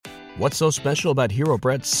What's so special about Hero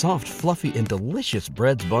Bread's soft, fluffy, and delicious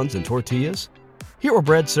breads, buns, and tortillas? Hero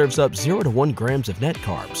Bread serves up 0 to 1 grams of net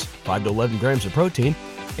carbs, 5 to 11 grams of protein,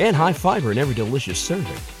 and high fiber in every delicious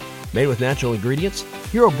serving. Made with natural ingredients,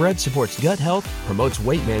 Hero Bread supports gut health, promotes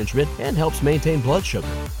weight management, and helps maintain blood sugar.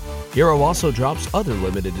 Hero also drops other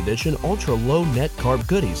limited edition ultra-low net carb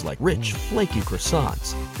goodies like rich, flaky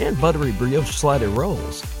croissants and buttery brioche slider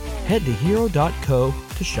rolls. Head to hero.co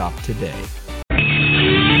to shop today.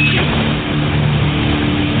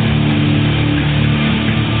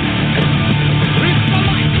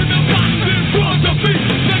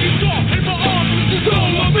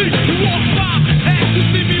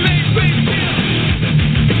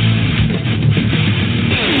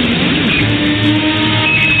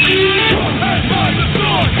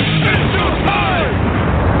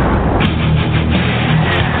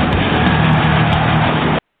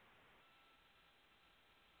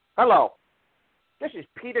 Hello, this is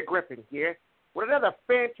Peter Griffin here with another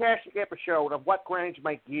fantastic episode of What Grinds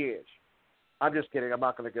My Gears. I'm just kidding, I'm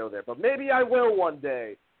not going to go there, but maybe I will one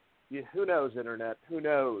day. Who knows, Internet? Who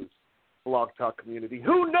knows, Blog Talk community?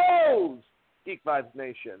 Who knows, Geek Vibes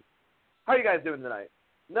Nation? How are you guys doing tonight?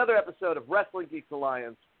 Another episode of Wrestling Geeks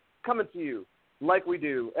Alliance coming to you like we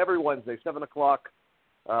do every Wednesday, 7 o'clock.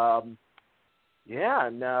 We're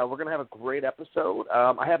going to have a great episode.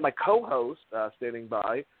 I have my co-host standing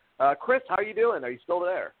by. Chris, how are you doing? Are you still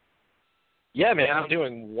there? Yeah, man, I'm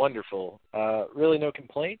doing wonderful. Really no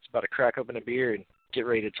complaints. About to crack open a beer and get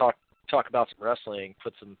ready to talk about some wrestling,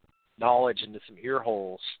 put some knowledge into some ear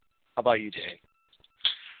holes. How about you, Jay?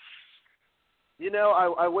 You know,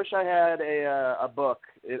 I wish I had a book.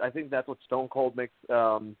 I think that's what Stone Cold makes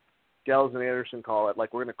Gallows and Anderson call it.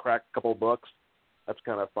 Like, we're going to crack a couple of books. That's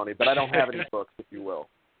kind of funny. But I don't have any books, if you will.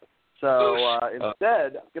 So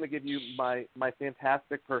instead, I'm going to give you my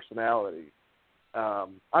fantastic personality.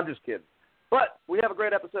 I'm just kidding. But we have a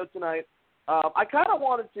great episode tonight. I kind of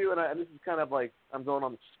wanted to, and this is kind of like I'm going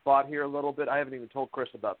on the spot here a little bit. I haven't even told Chris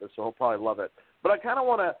about this, so he'll probably love it. But I kind of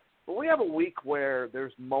want to, when we have a week where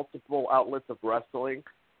there's multiple outlets of wrestling,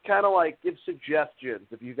 kind of like give suggestions.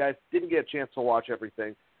 If you guys didn't get a chance to watch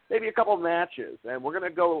everything, maybe a couple of matches. And we're going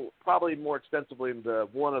to go probably more extensively into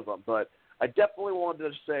one of them. But I definitely wanted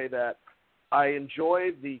to say that I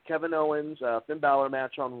enjoyed the Kevin Owens, Finn Balor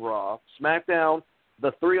match on Raw. SmackDown,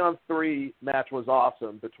 the 3-on-3 match was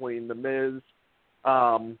awesome between The Miz.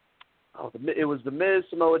 It was The Miz,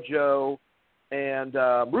 Samoa Joe, and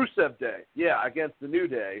Rusev Day. Yeah, against the New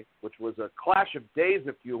Day, which was a clash of days,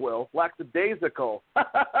 if you will. Lackadaisical.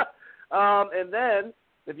 And then,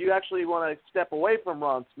 if you actually want to step away from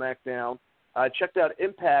Raw and SmackDown, I checked out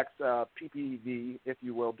Impact's PPV, if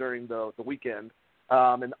you will, during the weekend.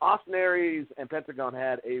 And Austin Aries and Pentagon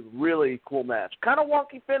had a really cool match. Kind of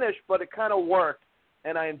wonky finish, but it kind of worked,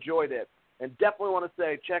 and I enjoyed it. And definitely want to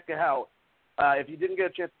say, check it out. If you didn't get a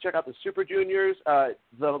chance to check out the Super Juniors,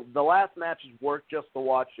 the last match is worth just to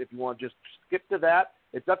watch. If you want to just skip to that,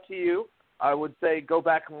 it's up to you. I would say go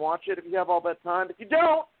back and watch it if you have all that time. If you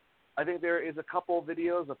don't, I think there is a couple of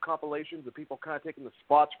videos of compilations of people kind of taking the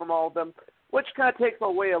spots from all of them, which kind of takes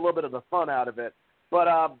away a little bit of the fun out of it. But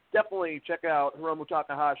definitely check out Hiromu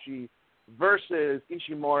Takahashi versus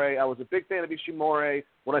Ishimori. I was a big fan of Ishimori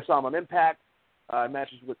when I saw him on Impact.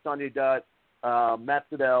 Matches with Sonya Dutt, Matt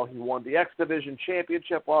Sydal. He won the X Division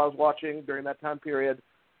Championship while I was watching during that time period.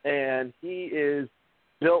 And he is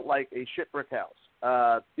built like a shit brick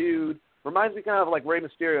house. Dude, reminds me kind of like Rey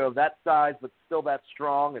Mysterio, that size, but still that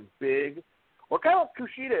strong and big. Or kind of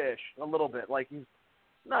Kushida-ish a little bit. Like he's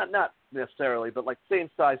not necessarily, but like same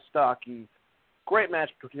size, stocky. Great match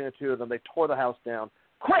between the two of them. They tore the house down.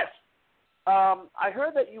 Chris, I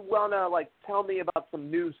heard that you wanna like tell me about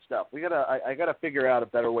some news stuff. I gotta figure out a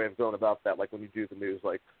better way of going about that. Like when you do the news,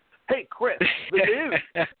 like, hey Chris, the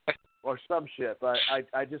news or some shit. But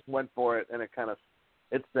I just went for it and it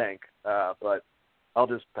sank. But I'll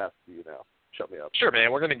just pass it to you now. Shut me up. Sure,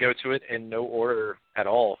 man. We're going to go to it in no order at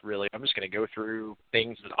all, really. I'm just going to go through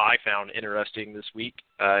things that I found interesting this week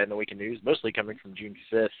in the week in news, mostly coming from June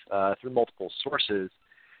 5th through multiple sources.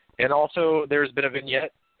 And also, there's been a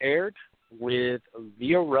vignette aired with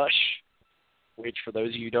Lio Rush, which, for those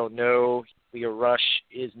of you who don't know, Lio Rush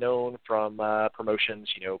is known from promotions,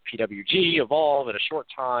 PWG, Evolve, in a short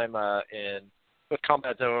time in both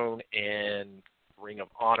Combat Zone and Ring of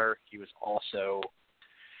Honor. He was also...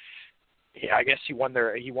 Yeah, I guess he won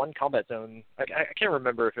Combat Zone. I can't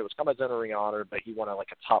remember if it was Combat Zone or Ring of Honor, but he won a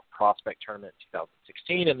top prospect tournament in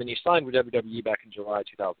 2016, and then he signed with WWE back in July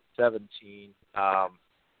 2017.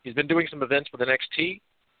 He's been doing some events with NXT,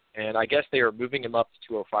 and I guess they are moving him up to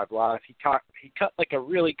 205 Live. He cut like a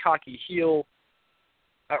really cocky heel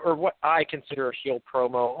or what I consider a heel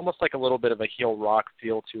promo, almost like a little bit of a heel rock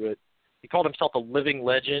feel to it. He called himself a living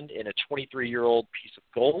legend in a 23-year-old piece of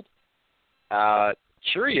gold.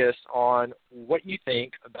 Curious on what you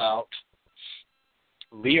think about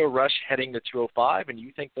Lio Rush heading to 205, and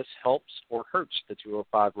you think this helps or hurts the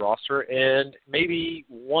 205 roster, and maybe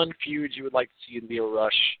one feud you would like to see Lio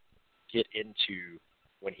Rush get into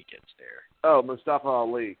when he gets there. Oh, Mustafa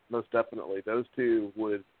Ali, most definitely. Those two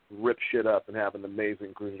would rip shit up and have an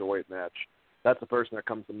amazing cruiserweight match. That's the person that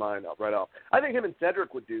comes to mind right off. I think him and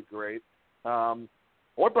Cedric would do great,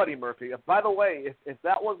 or Buddy Murphy. By the way, if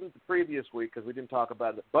that wasn't the previous week, because we didn't talk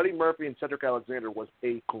about it, Buddy Murphy and Cedric Alexander was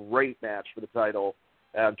a great match for the title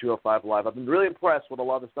at 205 Live. I've been really impressed with a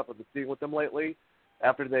lot of the stuff I've been seeing with them lately.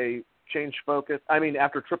 After they changed focus,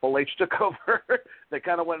 after Triple H took over, they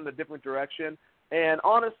kind of went in a different direction. And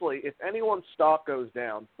honestly, if anyone's stock goes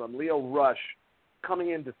down from Lio Rush coming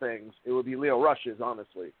into things, it would be Lio Rush's,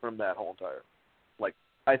 honestly, from that whole entire.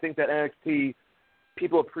 I think that NXT,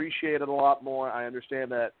 people appreciate it a lot more. I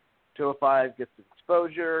understand that 205 gets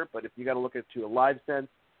exposure, but if you got to look at it to a live sense,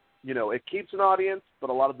 it keeps an audience,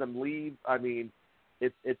 but a lot of them leave.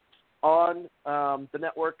 It's on the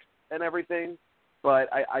network and everything, but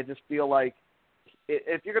I just feel like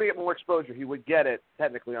if you're going to get more exposure, he would get it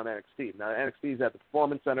technically on NXT. Now, NXT is at the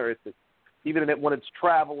Performance Center. Even when it's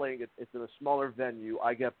traveling, it's in a smaller venue.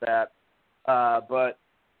 I get that. But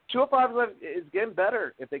 205 is getting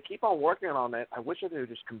better. If they keep on working on it, I wish they would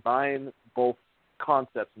just combine both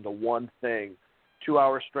concepts into one thing.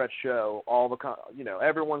 2-hour stretch show.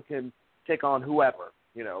 Everyone can take on whoever.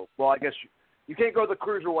 Well, I guess you can't go to the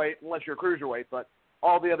cruiserweight unless you're a cruiserweight, but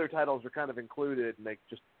all the other titles are kind of included, and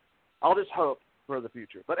I'll just hope for the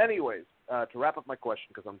future. But anyways, to wrap up my question,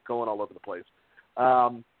 because I'm going all over the place,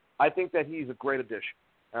 I think that he's a great addition.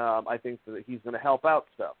 I think that he's going to help out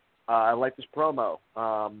stuff. I like this promo.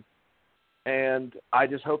 And I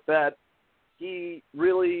just hope that he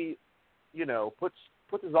really, puts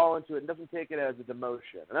his all into it and doesn't take it as a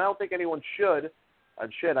demotion. And I don't think anyone should.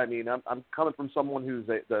 I'm coming from someone who's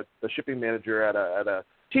the shipping manager at a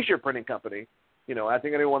T-shirt printing company. I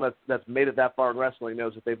think anyone that's made it that far in wrestling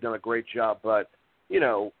knows that they've done a great job. But,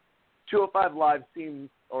 205 Live seems,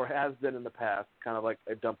 or has been in the past, kind of like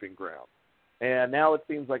a dumping ground. And now it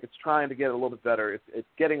seems like it's trying to get a little bit better. It's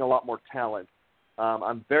getting a lot more talent.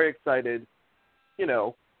 I'm very excited,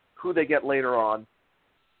 who they get later on.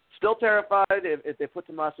 Still terrified if they put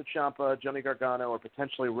Tommaso Ciampa, Johnny Gargano, or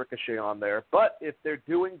potentially Ricochet on there. But if they're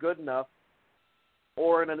doing good enough,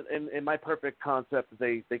 or in my perfect concept,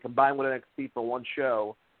 they combine with NXT for one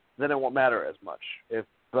show, then it won't matter as much.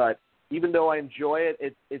 But even though I enjoy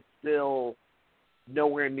it, it's still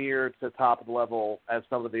nowhere near to the top of the level as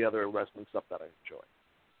some of the other wrestling stuff that I enjoy.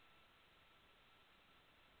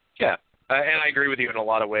 Yeah, and I agree with you in a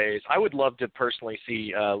lot of ways. I would love to personally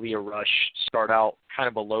see Lio Rush start out kind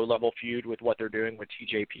of a low-level feud with what they're doing with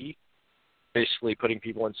TJP, basically putting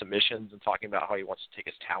people in submissions and talking about how he wants to take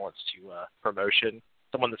his talents to promotion.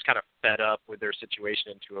 Someone that's kind of fed up with their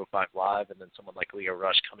situation in 205 Live, and then someone like Lio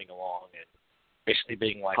Rush coming along and basically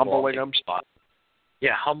being like, humbling him. Spot.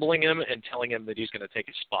 Yeah, humbling him and telling him that he's going to take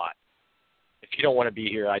his spot. If you don't want to be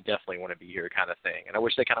here, I definitely want to be here kind of thing. And I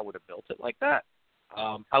wish they kind of would have built it like that.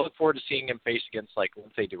 I look forward to seeing him face against like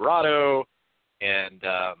Lince Dorado, and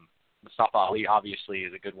Mustafa Ali obviously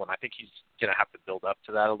is a good one. I think he's going to have to build up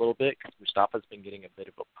to that a little bit because Mustafa's been getting a bit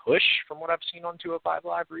of a push from what I've seen on 205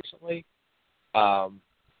 Live recently.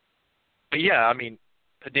 But yeah,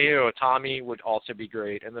 Hideo Itami would also be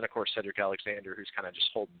great. And then, of course, Cedric Alexander, who's kind of just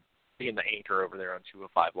being the anchor over there on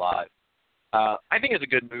 205 Live. I think it's a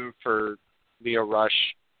good move for Lio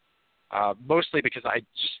Rush, mostly because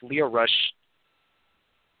Lio Rush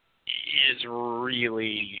is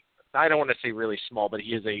really, I don't want to say really small, but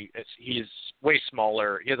he is way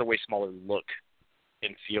smaller. He has a way smaller look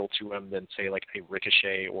and feel to him than, say, like a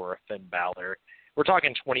Ricochet or a Finn Balor. We're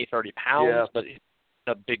talking 20, 30 pounds, yeah. But it's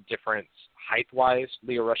a big difference height-wise.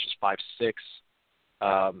 Lio Rush is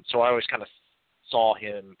 5'6", so I always kind of saw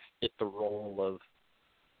him fit the role of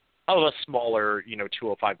a smaller,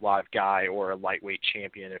 205 Live guy or a lightweight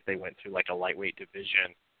champion if they went through like a lightweight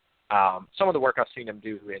division. Some of the work I've seen him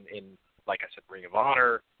do in like I said, Ring of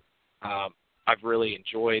Honor, I've really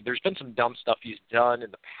enjoyed. There's been some dumb stuff he's done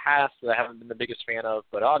in the past that I haven't been the biggest fan of,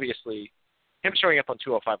 but obviously him showing up on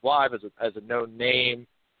 205 Live as a known name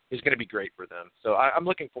is going to be great for them. So I'm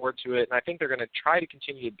looking forward to it, and I think they're going to try to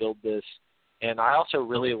continue to build this. And I also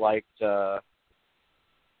really liked his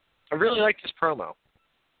promo.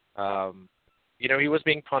 He was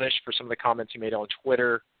being punished for some of the comments he made on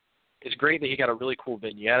Twitter. it's great that he got a really cool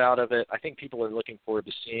vignette out of it. I think people are looking forward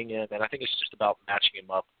to seeing him, and I think it's just about matching him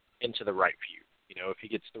up into the right feud. You know, if he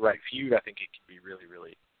gets the right feud, I think it can be really,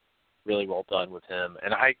 really, really well done with him.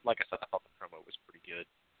 And like I said, I thought the promo was pretty good.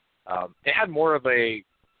 It had more of a,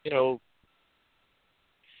 you know,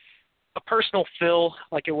 a personal feel,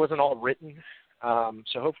 like it wasn't all written.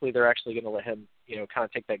 So hopefully they're actually going to let him, you know, kind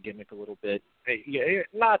of take that gimmick a little bit.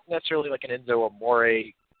 Not necessarily like an Enzo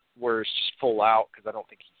Amore where it's just full out, because I don't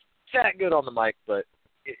think he's that good on the mic, but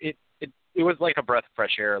it was like a breath of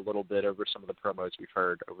fresh air a little bit over some of the promos we've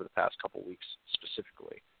heard over the past couple weeks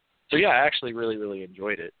specifically. So, yeah, I actually really, really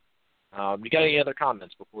enjoyed it. You got any other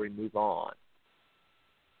comments before we move on?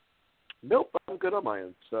 Nope, I'm good on my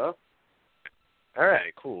end, sir. All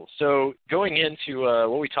right, cool. So going into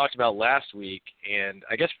what we talked about last week, and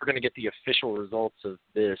I guess we're going to get the official results of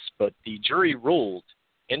this, but the jury ruled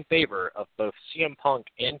in favor of both CM Punk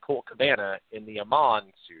and Colt Cabana in the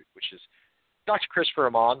Amon suit, which is Dr. Christopher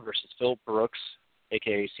Amon versus Phil Brooks,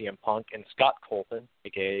 a.k.a. CM Punk, and Scott Colton,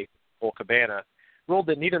 a.k.a. Colt Cabana, ruled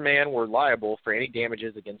that neither man were liable for any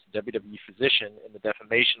damages against the WWE physician in the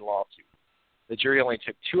defamation lawsuit. The jury only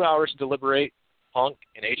took 2 hours to deliberate. Punk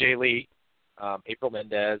and AJ Lee, April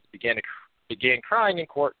Mendez, began crying in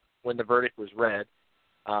court when the verdict was read.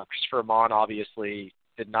 Christopher Amon obviously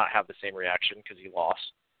did not have the same reaction because he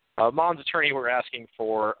lost. Amon's attorney were asking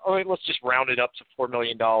for, let's just round it up to $4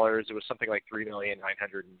 million. It was something like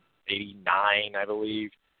 $3,989,000, I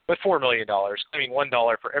believe, but $4 million, claiming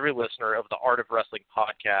 $1 for every listener of the Art of Wrestling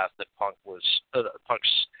podcast that Punk's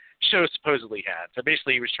show supposedly had. So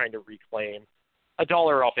basically, he was trying to reclaim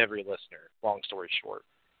 $1 off every listener. Long story short.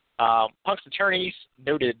 Punk's attorneys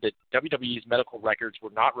noted that WWE's medical records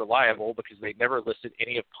were not reliable because they never listed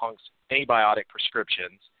any of Punk's antibiotic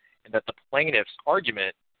prescriptions, and that the plaintiff's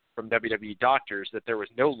argument from WWE doctors that there was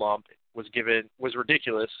no lump was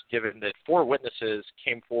ridiculous, given that 4 witnesses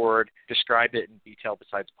came forward, described it in detail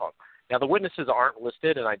besides Punk. Now, the witnesses aren't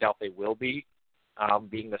listed, and I doubt they will be,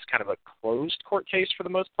 being this kind of a closed court case for the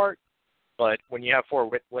most part. But when you have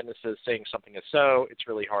 4 witnesses saying something is so, it's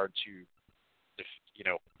really hard to,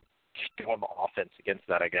 go on the offense against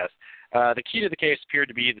that, I guess. The key to the case appeared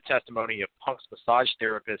to be the testimony of Punk's massage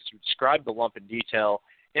therapist, who described the lump in detail,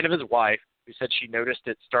 and of his wife, who said she noticed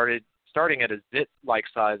it starting at a zit-like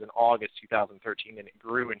size in August 2013, and it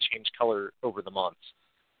grew and changed color over the months.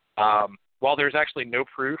 While there's actually no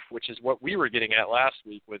proof, which is what we were getting at last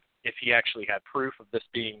week, with if he actually had proof of this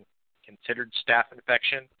being considered staph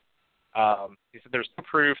infection, he said there's no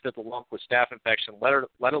proof that the lump was staph infection,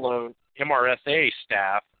 let alone MRSA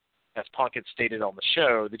staph, as Punk had stated on the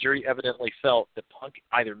show. The jury evidently felt that Punk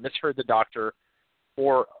either misheard the doctor,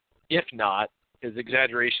 or if not, his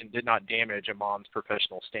exaggeration did not damage Amon's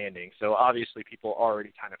professional standing. So obviously people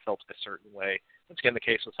already kind of felt a certain way. Once again, the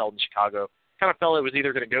case was held in Chicago. Kind of felt it was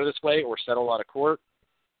either going to go this way or settle out of court.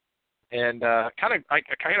 And I kind of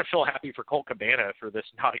feel happy for Colt Cabana for this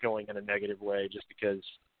not going in a negative way, just because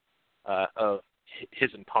of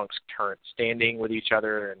his and Punk's current standing with each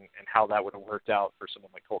other, and how that would have worked out for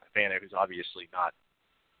someone like Colt Cabana, who's obviously not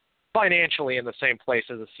financially in the same place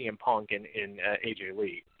as a CM Punk and AJ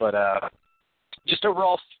Lee. But just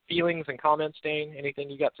overall feelings and comments, Dane, anything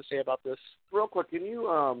you got to say about this? Real quick, can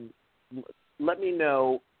you let me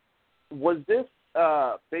know, was this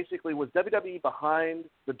basically, was WWE behind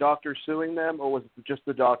the doctor suing them, or was it just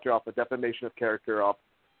the doctor off the defamation of character, off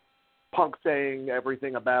Punk saying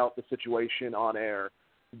everything about the situation on air?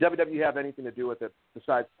 Did WWE have anything to do with it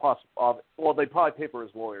besides possible? Well, they probably pay for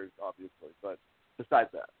his lawyers, obviously, but besides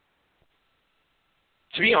that.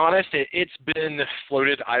 To be honest, it's been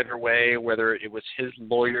floated either way, whether it was his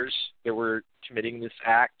lawyers that were committing this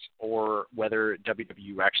act, or whether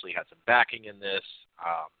WWE actually had some backing in this.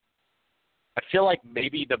 I feel like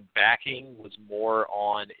maybe the backing was more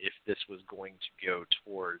on if this was going to go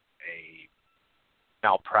toward a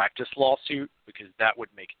malpractice lawsuit, because that would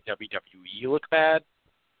make WWE look bad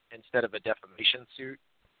instead of a defamation suit.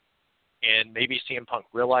 And maybe CM Punk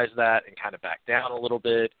realized that and kind of backed down a little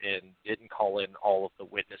bit and didn't call in all of the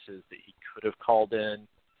witnesses that he could have called in.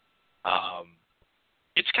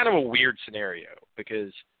 It's kind of a weird scenario,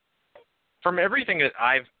 because from everything that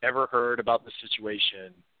I've ever heard about the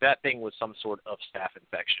situation, that thing was some sort of staph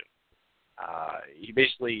infection. He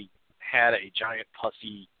basically had a giant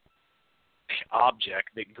pussy object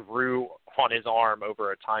that grew on his arm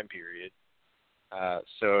over a time period.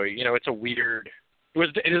 So, it's a weird...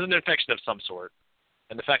 It is an infection of some sort.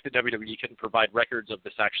 And the fact that WWE couldn't provide records of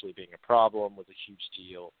this actually being a problem was a huge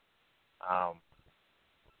deal.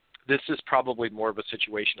 This is probably more of a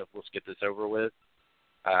situation of let's get this over with.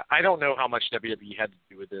 I don't know how much WWE had to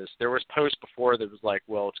do with this. There was posts before that was like,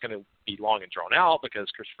 well, it's going to be long and drawn out because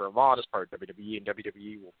Christopher Amon is part of WWE, and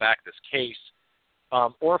WWE will back this case,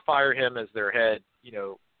 or fire him as their head,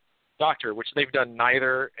 doctor, which they've done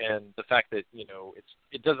neither. And the fact that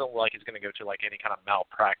it doesn't look like it's going to go to like any kind of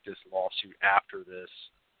malpractice lawsuit after this,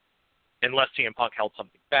 unless CM Punk held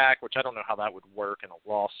something back, which I don't know how that would work in a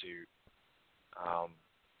lawsuit.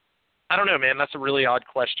 I don't know, man. That's a really odd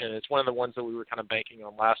question. It's one of the ones that we were kind of banking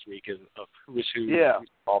on last week of who is who, who's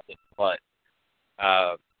involved in what.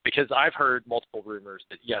 Because I've heard multiple rumors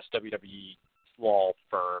that, yes, WWE law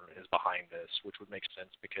firm is behind this, which would make sense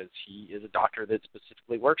because he is a doctor that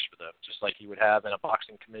specifically works for them, just like he would have in a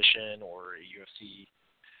boxing commission or a UFC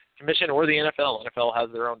commission or the NFL. NFL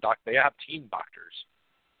has their own doctor. They have team doctors.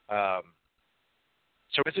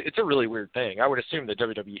 So it's a really weird thing. I would assume that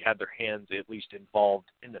WWE had their hands at least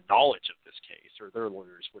involved in the knowledge of this case, or their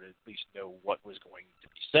lawyers would at least know what was going to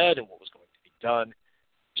be said and what was going to be done,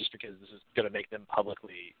 just because this is going to make them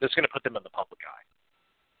this is going to put them in the public eye.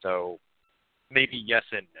 So maybe yes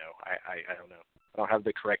and no. I don't know. I don't have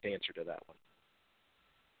the correct answer to that one.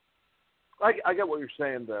 I get what you're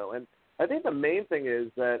saying, though. And I think the main thing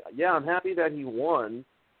is that, yeah, I'm happy that he won.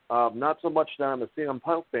 Not so much that I'm a CM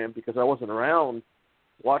Punk fan because I wasn't around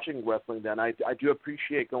watching wrestling then. I do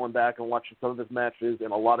appreciate going back and watching some of his matches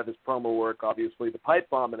and a lot of his promo work, obviously, the pipe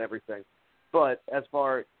bomb and everything. But as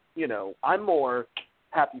far, I'm more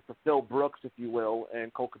happy for Phil Brooks, if you will,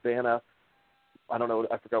 and Colt Cabana. I don't know.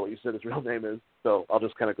 I forgot what you said his real name is, so I'll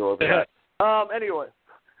just kind of go over that. Anyway,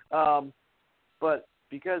 but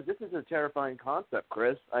because this is a terrifying concept,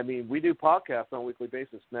 Chris. I mean, we do podcasts on a weekly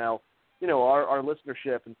basis now. Our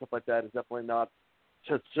listenership and stuff like that is definitely not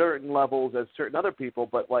to certain levels as certain other people,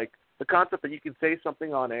 but like the concept that you can say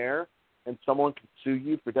something on air and someone can sue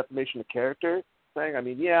you for defamation of character thing. I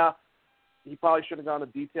mean, yeah, he probably should have gone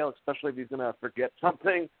into detail, especially if he's going to forget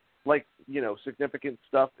something like, significant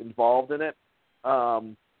stuff involved in it.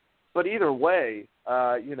 But either way,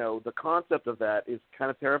 the concept of that is kind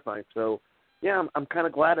of terrifying. So, yeah, I'm kind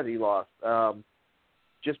of glad that he lost,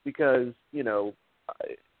 just because,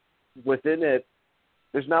 within it,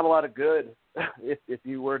 there's not a lot of good if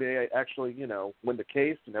you were to actually, win the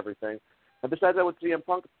case and everything. And besides that, with CM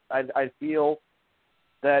Punk, I feel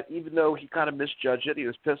that even though he kind of misjudged it, he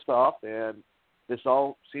was pissed off, and this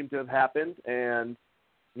all seemed to have happened. And,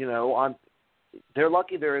 they're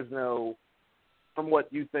lucky there is no, from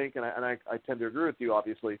what you think, and I tend to agree with you,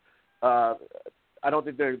 obviously, I don't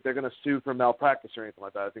think they're going to sue for malpractice or anything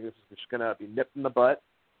like that. I think this is just going to be nipped in the butt.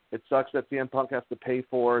 It sucks that CM Punk has to pay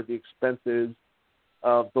for the expenses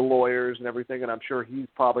of the lawyers and everything, and I'm sure he's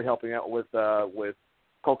probably helping out with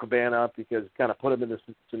Colt Cabana because it kind of put him in this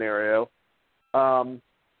scenario.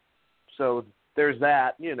 So there's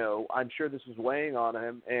that. I'm sure this is weighing on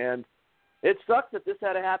him, and it sucks that this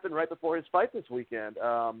had to happen right before his fight this weekend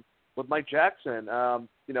with Mike Jackson. I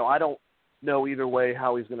don't know either way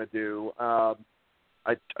how he's going to do. I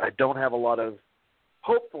don't have a lot of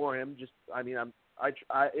hope for him.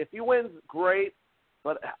 If he wins, great.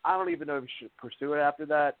 But I don't even know if he should pursue it after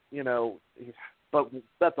that, But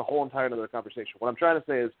that's a whole entire other conversation. What I'm trying to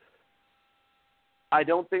say is I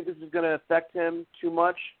don't think this is going to affect him too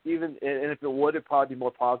much, and if it would, it'd probably be more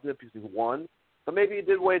positive because he won. But maybe it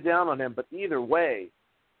did weigh down on him. But either way,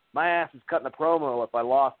 my ass is cutting a promo if I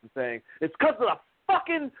lost and saying, it's because of the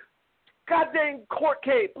fucking goddamn court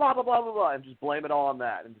case, blah, blah, blah, blah, blah, and just blame it all on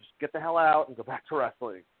that and just get the hell out and go back to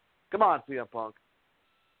wrestling. Come on, CM Punk.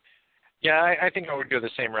 Yeah, I think I would go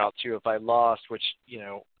the same route, too, if I lost, which,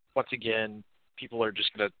 once again, people are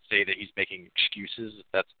just going to say that he's making excuses if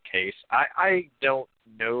that's the case. I don't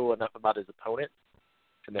know enough about his opponent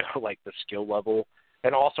to know, the skill level.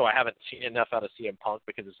 And also, I haven't seen enough out of CM Punk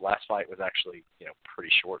because his last fight was actually,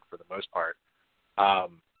 pretty short for the most part.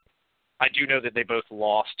 I do know that they both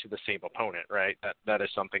lost to the same opponent, right? That is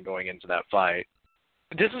something going into that fight.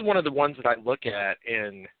 This is one of the ones that I look at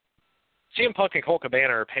in – CM Punk and Colt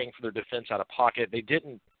Cabana are paying for their defense out of pocket. They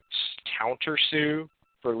didn't counter-sue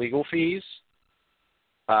for legal fees.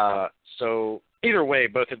 So either way,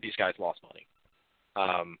 both of these guys lost money.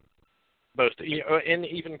 And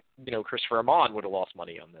even Christopher Amon would have lost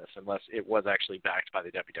money on this unless it was actually backed by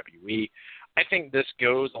the WWE. I think this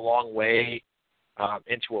goes a long way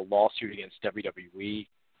into a lawsuit against WWE.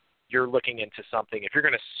 You're looking into something. If you're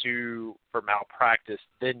going to sue for malpractice,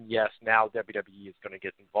 then yes, now WWE is going to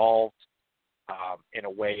get involved. In a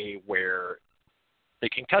way where the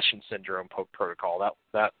concussion syndrome protocol,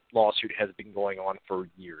 that lawsuit has been going on for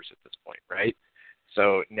years at this point, right?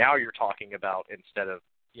 So now you're talking about, instead of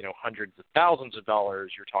hundreds of thousands of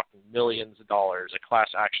dollars, you're talking millions of dollars, a class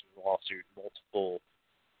action lawsuit, multiple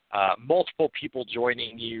multiple people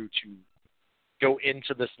joining you to go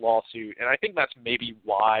into this lawsuit. And I think that's maybe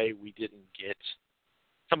why we didn't get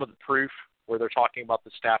some of the proof where they're talking about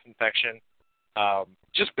the staph infection,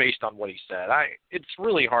 just based on what he said. It's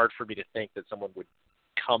really hard for me to think that someone would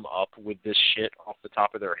come up with this shit off the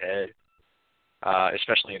top of their head,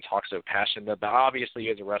 especially and talk so passionate about. Obviously,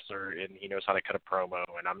 he's a wrestler and he knows how to cut a promo,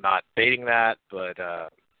 and I'm not baiting that, but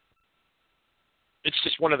it's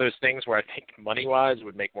just one of those things where I think money-wise it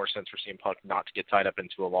would make more sense for CM Punk not to get tied up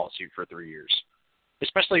into a lawsuit for 3 years,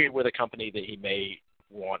 especially with a company that he may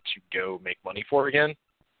want to go make money for again.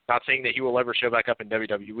 Not saying that he will ever show back up in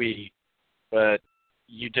WWE, but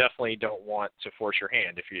you definitely don't want to force your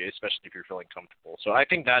hand, especially if you're feeling comfortable. So I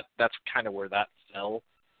think that's kind of where that fell.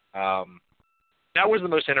 That was the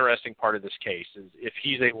most interesting part of this case, is if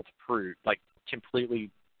he's able to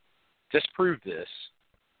completely disprove this,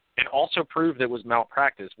 and also prove that it was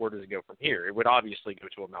malpractice, where does it go from here? It would obviously go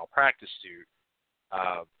to a malpractice suit.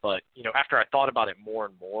 But, after I thought about it more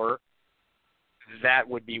and more, that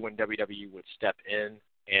would be when WWE would step in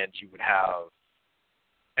and you would have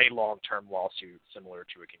a long-term lawsuit similar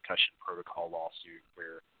to a concussion protocol lawsuit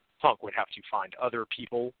where Punk would have to find other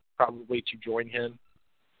people probably to join him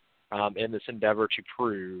in this endeavor to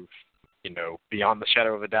prove, beyond the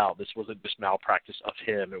shadow of a doubt, this wasn't just malpractice of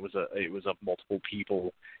him. It was of multiple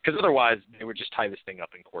people. Because otherwise, they would just tie this thing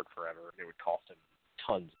up in court forever, and it would cost him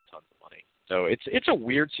tons and tons of money. So it's a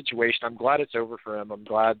weird situation. I'm glad it's over for him. I'm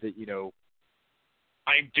glad that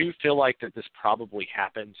I do feel like that this probably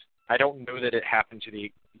happened. I don't know that it happened to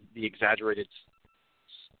the exaggerated.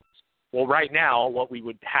 Well, right now, what we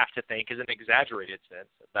would have to think is an exaggerated sense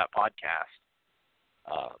of that podcast,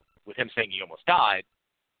 with him saying he almost died.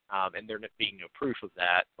 And there being no proof of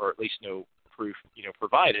that, or at least no proof,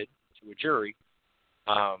 provided to a jury.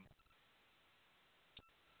 I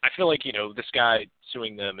feel like, this guy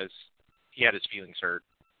suing them he had his feelings hurt,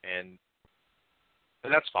 and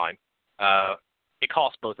that's fine. It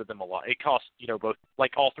costs both of them a lot. It costs, both,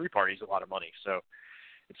 all three parties a lot of money. So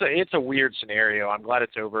it's a weird scenario. I'm glad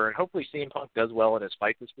it's over, and hopefully CM Punk does well in his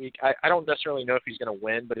fight this week. I don't necessarily know if he's going to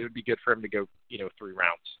win, but it would be good for him to go, 3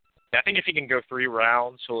 rounds. I think if he can go 3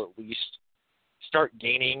 rounds, he'll at least start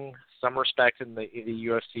gaining some respect in the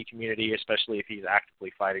UFC community, especially if he's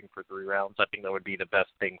actively fighting for 3 rounds. I think that would be the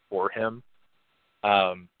best thing for him.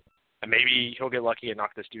 And maybe he'll get lucky and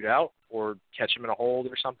knock this dude out or catch him in a hold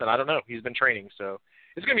or something. I don't know. He's been training, so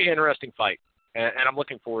it's going to be an interesting fight, and I'm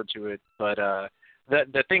looking forward to it. But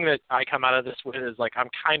the thing that I come out of this with is, I'm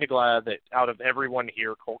kind of glad that out of everyone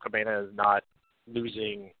here, Colt Cabana is not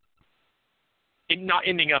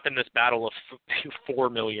ending up in this battle of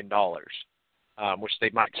 $4 million, which they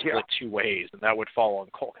might split 2 ways, and that would fall on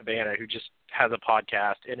Colt Cabana, who just has a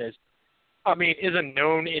podcast and is a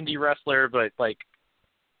known indie wrestler, but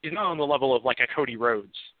he's not on the level of a Cody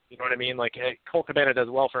Rhodes. You know what I mean? Colt Cabana does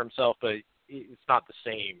well for himself, but it's not the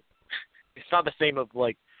same. It's not the same of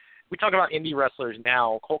we talk about indie wrestlers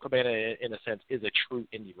now. Colt Cabana, in a sense, is a true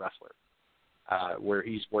indie wrestler. Where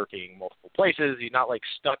he's working multiple places. He's not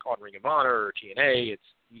stuck on Ring of Honor or TNA.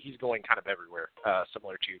 He's going kind of everywhere.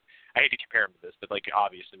 Similar to, I hate to compare him to this, but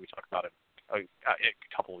obviously we talked about him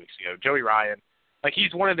a couple of weeks ago. Joey Ryan,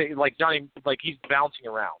 he's one of the Johnny, he's bouncing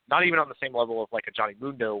around. Not even on the same level of a Johnny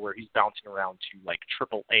Mundo where he's bouncing around to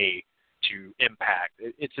Triple A to Impact.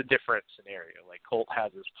 It's a different scenario. Colt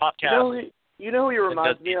has his podcast. You know who he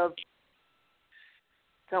reminds me of?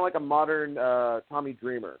 Kind of like a modern Tommy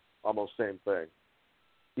Dreamer. Almost same thing.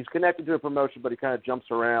 He's connected to a promotion, but he kind of jumps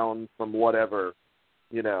around from whatever,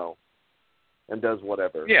 and does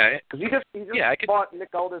whatever. Yeah. Because he just fought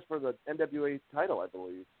Nick Aldis for the NWA title, I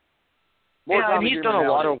believe. And he's done a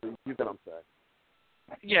lot of. You get what I'm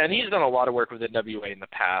saying. Yeah, and he's done a lot of work with NWA in the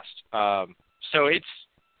past. So it's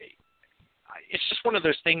just one of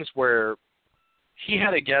those things where he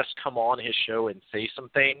had a guest come on his show and say some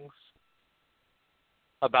things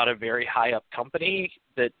about a very high-up company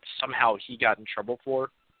that somehow he got in trouble for.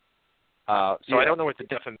 I don't know what the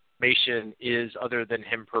defamation is other than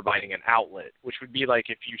him providing an outlet, which would be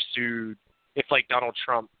if Donald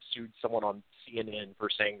Trump sued someone on CNN for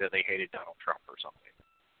saying that they hated Donald Trump or something.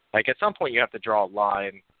 At some point you have to draw a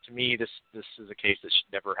line. To me, this is a case that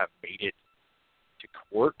should never have made it to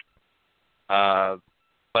court.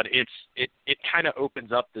 But it kind of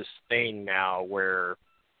opens up this thing now where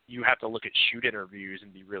you have to look at shoot interviews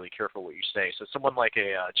and be really careful what you say. So someone like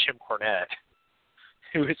a Jim Cornette,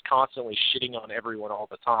 who is constantly shitting on everyone all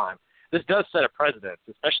the time, this does set a precedent,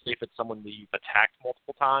 especially if it's someone that you've attacked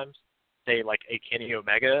multiple times, say like a Kenny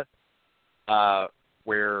Omega,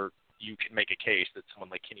 where you can make a case that someone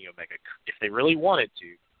like Kenny Omega, if they really wanted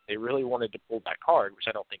to, they really wanted to pull that card, which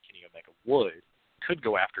I don't think Kenny Omega would, could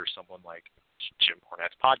go after someone like Jim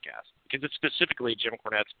Cornette's podcast, because it's specifically Jim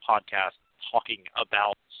Cornette's podcast talking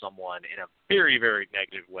about someone in a very, very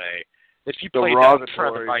negative way. If you play that in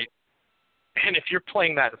front of the right, and if you're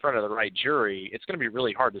playing that in front of the right jury, it's going to be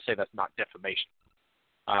really hard to say that's not defamation.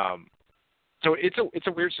 So it's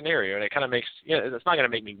a weird scenario, and it kind of makes, it's not going to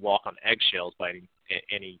make me walk on eggshells by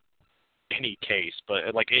any case,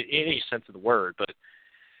 but like in any sense of the word. But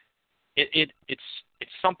it's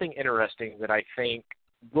something interesting that I think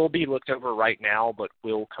will be looked over right now, but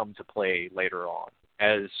will come to play later on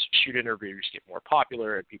as shoot interviews get more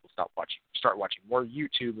popular and people start watching more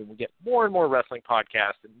YouTube, and we get more and more wrestling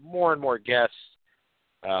podcasts and more guests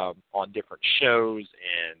on different shows,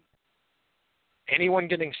 and anyone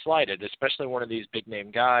getting slighted, especially one of these big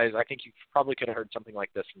name guys. I think you probably could have heard something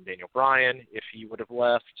like this from Daniel Bryan if he would have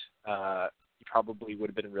left. He probably would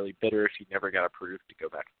have been really bitter if he never got approved to go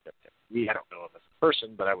back to WWE. I don't know him as a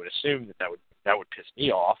person, but I would assume that would piss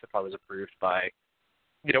me off if I was approved by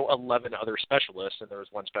 11 other specialists, and there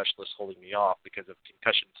was one specialist holding me off because of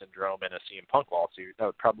concussion syndrome and a CM Punk lawsuit. That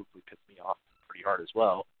would probably piss me off pretty hard as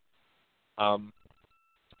well.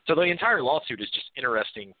 So the entire lawsuit is just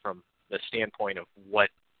interesting from the standpoint of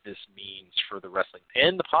what this means for the wrestling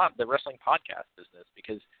and the wrestling podcast business,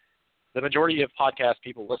 because the majority of podcasts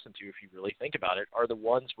people listen to, if you really think about it, are the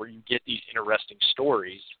ones where you get these interesting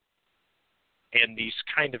stories and these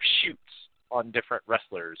kind of shoots on different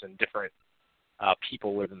wrestlers and different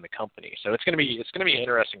people within the company. So it's going to be an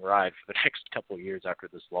interesting ride for the next couple of years after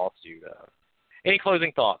this lawsuit. Any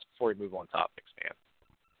closing thoughts before we move on topics, man?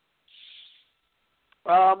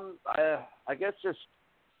 I guess just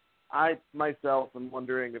I myself am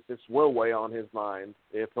wondering if this will weigh on his mind,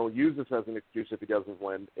 if he'll use this as an excuse if he doesn't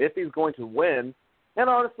win, if he's going to win, and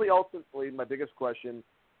honestly, ultimately, my biggest question,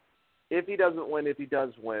 if he doesn't win, if he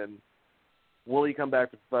does win, will he come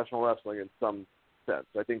back to professional wrestling in some sense?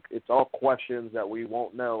 I think it's all questions that we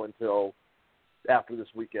won't know until after this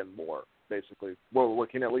weekend more, basically. Well, we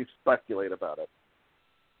can at least speculate about it.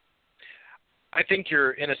 I think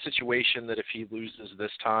you're in a situation that if he loses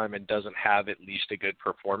this time and doesn't have at least a good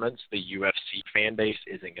performance, the UFC fan base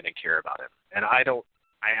isn't going to care about him. And I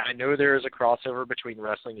know there is a crossover between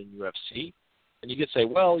wrestling and UFC, and you could say,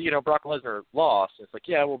 well, Brock Lesnar lost. And it's like,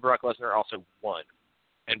 yeah, well, Brock Lesnar also won.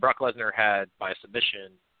 And Brock Lesnar had, by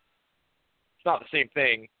submission, it's not the same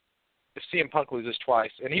thing. If CM Punk loses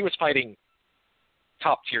twice, and he was fighting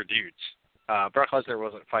top-tier dudes. Brock Lesnar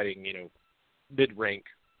wasn't fighting, mid-rank,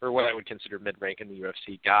 or what I would consider mid-rank in the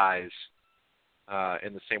UFC guys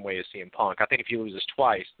in the same way as CM Punk. I think if he loses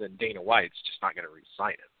twice, then Dana White's just not going to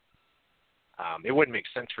re-sign him. It wouldn't make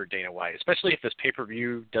sense for Dana White, especially if this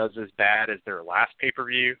pay-per-view does as bad as their last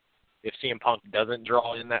pay-per-view. If CM Punk doesn't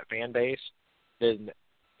draw in that fan base, then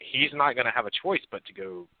he's not going to have a choice but to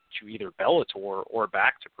go to either Bellator or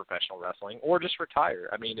back to professional wrestling or just retire.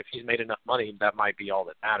 I mean, if he's made enough money, that might be all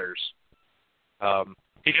that matters.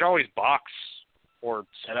 He could always box or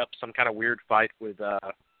set up some kind of weird fight with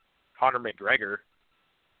Conor McGregor.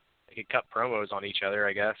 They could cut promos on each other,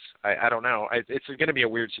 I guess. I don't know. It's going to be a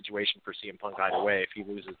weird situation for CM Punk either way if he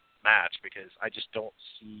loses the match, because I just don't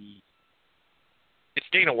see... It's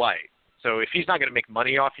Dana White. So if he's not going to make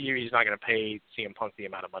money off of you, he's not going to pay CM Punk the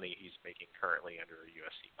amount of money he's making currently under a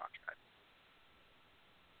UFC contract.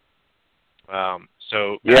 I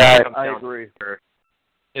agree.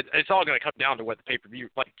 It's all going to come down to what the pay-per-view...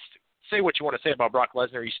 Say what you want to say about Brock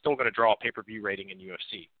Lesnar, he's still going to draw a pay-per-view rating in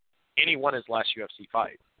UFC. And he won his last UFC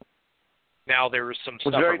fight. Now, there was some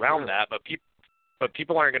stuff around that, but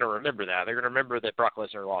people aren't going to remember that. They're going to remember that Brock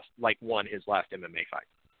Lesnar won his last MMA fight.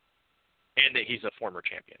 And that he's a former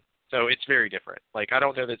champion. So it's very different. I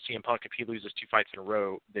don't know that CM Punk, if he loses 2 fights in a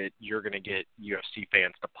row, that you're going to get UFC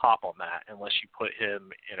fans to pop on that unless you put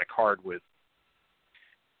him in a card with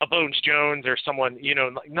a Bones Jones or someone,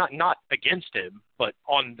 not against him, but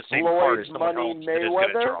on the same card as someone else that is going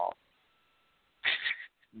to draw.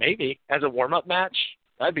 Maybe as a warm-up match,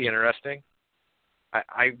 that'd be interesting.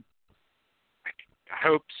 I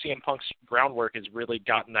hope CM Punk's groundwork has really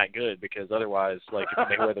gotten that good, because otherwise, if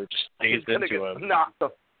Mayweather just stays into him, knock the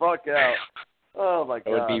fuck out. Oh my god,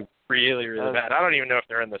 it would be really, really bad. I don't even know if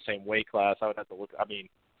they're in the same weight class. I would have to look. I mean,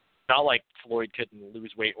 not like Floyd couldn't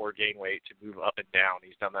lose weight or gain weight to move up and down.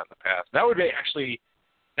 He's done that in the past. That actually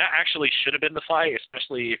should have been the fight,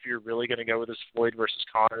 especially if you're really going to go with this Floyd versus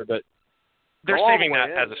Conor. But they're saving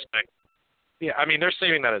that as a spectacle. Yeah, I mean, they're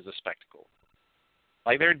saving that as a spectacle.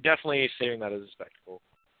 They're definitely saving that as a spectacle.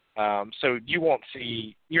 So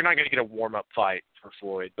you're not going to get a warm-up fight for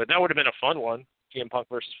Floyd, but that would have been a fun one. CM Punk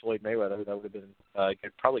versus Floyd Mayweather. That would have been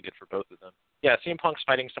probably good for both of them. Yeah, CM Punk's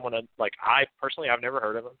fighting someone like I personally I've never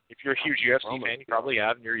heard of him. If you're a huge UFC fan, you probably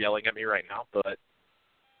have, and you're yelling at me right now. But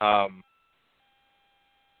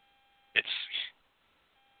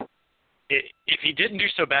if he didn't do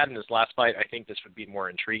so bad in his last fight, I think this would be more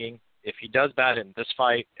intriguing. If he does bad in this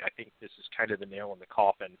fight, I think this is kind of the nail in the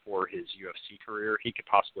coffin for his UFC career. He could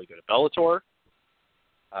possibly go to Bellator.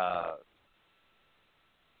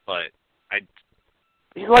 But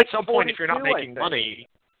at some point, if you're not making money,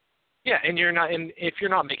 yeah, and if you're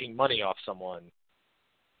not making money off someone,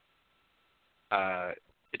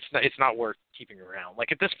 it's not worth keeping around.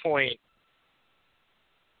 Like at this point,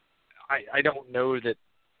 I don't know that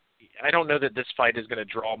this fight is going to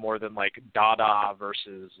draw more than like Dada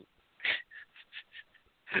versus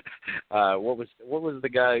what was the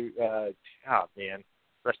guy? Man,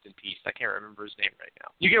 rest in peace. I can't remember his name right now.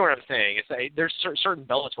 You get what I'm saying? There's certain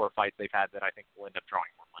Bellator fights they've had that I think will end up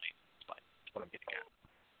drawing more money. That's what I'm getting at.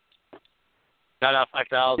 Dada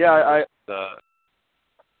 5000. Yeah,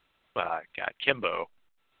 Kimbo.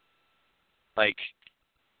 Like,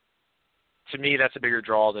 to me, that's a bigger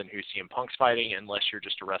draw than who CM Punk's fighting, unless you're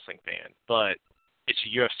just a wrestling fan. But it's a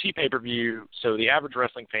UFC pay-per-view, so the average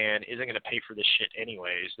wrestling fan isn't going to pay for this shit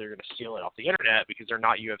anyways. They're going to steal it off the internet because they're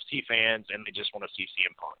not UFC fans and they just want to see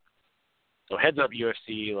CM Punk. So heads up,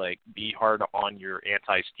 UFC, like, be hard on your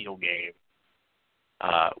anti-steal game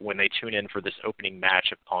when they tune in for this opening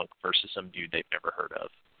match of Punk versus some dude they've never heard of.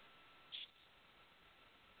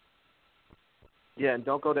 Yeah, and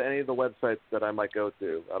don't go to any of the websites that I might go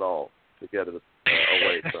to at all to get it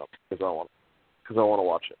away from, because I want to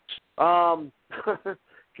watch it. God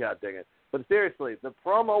dang it! But seriously, the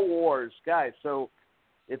promo wars, guys. So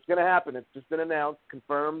it's going to happen. It's just been announced,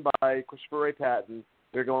 confirmed by Christopher Ray Patton.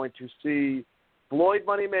 They're going to see Floyd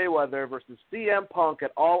Money Mayweather versus CM Punk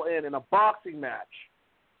at All In a boxing match.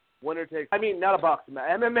 Winner takes. I mean, not a boxing match,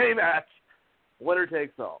 MMA match. Winner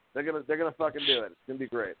takes all. They're gonna fucking do it. It's gonna be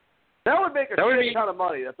great. That would make a shit ton of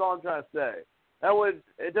money. That's all I'm trying to say.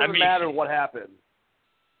 It doesn't matter what happens.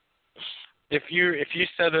 If you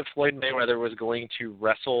said that Floyd Mayweather was going to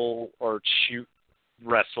wrestle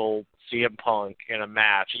CM Punk in a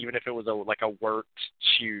match, even if it was a worked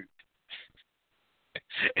shoot,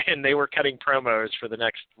 and they were cutting promos for the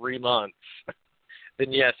next 3 months,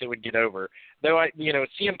 then yes, it would get over. Though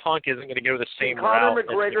CM Punk isn't going to go the same route as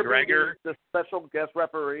McGregor. Be the special guest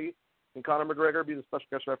referee? Can Conor McGregor be the special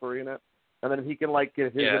guest referee in it? And then he can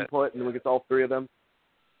get his input, and we get all three of them.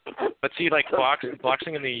 But see,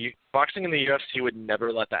 boxing in the UFC would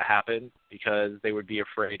never let that happen because they would be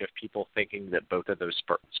afraid of people thinking that both of those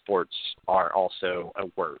sports are also a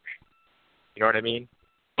work. You know what I mean?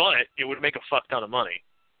 But it would make a fuck ton of money.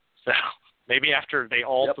 So maybe after they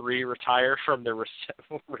all three retire from their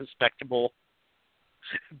respectable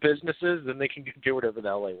businesses, then they can do whatever the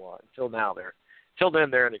hell they want. Till then,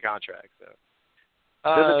 they're in the contract. So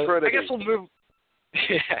I guess we'll move.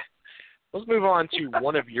 Yeah. Let's move on to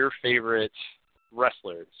one of your favorite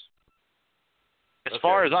wrestlers. As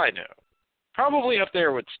far as I know. Probably up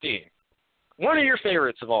there with Sting. One of your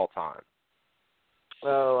favorites of all time.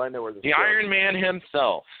 Oh, I know where this is. The Iron Man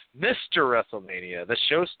himself, Mr. WrestleMania, the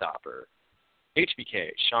showstopper,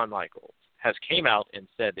 HBK, Shawn Michaels, has came out and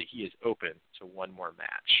said that he is open to one more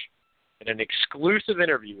match. In an exclusive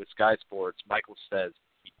interview with Sky Sports, Michaels says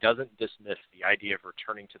he doesn't dismiss the idea of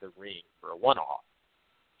returning to the ring for a one-off.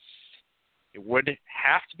 It would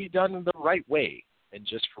have to be done in the right way and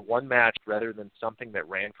just for one match rather than something that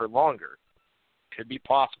ran for longer. Could be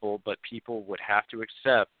possible, but people would have to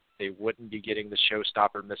accept they wouldn't be getting the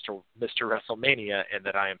showstopper Mr. WrestleMania and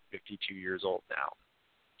that I am 52 years old now.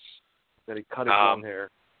 That he cut his long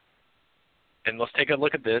hair. And let's take a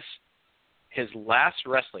look at this. His last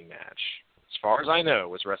wrestling match, as far as I know,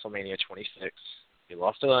 was WrestleMania 26. He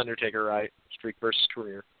lost to The Undertaker, right? Streak versus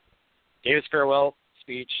career. Gave his farewell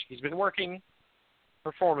speech. He's been working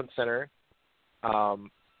Performance Center.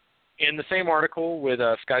 In the same article with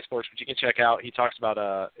Sky Sports, which you can check out, he talks about,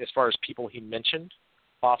 as far as people he mentioned,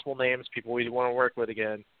 possible names, people we want to work with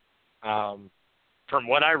again. From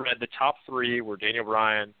what I read, the top three were Daniel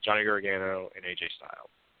Bryan, Johnny Gargano, and AJ Styles.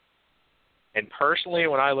 And personally,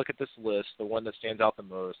 when I look at this list, the one that stands out the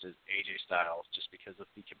most is AJ Styles, just because of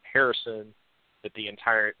the comparison that the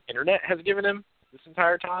entire internet has given him this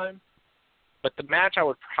entire time. But the match I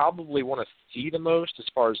would probably want to see the most as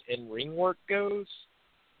far as in-ring work goes,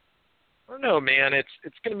 I don't know, man. It's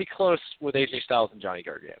going to be close with AJ Styles and Johnny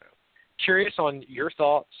Gargano. Curious on your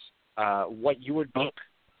thoughts, what you would book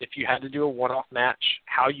if you had to do a one-off match,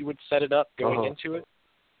 how you would set it up going into it.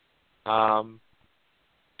 And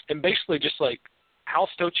basically just how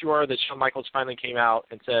stoked you are that Shawn Michaels finally came out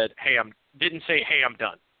and said, didn't say, hey, I'm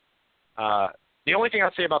done. The only thing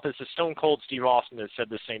I'd say about this is Stone Cold Steve Austin has said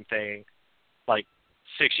the same thing like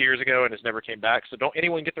 6 years ago and has never came back. So don't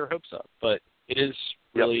anyone get their hopes up. But it is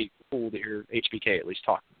really cool to hear HBK at least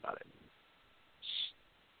talking about it.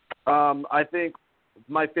 I think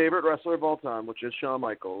my favorite wrestler of all time, which is Shawn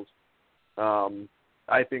Michaels,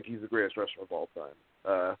 I think he's the greatest wrestler of all time.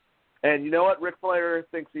 And you know what? Ric Flair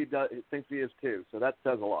thinks he is too. So that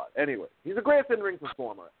says a lot. Anyway, he's the greatest in-ring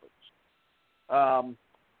performer.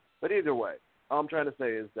 But either way, all I'm trying to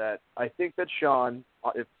say is that I think that Shawn,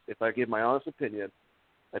 if I give my honest opinion,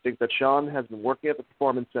 I think that Shawn has been working at the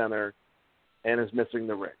Performance Center and is missing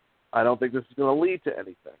the ring. I don't think this is going to lead to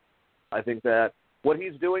anything. I think that what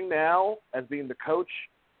he's doing now as being the coach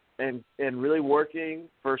and really working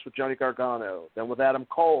first with Johnny Gargano, then with Adam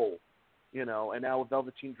Cole, and now with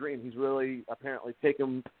Velveteen Dream, he's really apparently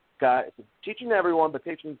teaching everyone, but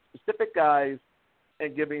teaching specific guys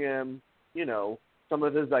and giving him, some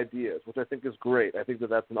of his ideas, which I think is great. I think that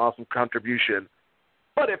that's an awesome contribution.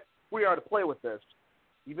 But if we are to play with this,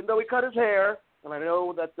 even though he cut his hair, and I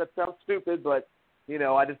know that sounds stupid, but,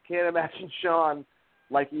 I just can't imagine Shawn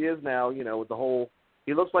like he is now, with the whole –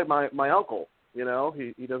 he looks like my uncle, He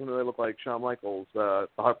doesn't really look like Shawn Michaels, the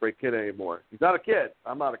Heartbreak Kid anymore. He's not a kid.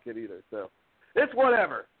 I'm not a kid either, so it's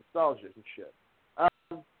whatever. Nostalgia and shit.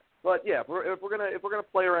 But, yeah, if we're gonna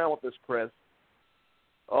play around with this, Chris,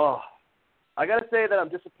 I got to say that I'm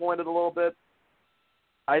disappointed a little bit.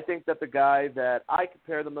 I think that the guy that I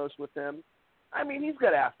compare the most with him, I mean, he's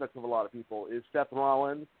got aspects of a lot of people, is Seth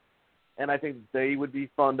Rollins, and I think they would be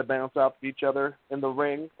fun to bounce off each other in the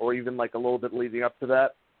ring, or even like a little bit leading up to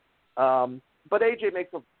that. But AJ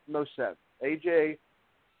makes the most sense. AJ,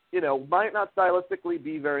 might not stylistically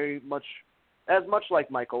be very much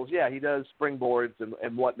like Michaels. Yeah, he does springboards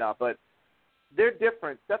and whatnot, but they're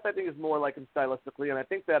different. Seth, I think, is more like him stylistically, and I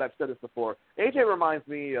think that I've said this before. AJ reminds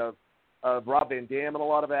me of Rob Van Dam in a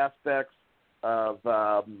lot of aspects, of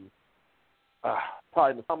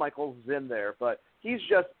probably Shawn Michaels is in there, but he's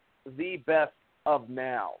just the best of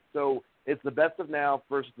now. So it's the best of now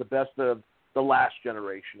versus the best of the last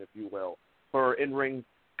generation, if you will, for in-ring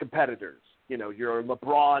competitors. Your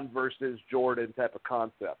LeBron versus Jordan type of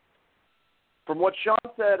concept. From what Shawn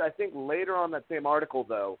said, I think later on that same article,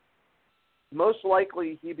 though, most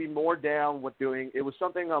likely he'd be more down with doing – it was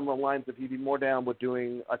something on the lines of he'd be more down with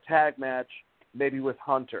doing a tag match maybe with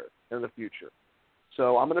Hunter in the future.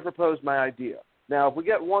 So I'm going to propose my idea. Now, if we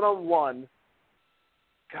get one-on-one,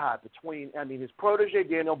 his protege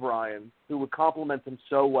Daniel Bryan, who would complement him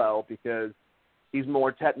so well because he's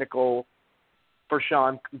more technical for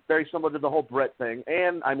Shawn, very similar to the whole Brett thing.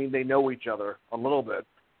 And, they know each other a little bit.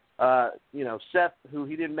 Seth, who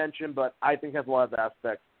he didn't mention, but I think has a lot of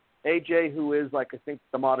aspects. AJ, who is, I think,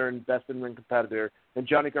 the modern best in-ring competitor, and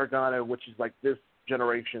Johnny Gargano, which is, this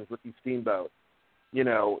generation's Ricky Steamboat.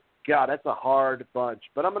 That's a hard bunch.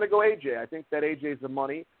 But I'm going to go AJ. I think that AJ is the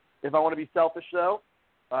money. If I want to be selfish, though,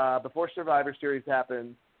 before Survivor Series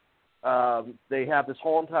happens, they have this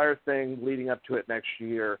whole entire thing leading up to it next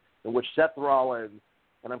year in which Seth Rollins,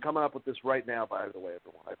 and I'm coming up with this right now, by the way,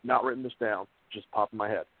 everyone. I've not written this down. Just popped in my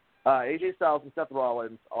head. AJ Styles and Seth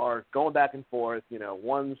Rollins are going back and forth.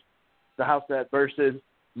 One's the house set versus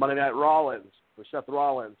Monday Night Rollins for Seth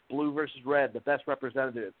Rollins, blue versus red, the best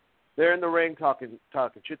representatives. They're in the ring talking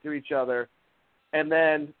shit to each other, and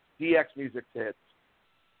then DX music hits.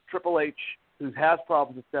 Triple H, who has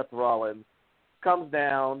problems with Seth Rollins, comes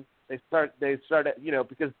down. They start,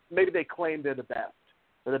 because maybe they claim they're the best.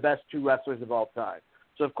 They're the best two wrestlers of all time.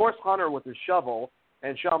 So, of course, Hunter with his shovel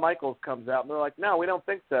and Shawn Michaels comes out, and they're like, no, we don't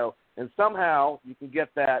think so. And somehow you can get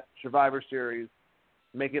that Survivor Series,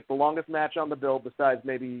 make it the longest match on the bill besides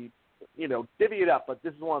maybe, divvy it up. But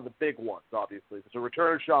this is one of the big ones, obviously. It's a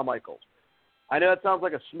return of Shawn Michaels. I know it sounds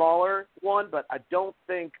like a smaller one, but I don't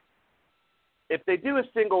think – if they do a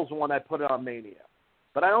singles one, I'd put it on Mania.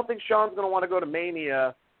 But I don't think Shawn's going to want to go to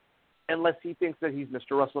Mania unless he thinks that he's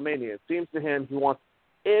Mr. WrestleMania. It seems to him he wants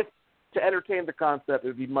 – if to entertain the concept, it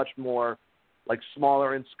would be much more –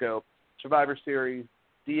 smaller in scope, Survivor Series,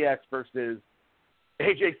 DX versus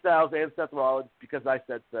AJ Styles and Seth Rollins because I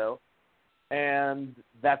said so, and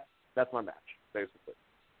that's my match basically.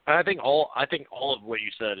 I think all of what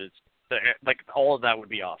you said is all of that would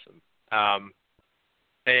be awesome.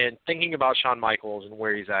 And thinking about Shawn Michaels and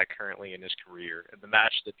where he's at currently in his career, and the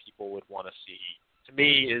match that people would want to see, to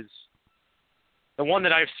me is the one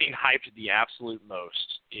that I've seen hyped the absolute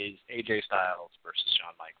most is AJ Styles versus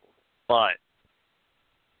Shawn Michaels. But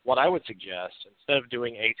what I would suggest, instead of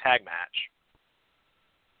doing a tag match,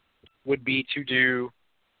 would be to do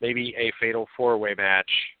maybe a fatal 4-way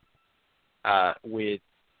match with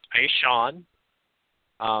a Shawn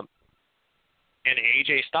and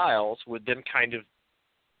AJ Styles, with them kind of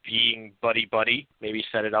being buddy-buddy, maybe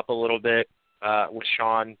set it up a little bit with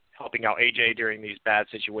Shawn helping out AJ during these bad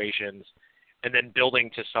situations, and then building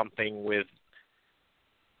to something with,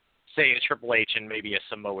 say, a Triple H and maybe a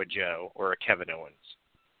Samoa Joe or a Kevin Owens,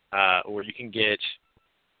 where you can get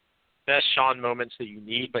best Shawn moments that you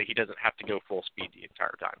need, but he doesn't have to go full speed the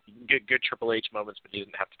entire time. You can get good Triple H moments, but he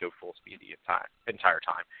doesn't have to go full speed the entire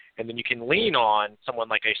time. And then you can lean on someone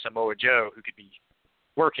like a Samoa Joe who could be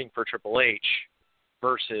working for Triple H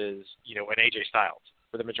versus, you know, an AJ Styles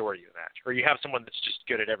for the majority of the match. Or you have someone that's just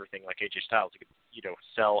good at everything like AJ Styles who could, you know,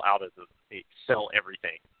 sell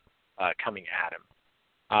everything coming at him.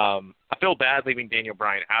 I feel bad leaving Daniel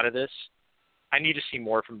Bryan out of this. I need to see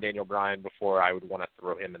more from Daniel Bryan before I would want to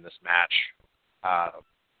throw him in this match.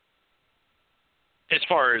 As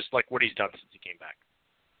far as like what he's done since he came back.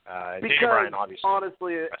 Because Daniel Bryan, obviously,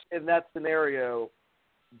 honestly, in that scenario,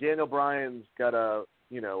 Daniel Bryan's got to,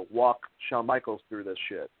 you know, walk Shawn Michaels through this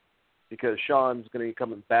shit because Shawn's going to be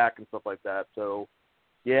coming back and stuff like that. So,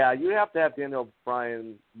 yeah, you have to have Daniel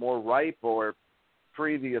Bryan more ripe or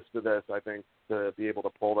previous to this, I think, to be able to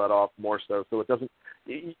pull that off more so it doesn't –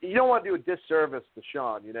 you don't want to do a disservice to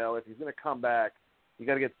Shawn, you know. If he's going to come back, you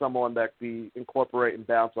got to get someone that can incorporate and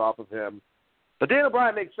bounce off of him. But Daniel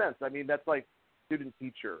Bryan makes sense. I mean, that's like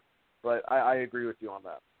student-teacher. But I agree with you on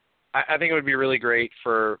that. I think it would be really great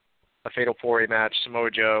for a Fatal 4-Way match, Samoa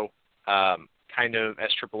Joe kind of as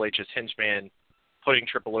Triple H's henchman, putting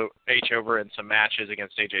Triple H over in some matches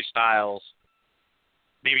against AJ Styles.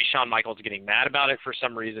 Maybe Shawn Michaels getting mad about it for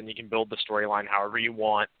some reason. You can build the storyline however you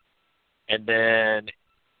want. And then,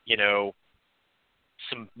 you know,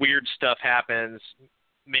 some weird stuff happens.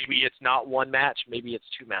 Maybe it's not one match. Maybe it's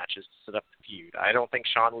 2 matches to set up the feud. I don't think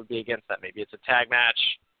Shawn would be against that. Maybe it's a tag match.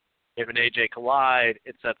 Him and AJ collide.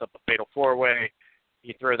 It sets up a Fatal 4-Way.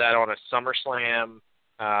 You throw that on a SummerSlam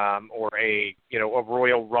or a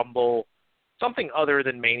Royal Rumble, something other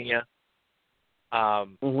than Mania.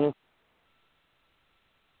 But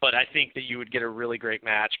I think that you would get a really great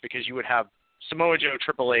match because you would have Samoa Joe,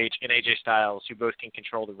 Triple H, and AJ Styles, who both can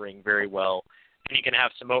control the ring very well. And you can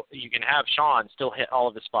have Shawn still hit all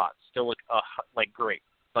of his spots, still look like great.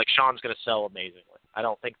 Like Shawn's going to sell amazingly. I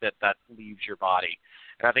don't think that leaves your body.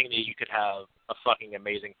 And I think that you could have a fucking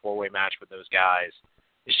amazing 4-way match with those guys.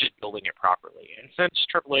 It's just building it properly. And since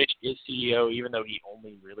Triple H is CEO, even though he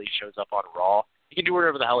only really shows up on Raw, he can do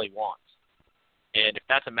whatever the hell he wants. And if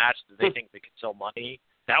that's a match that they think that could sell money,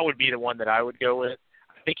 that would be the one that I would go with.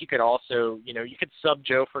 I think you could also, you could sub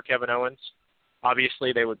Joe for Kevin Owens.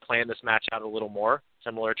 Obviously, they would plan this match out a little more,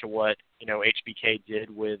 similar to what, HBK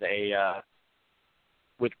did with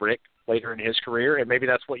Rick later in his career, and maybe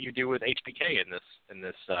that's what you do with HBK in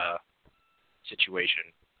this situation.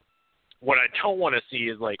 What I don't want to see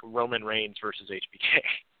is like Roman Reigns versus HBK.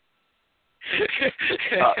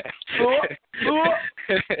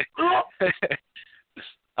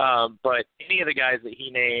 But any of the guys that he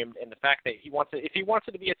named, and the fact that if he wants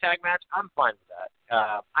it to be a tag match, I'm fine with that.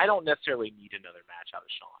 I don't necessarily need another match out of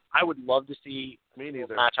Shawn. I would love to see a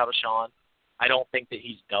match out of Shawn. I don't think that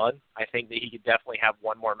he's done. I think that he could definitely have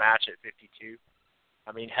one more match at 52.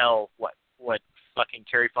 I mean, hell, what fucking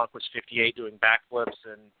Terry Funk was 58 doing backflips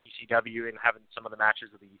and ECW and having some of the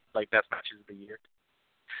matches of the best matches of the year.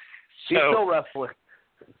 He's still wrestling.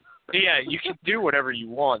 Yeah, you can do whatever you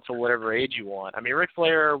want to whatever age you want. I mean, I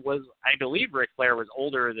believe Ric Flair was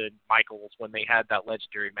older than Michaels when they had that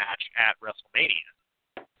legendary match at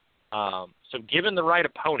WrestleMania. So given the right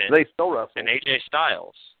opponent, they still wrestle. And AJ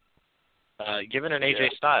Styles,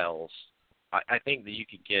 Styles, I think that you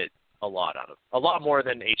could get a lot more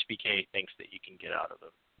than HBK thinks that you can get out of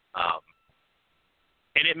him.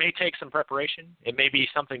 And it may take some preparation. It may be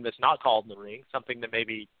something that's not called in the ring, something that may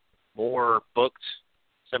be more booked,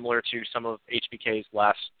 similar to some of HBK's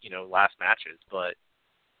last matches. But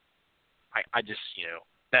I just,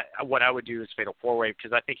 that what I would do is Fatal 4-Way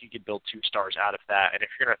because I think you could build 2 stars out of that. And if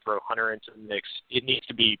you're going to throw Hunter into the mix, it needs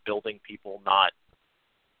to be building people, not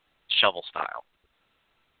shovel style.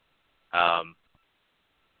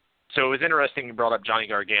 So it was interesting you brought up Johnny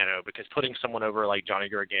Gargano because putting someone over like Johnny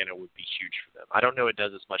Gargano would be huge for them. I don't know it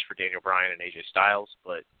does as much for Daniel Bryan and AJ Styles,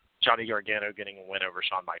 but Johnny Gargano getting a win over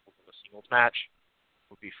Shawn Michaels in a singles match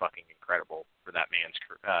would be fucking incredible for that man's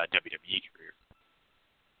WWE career.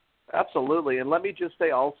 Absolutely. And let me just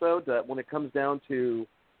say also that when it comes down to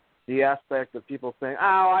the aspect of people saying,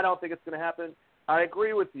 I don't think it's going to happen, I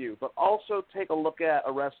agree with you. But also take a look at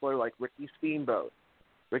a wrestler like Ricky Steamboat.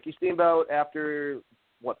 Ricky Steamboat, after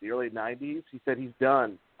the early 90s. He said he's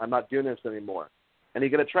done. I'm not doing this anymore. And he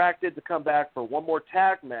got attracted to come back for one more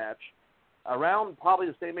tag match around probably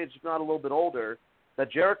the same age, if not a little bit older,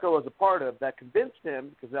 that Jericho was a part of, that convinced him,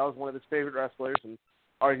 because that was one of his favorite wrestlers and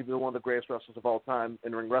arguably one of the greatest wrestlers of all time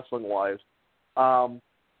in ring wrestling-wise,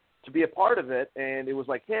 to be a part of it. And it was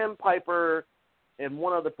like him, Piper, and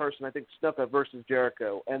one other person, I think Snuka versus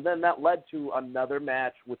Jericho. And then that led to another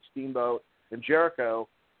match with Steamboat and Jericho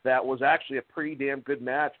that was actually a pretty damn good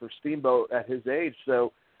match for Steamboat at his age.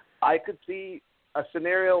 So I could see a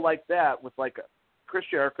scenario like that with like Chris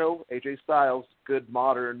Jericho, AJ Styles, good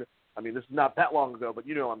modern, I mean, this is not that long ago, but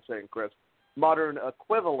you know what I'm saying, Chris, modern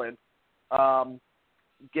equivalent,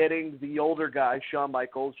 getting the older guy, Shawn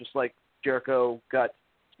Michaels, just like Jericho got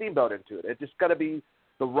Steamboat into it. It just got to be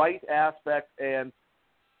the right aspect. And,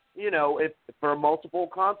 you know, if for multiple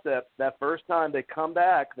concepts, that first time they come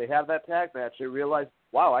back, they have that tag match, they realize,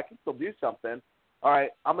 wow, I can still do something. All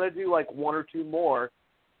right, I'm going to do like one or two more.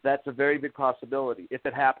 That's a very big possibility, if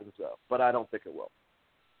it happens, though. But I don't think it will.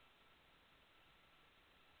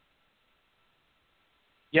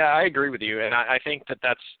 Yeah, I agree with you, and I think that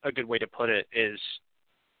that's a good way to put it. Is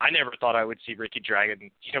I never thought I would see Ricky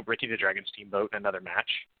the Dragon Steamboat in another match.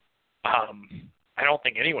 I don't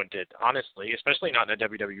think anyone did, honestly, especially not in a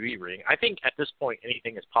WWE ring. I think at this point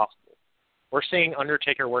anything is possible. We're seeing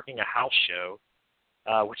Undertaker working a house show,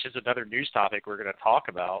 which is another news topic we're going to talk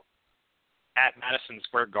about, at Madison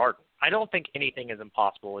Square Garden. I don't think anything is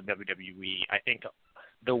impossible in WWE. I think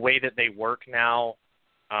the way that they work now,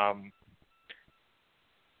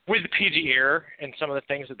 with the PG era and some of the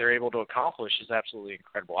things that they're able to accomplish is absolutely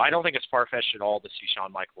incredible. I don't think it's far-fetched at all to see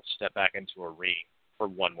Shawn Michaels step back into a ring for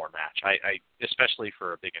one more match, I especially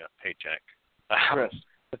for a big enough paycheck. Chris.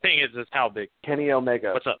 The thing is how big. Kenny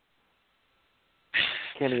Omega. What's up?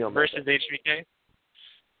 Kenny Omega. Versus HBK?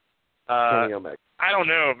 Kenny Omega. I don't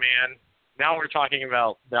know, man. Now we're talking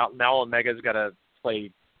about now Omega's got to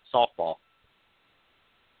play softball.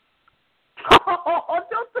 Oh,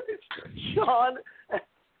 don't say Shawn.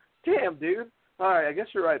 Damn, dude. All right, I guess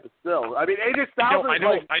you're right, but still, I mean, AJ Styles.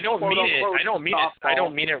 I don't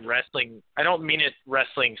mean it wrestling. I don't mean it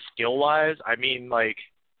wrestling skill wise. I mean like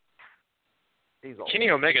Kenny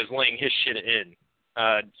Omega's laying his shit in.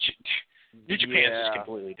 New Japan's just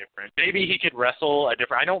completely different. Maybe he could wrestle a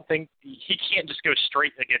different. I don't think he can't just go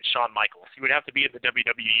straight against Shawn Michaels. He would have to be in the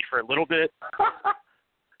WWE for a little bit.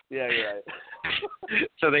 Yeah, you're right.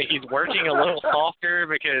 So that he's working a little softer,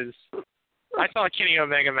 because I saw Kenny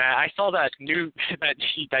Omega match. I saw that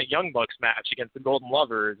Young Bucks match against the Golden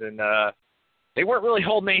Lovers, and they weren't really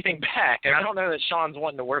holding anything back. And I don't know that Shawn's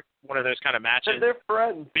wanting to work one of those kind of matches. They're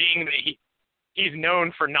friends. Being that he's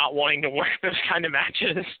known for not wanting to work those kind of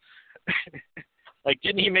matches. Like,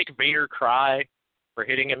 didn't he make Vader cry for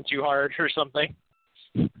hitting him too hard or something?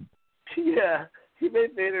 Yeah. He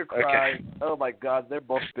made Vader cry. Okay. Oh, my God. They're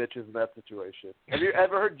both bitches in that situation. Have you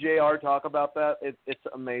ever heard JR talk about that? It's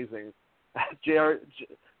amazing. JR,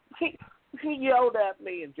 he yelled at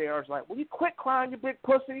me, and JR's like, will you quit crying, you big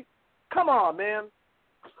pussy? Come on, man.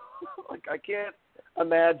 Like, I can't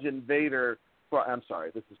imagine Vader. Well, I'm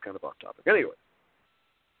sorry. This is kind of off topic. Anyway.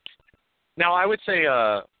 Now, I would say,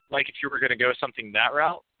 like, if you were going to go something that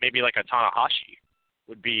route, maybe like a Tanahashi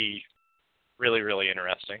would be really, really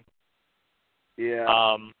interesting.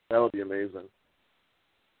 Yeah, that would be amazing.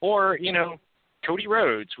 Or, Cody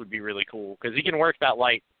Rhodes would be really cool, because he can work that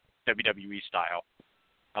light WWE style.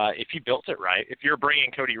 If he built it right, if you're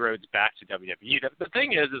bringing Cody Rhodes back to WWE, the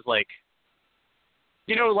thing is like,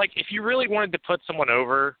 like if you really wanted to put someone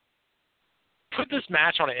over, put this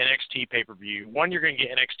match on an NXT pay-per-view. One, you're going to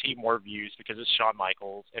get NXT more views because it's Shawn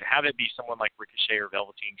Michaels, and have it be someone like Ricochet or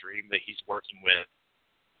Velveteen Dream that he's working with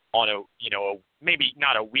on a maybe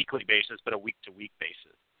not a weekly basis, but a week-to-week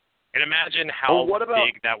basis. And imagine how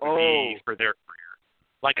big that would be for their career.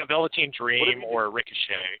 Like a Velveteen Dream or a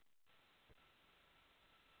Ricochet.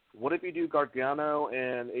 What if you do Gargano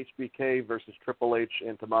and HBK versus Triple H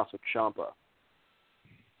and Tommaso Ciampa?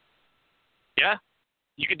 Yeah,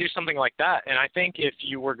 you could do something like that. And I think if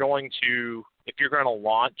you're going to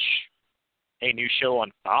launch a new show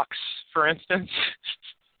on Fox, for instance,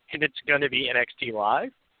 and it's going to be NXT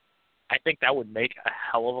Live, I think that would make a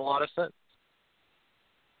hell of a lot of sense.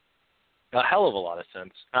 A hell of a lot of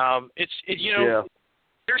sense.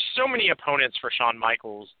 There's so many opponents for Shawn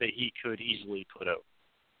Michaels that he could easily put over.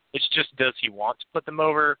 It's just, does he want to put them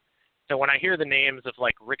over? So when I hear the names of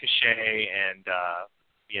like Ricochet and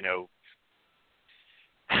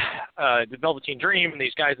the Velveteen Dream and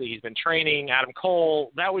these guys that he's been training, Adam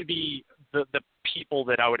Cole, that would be the people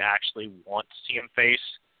that I would actually want to see him face.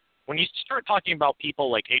 When you start talking about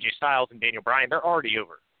people like AJ Styles and Daniel Bryan, they're already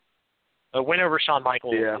over. A win over Shawn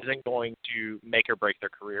Michaels isn't going to make or break their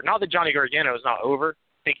career. Not that Johnny Gargano is not over. I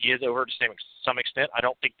think he is over to some extent. I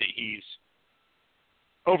don't think that he's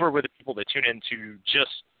over with the people that tune into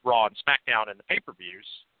just Raw and SmackDown and the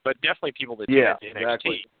pay-per-views, but definitely people that tune into NXT.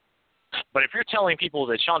 Exactly. But if you're telling people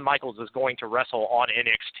that Shawn Michaels is going to wrestle on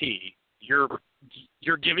NXT, you're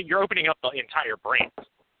opening up the entire brand. Do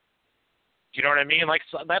you know what I mean? Like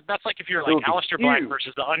that's like if you're like Aleister Black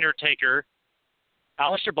versus The Undertaker.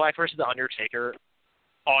 Aleister Black versus The Undertaker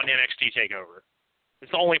on NXT TakeOver.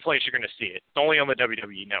 It's the only place you're going to see it. It's only on the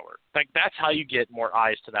WWE Network. Like that's how you get more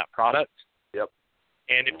eyes to that product. Yep.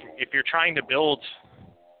 And if you're trying to build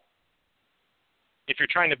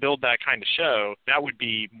that kind of show, that would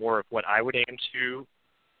be more of what I would aim to.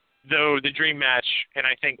 Though the dream match, and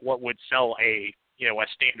I think what would sell a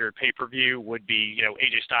standard pay-per-view would be,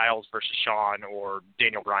 AJ Styles versus Shawn or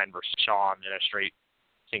Daniel Bryan versus Shawn in a straight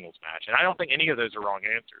singles match. And I don't think any of those are wrong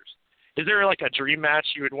answers. Is there like a dream match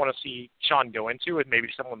you would want to see Shawn go into with maybe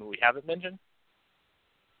someone that we haven't mentioned?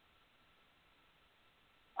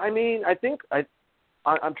 I mean, I think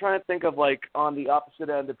I'm trying to think of like on the opposite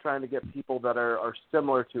end of trying to get people that are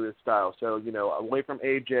similar to his style. So, away from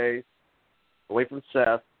AJ, away from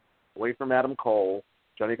Seth, away from Adam Cole.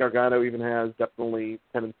 Johnny Gargano even has definitely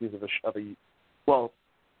tendencies of a well,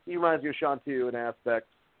 he reminds me of Shawn too in aspects.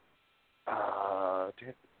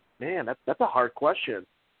 Man, that's a hard question.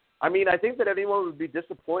 I mean, I think that anyone would be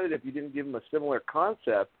disappointed if you didn't give him a similar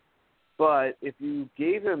concept, but if you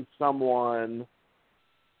gave him someone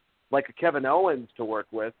like a Kevin Owens to work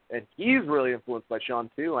with, and he's really influenced by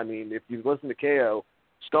Shawn too. I mean, if you listen to KO,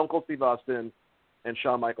 Stone Cold Steve Austin and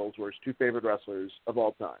Shawn Michaels were his two favorite wrestlers of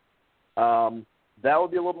all time. That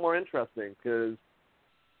would be a little more interesting because,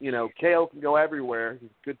 KO can go everywhere.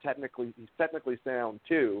 He's good technically. He's technically sound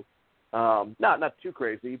too. Not too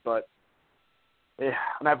crazy, but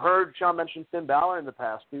and I've heard Shawn mention Finn Balor in the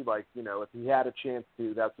past too. Like, if he had a chance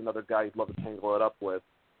to, that's another guy he'd love to tangle it up with.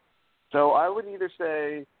 So I would either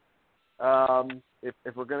say,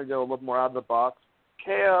 if we're going to go a little more out of the box,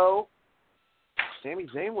 KO, Sami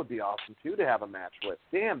Zayn would be awesome too to have a match with.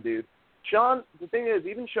 Damn, dude. Shawn, the thing is,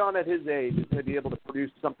 even Shawn at his age is going to be able to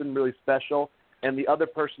produce something really special, and the other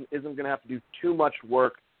person isn't going to have to do too much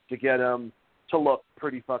work to get him to look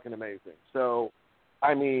pretty fucking amazing. So,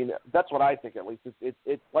 I mean, that's what I think at least.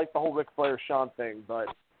 It's like the whole Ric Flair-Shawn thing, but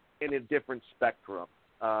in a different spectrum.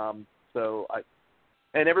 And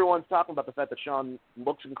everyone's talking about the fact that Shawn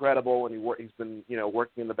looks incredible, and he's been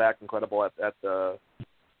working in the back incredible at the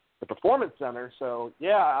Performance Center. So,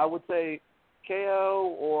 yeah, I would say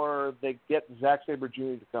KO, or they get Zack Sabre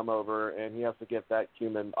Jr. to come over, and he has to get that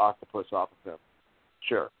human octopus off of him.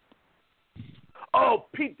 Sure. Oh,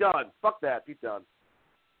 Pete Dunne. Fuck that, Pete Dunne.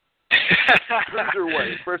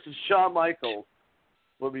 Cruiserweight versus Shawn Michaels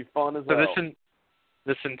would be fun as hell. So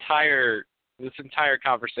this entire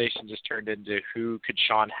conversation just turned into who could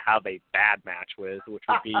Shawn have a bad match with, which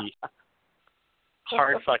would be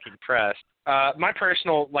hard fucking pressed. My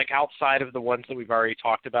personal, outside of the ones that we've already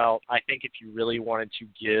talked about, I think if you really wanted to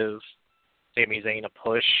give Sami Zayn a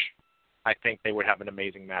push, I think they would have an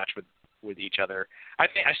amazing match with each other. I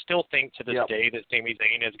still think to this day that Sami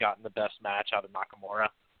Zayn has gotten the best match out of Nakamura.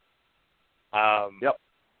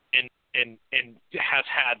 And has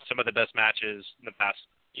had some of the best matches in the past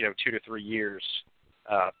 2 to 3 years,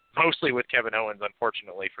 mostly with Kevin Owens,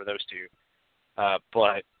 unfortunately for those two.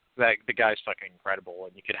 But the guy's fucking incredible,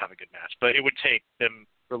 and you could have a good match. But it would take them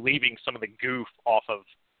relieving some of the goof off of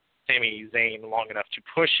Sami Zayn long enough to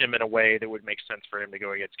push him in a way that would make sense for him to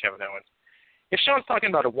go against Kevin Owens. If Shawn's talking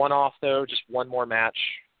about a one-off, though, just one more match,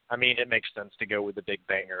 I mean, it makes sense to go with the big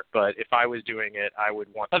banger. But if I was doing it, I would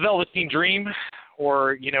want a Velveteen Dream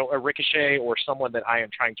or, a Ricochet or someone that I am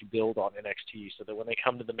trying to build on NXT so that when they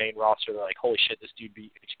come to the main roster, they're like, holy shit, this dude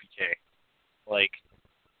beat HBK.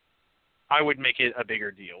 I would make it a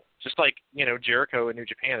bigger deal. Just like, Jericho in New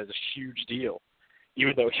Japan is a huge deal,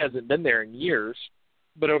 even though he hasn't been there in years.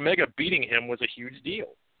 But Omega beating him was a huge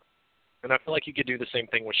deal. And I feel like you could do the same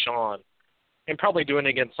thing with Shawn and probably doing it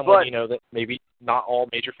against someone, that maybe not all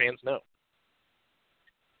major fans know.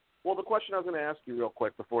 Well, the question I was going to ask you real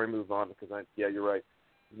quick before we move on, because you're right.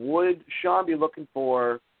 Would Shawn be looking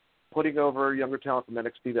for putting over younger talent from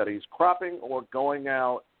NXT that he's cropping, or going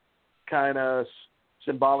out kind of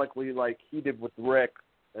symbolically like he did with Rick,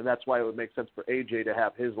 and that's why it would make sense for AJ to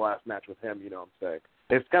have his last match with him, you know what I'm saying?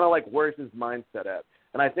 It's kind of like, where's his mindset at?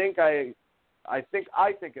 And I think at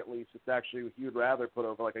least it's actually he would rather put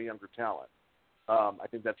over like a younger talent. I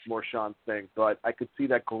think that's more Shawn's thing, but I could see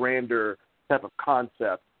that grander type of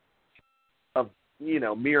concept of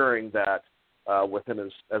mirroring that with him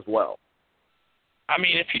as well. I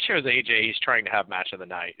mean, if he chose AJ, he's trying to have match of the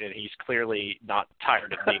night, and he's clearly not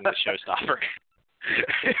tired of being the showstopper.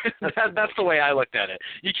 That's the way I looked at it.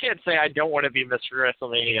 You can't say I don't want to be Mr.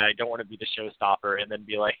 WrestleMania, I don't want to be the showstopper, and then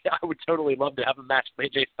be like, I would totally love to have a match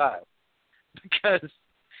with AJ Styles. Because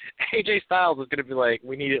AJ Styles is going to be like,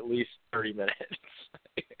 we need at least 30 minutes.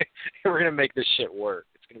 We're going to make this shit work.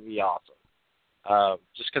 It's going to be awesome.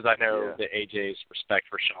 Just because I know that AJ's respect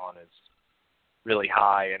for Shawn is really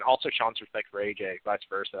high, and also Shawn's respect for AJ, vice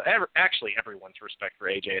versa. Actually, everyone's respect for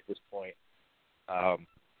AJ at this point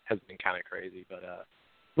has been kind of crazy. But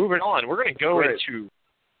moving on, we're going to go into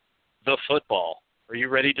the football. Are you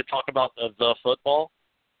ready to talk about the football?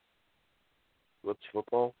 What's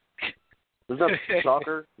football? Is that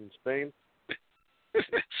soccer in Spain?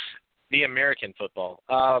 The American football.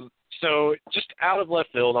 So just out of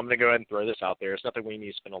left field, I'm going to go ahead and throw this out there. It's nothing we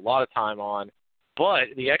need to spend a lot of time on. But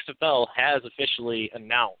the XFL has officially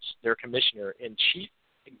announced their commissioner and chief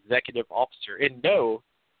executive officer. And no,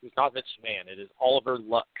 it's not Vince McMahon. It is Oliver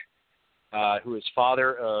Luck, who is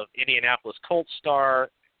father of Indianapolis Colts star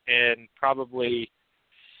and probably,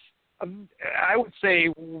 I would say,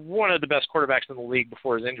 one of the best quarterbacks in the league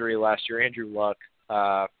before his injury last year, Andrew Luck.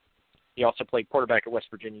 He also played quarterback at West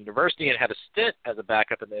Virginia University and had a stint as a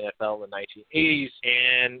backup in the NFL in the 1980s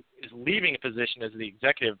and is leaving a position as the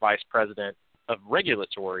executive vice president of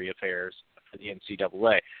regulatory affairs for the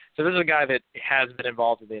NCAA. So this is a guy that has been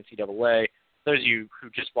involved with the NCAA. Those of you who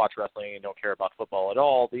just watch wrestling and don't care about football at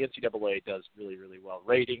all, the NCAA does really, really well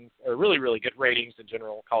ratings, or really, really good ratings in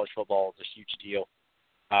general. College football is a huge deal.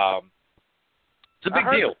 It's a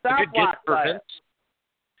big deal. It's a good get for Vince.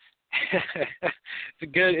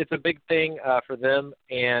 It's a big thing for them,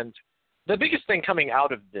 and the biggest thing coming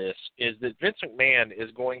out of this is that Vince McMahon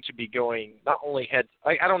is going to be going not only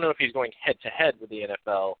I don't know if he's going head-to-head with the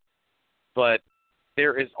NFL, but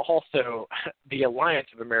there is also the Alliance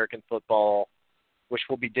of American Football, which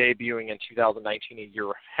will be debuting in 2019, a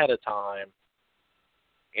year ahead of time.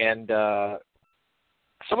 And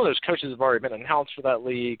some of those coaches have already been announced for that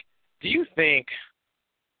league. Do you think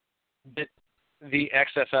that the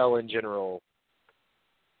XFL in general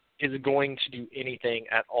is going to do anything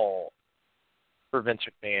at all for Vince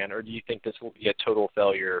McMahon, or do you think this will be a total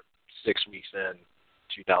failure 6 weeks in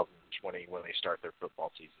 2020 when they start their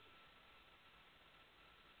football season?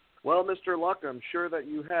 Well, Mr. Luck, I'm sure that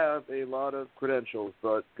you have a lot of credentials,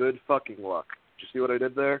 but good fucking luck. Did you see what I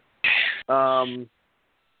did there? I'm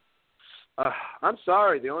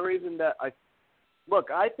sorry. The only reason that I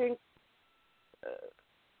think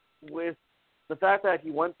with the fact that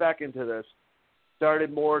he went back into this,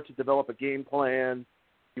 started more to develop a game plan.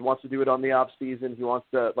 He wants to do it on the off season. He wants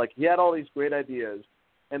to, he had all these great ideas.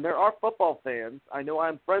 And there are football fans, I know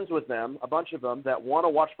I'm friends with them, a bunch of them, that want to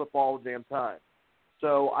watch football all the damn time.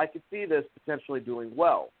 So I could see this potentially doing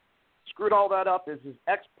well. Screwed all that up is his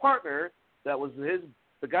ex-partner, that was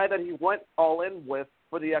the guy that he went all in with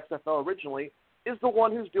for the XFL originally, is the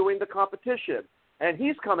one who's doing the competition. And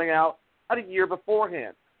he's coming out a year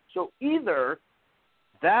beforehand. So either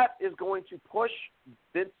that is going to push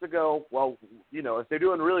Vince to go, well, if they're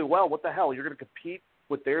doing really well, what the hell? You're going to compete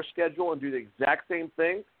with their schedule and do the exact same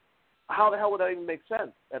thing? How the hell would that even make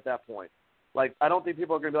sense at that point? I don't think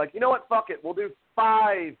people are going to be like, you know what, fuck it. We'll do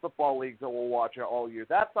 5 football leagues that we'll watch all year.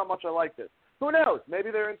 That's how much I like this. Who knows?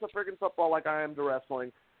 Maybe they're into friggin' football like I am to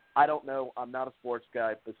wrestling. I don't know. I'm not a sports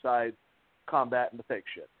guy besides combat and the fake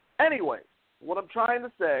shit. Anyways, what I'm trying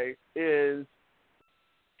to say is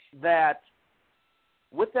that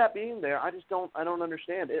with that being there, I don't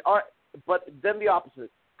understand it. But then the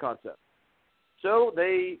opposite concept. So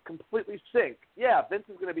they completely sync. Yeah, Vince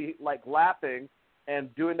is going to be laughing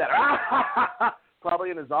and doing that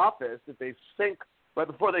probably in his office if they sync right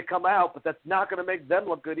before they come out, but that's not going to make them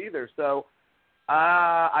look good either. So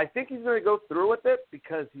I think he's going to go through with it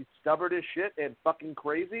because he's stubborn as shit and fucking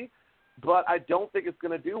crazy, but I don't think it's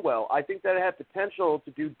going to do well. I think that it had potential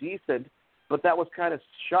to do decent, but that was kind of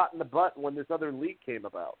shot in the butt when this other league came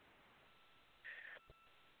about.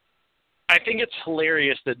 I think it's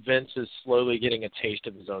hilarious that Vince is slowly getting a taste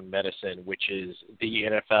of his own medicine, which is the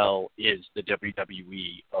NFL is the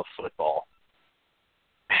WWE of football.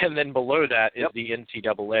 And then below that is the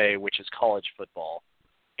NCAA, which is college football.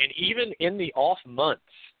 And even in the off months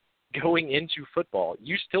going into football,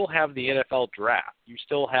 you still have the NFL draft. You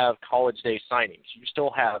still have college day signings. You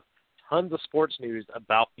still have tons of sports news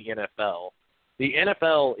about the NFL. The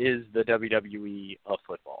NFL is the WWE of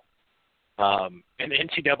football. And the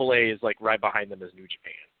NCAA is right behind them as New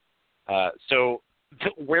Japan. So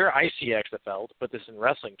where I see XFL, to put this in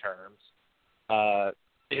wrestling terms,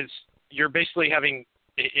 is you're basically having,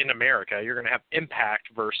 in America, you're going to have Impact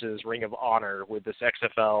versus Ring of Honor with this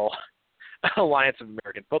XFL Alliance of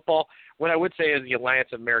American Football. What I would say is the Alliance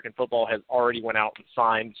of American Football has already went out and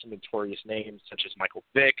signed some notorious names such as Michael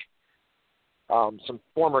Vick, some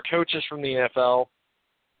former coaches from the NFL,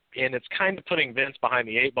 and it's kind of putting Vince behind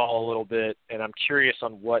the eight ball a little bit, and I'm curious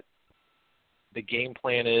on what the game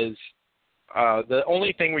plan is. The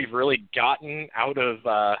only thing we've really gotten out of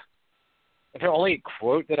the only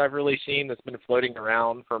quote that I've really seen that's been floating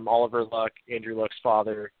around from Oliver Luck, Andrew Luck's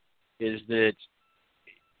father, is that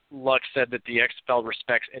Luck said that the XFL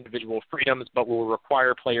respects individual freedoms but will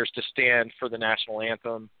require players to stand for the national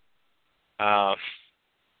anthem,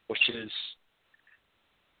 which is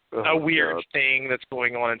a weird thing that's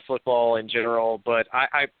going on in football in general. But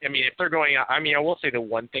I mean, if they're going, I will say the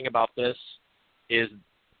one thing about this is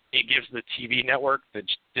it gives the TV network the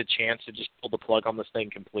chance to just pull the plug on this thing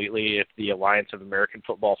completely. If the Alliance of American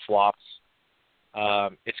Football flops,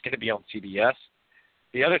 it's going to be on CBS.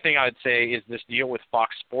 The other thing I would say is this deal with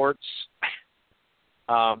Fox Sports,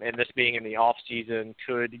 and this being in the off season,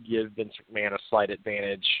 could give Vince McMahon a slight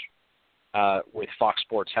advantage with Fox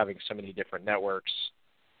Sports having so many different networks.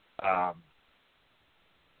 I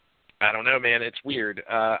don't know, man. It's weird.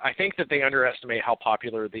 I think that they underestimate how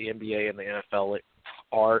popular the NBA and the NFL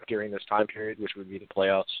are during this time period, which would be the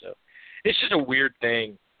playoffs. So it's just a weird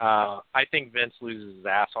thing. I think Vince loses his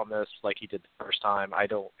ass on this like he did the first time. I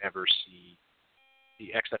don't ever see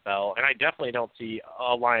the XFL, and I definitely don't see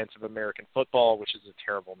Alliance of American Football, which is a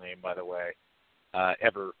terrible name, by the way,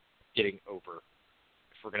 ever getting over,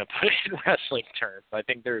 if we're going to put it in wrestling terms. I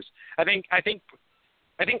think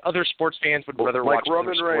other sports fans would rather watch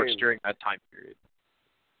other sports during that time period.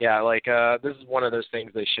 Yeah, this is one of those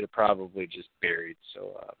things they should have probably just buried.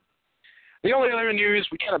 So the only other news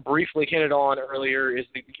we kind of briefly hinted on earlier is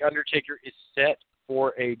that The Undertaker is set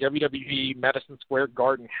for a WWE Madison Square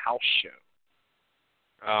Garden house show.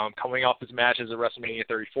 Coming off his matches at WrestleMania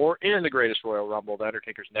 34 and the Greatest Royal Rumble, The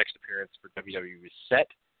Undertaker's next appearance for WWE is set.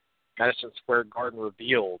 Madison Square Garden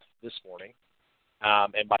revealed this morning,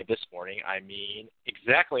 and by this morning I mean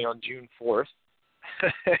exactly on June 4th,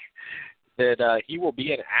 that he will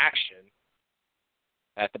be in action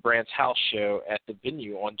at the Brand's house show at the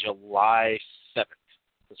venue on July 7th.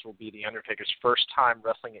 This will be The Undertaker's first time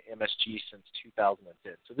wrestling at MSG since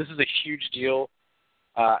 2010. So this is a huge deal.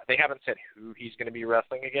 They haven't said who he's going to be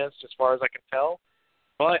wrestling against, as far as I can tell.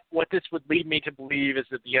 But what this would lead me to believe is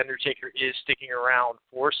that The Undertaker is sticking around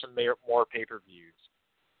for some more pay-per-views.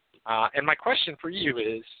 And my question for you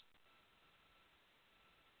is,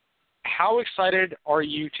 how excited are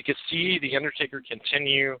you to see The Undertaker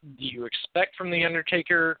continue? Do you expect from The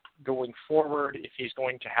Undertaker going forward, if he's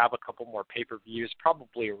going to have a couple more pay-per-views,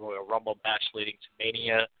 probably a Royal Rumble match leading to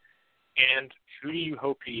Mania? And who do you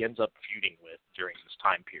hope he ends up feuding with during this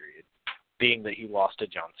time period, being that he lost to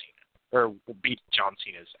John Cena, or beat John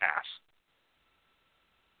Cena's ass?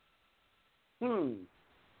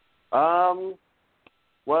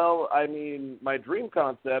 Well, I mean, my dream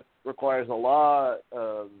concept requires a lot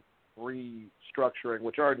of restructuring,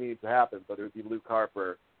 which already needs to happen, but it would be Luke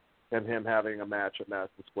Harper and him having a match at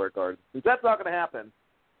Madison Square Garden. Because that's not going to happen.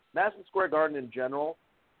 Madison Square Garden in general,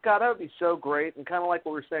 God, that would be so great, and kind of like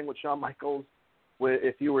what we were saying with Shawn Michaels,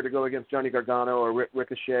 if you were to go against Johnny Gargano or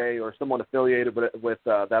Ricochet or someone affiliated with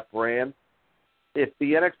that brand, if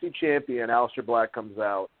the NXT champion, Aleister Black, comes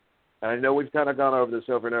out, and I know we've kind of gone over this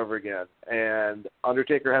over and over again, and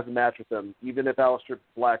Undertaker has a match with him, even if Aleister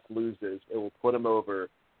Black loses, it will put him over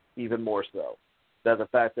even more so. That the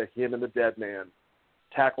fact that him and the Dead Man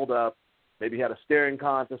tackled up, maybe had a staring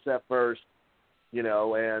contest at first,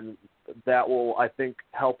 and that will, I think,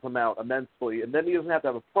 help him out immensely. And then he doesn't have to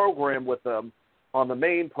have a program with them on the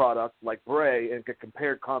main product like Bray and get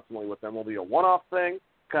compared constantly with them. It'll be a one-off thing,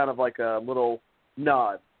 kind of like a little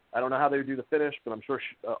nod. I don't know how they would do the finish, but I'm sure,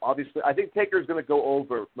 obviously, I think Taker's going to go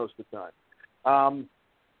over most of the time.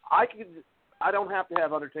 I don't have to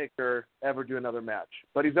have Undertaker ever do another match,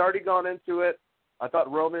 but he's already gone into it. I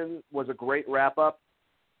thought Roman was a great wrap-up,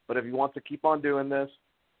 but if he wants to keep on doing this,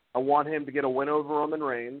 I want him to get a win over Roman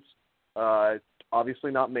Reigns.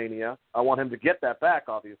 Obviously not Mania. I want him to get that back,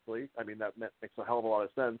 obviously. I mean, that makes a hell of a lot of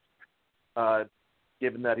sense,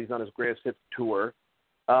 given that he's on his greatest hits tour.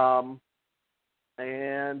 And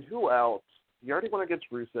who else? He already went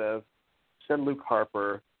against Rusev. Send Luke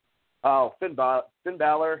Harper. Oh, Finn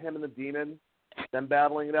Balor, him and the Demon, them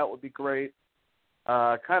battling it out would be great.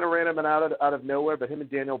 Kind of random and out of nowhere, but him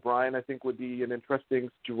and Daniel Bryan, I think, would be an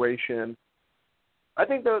interesting situation. I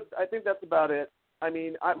think that's about it. I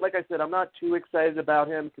mean, like I said, I'm not too excited about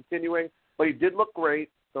him continuing, but he did look great.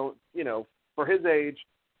 So, for his age,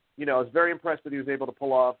 I was very impressed that he was able to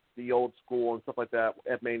pull off the old school and stuff like that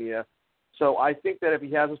at Mania. So I think that if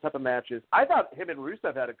he has those type of matches, I thought him and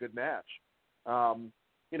Rusev had a good match,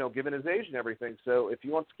 given his age and everything. So if he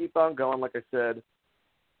wants to keep on going, like I said,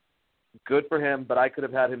 good for him, but I could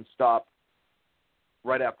have had him stop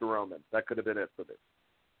right after Roman. That could have been it for me.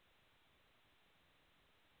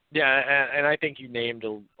 Yeah, and I think you named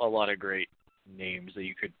a lot of great names that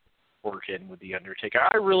you could work in with The Undertaker.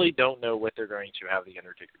 I really don't know what they're going to have The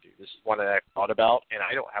Undertaker do. This is one that I've thought about, and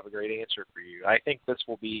I don't have a great answer for you. I think this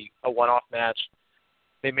will be a one-off match.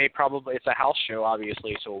 They may probably, it's a house show,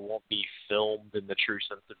 obviously, so it won't be filmed in the true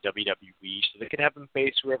sense of WWE, so they can have him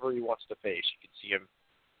face whoever he wants to face. You can see him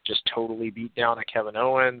just totally beat down a Kevin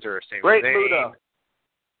Owens or a Sami Zayn. Great Muta.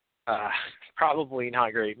 Probably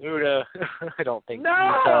not Great Muta. I don't think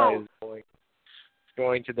No! Muta is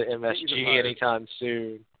going to the MSG anytime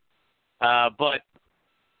soon. But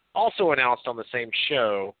also announced on the same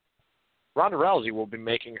show, Ronda Rousey will be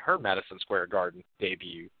making her Madison Square Garden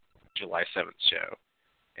debut July 7th show.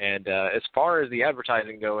 And as far as the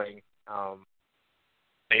advertising going,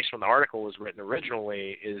 based on the article was written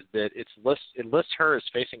originally, is that it lists her as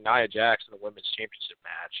facing Nia Jax in the Women's Championship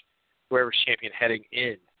match. Whoever's champion heading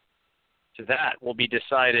in to that will be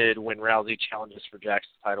decided when Rousey challenges for Jax's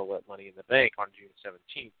title at Money in the Bank on June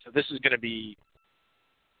 17th. So this is going to be,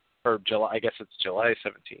 or July, I guess it's July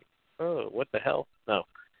 17th. Oh, what the hell? No.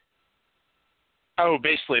 Oh,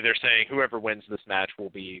 basically they're saying whoever wins this match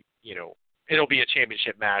will be, it'll be a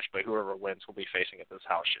championship match, but whoever wins will be facing at this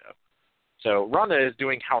house show. So Ronda is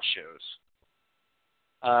doing house shows.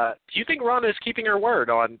 Do you think Ronda is keeping her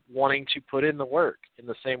word on wanting to put in the work in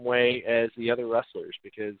the same way as the other wrestlers?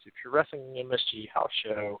 Because if you're wrestling an MSG house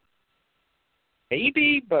show,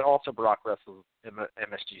 maybe, but also Brock wrestles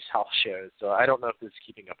MSG's house shows. So I don't know if this is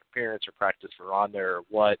keeping up appearance or practice for Ronda or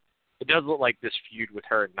what. It does look like this feud with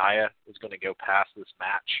her and Nia is going to go past this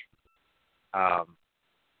match.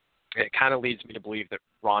 It kind of leads me to believe that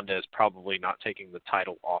Ronda is probably not taking the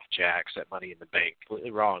title off Jax at Money in the Bank.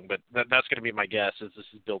 Completely wrong, but that's going to be my guess, is this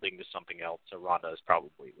is building to something else. So Ronda is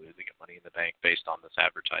probably losing at Money in the Bank based on this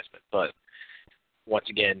advertisement. But once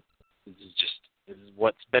again, this is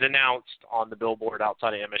what's been announced on the billboard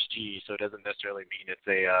outside of MSG, so it doesn't necessarily mean it's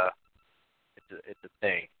a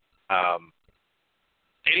thing.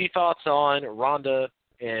 Any thoughts on Ronda,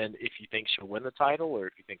 and if you think she'll win the title, or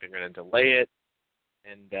if you think they're going to delay it?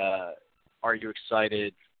 And are you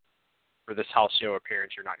excited for this house show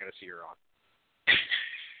appearance you're not going to see her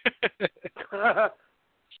on?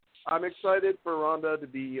 I'm excited for Ronda to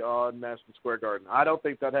be on Madison Square Garden. I don't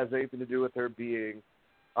think that has anything to do with her being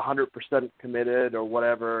 100% committed or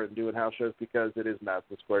whatever and doing house shows, because it is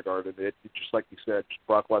Madison Square Garden. It's just like you said,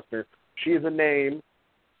 Brock Lesnar. She is a name.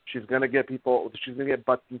 She's going to get people. She's going to get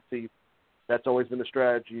butts and seats. That's always been the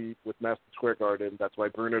strategy with Madison Square Garden. That's why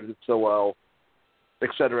Bruno did so well, et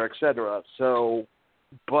cetera, et cetera. So,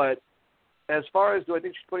 but as far as do I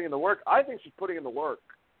think she's putting in the work, I think she's putting in the work.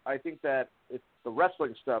 I think that it's the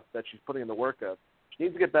wrestling stuff that she's putting in the work of. She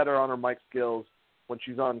needs to get better on her mic skills when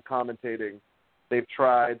she's on commentating. They've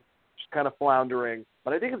tried. She's kind of floundering.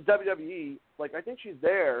 But I think it's WWE. Like, I think she's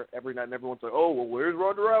there every night, and everyone's like, oh, well, where's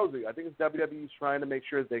Ronda Rousey? I think it's WWE's trying to make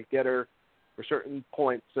sure they get her for certain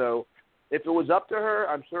points. So if it was up to her,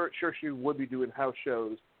 I'm sure she would be doing house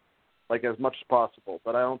shows like as much as possible.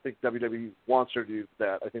 But I don't think WWE wants her to do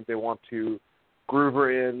that. I think they want to groove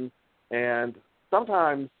her in. And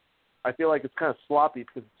sometimes I feel like it's kind of sloppy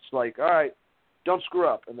because it's like, all right, don't screw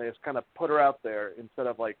up. And they just kind of put her out there instead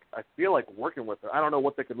of, like, I feel like working with her. I don't know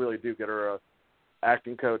what they could really do, get her a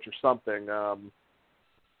acting coach or something.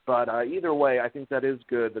 But either way, I think that is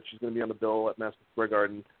good that she's going to be on the bill at Madison Square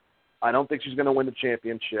Garden. I don't think she's going to win the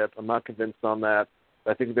championship. I'm not convinced on that.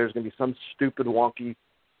 I think there's going to be some stupid, wonky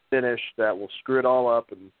finish that will screw it all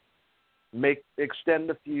up and extend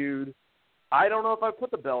the feud. I don't know if I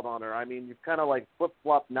put the belt on her. I mean, you've kind of like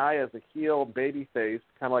flip-flopped Nia as a heel babyface,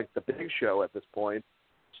 kind of like the Big Show at this point.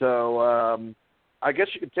 So I guess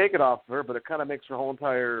you could take it off of her, but it kind of makes her whole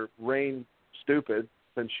entire reign stupid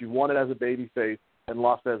since she won it as a babyface and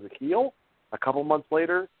lost it as a heel a couple months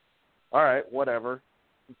later. All right, whatever.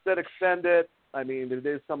 Instead, extend it. I mean, it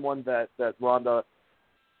is someone that Ronda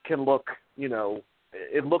can look,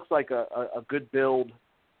 it looks like a good build,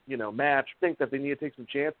 match. I think that they need to take some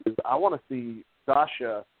chances. I want to see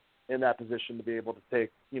Sasha in that position to be able to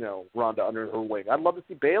take, Ronda under her wing. I'd love to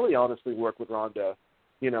see Bayley honestly work with Ronda,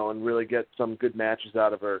 and really get some good matches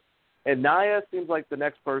out of her. And Nia seems like the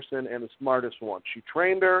next person and the smartest one. She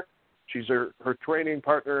trained her. She's her training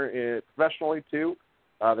partner professionally too.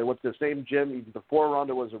 They went to the same gym even before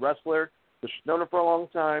Ronda was a wrestler. So she's known her for a long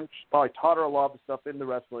time. She's probably taught her a lot of the stuff in the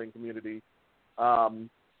wrestling community.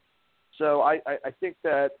 So I think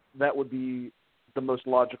that would be the most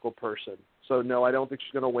logical person. So, no, I don't think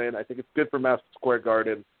she's going to win. I think it's good for Madison Square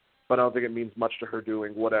Garden, but I don't think it means much to her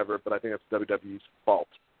doing whatever. But I think that's WWE's fault,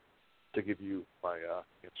 to give you my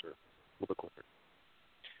answer a little bit quicker.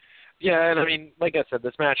 Yeah, and I mean, like I said,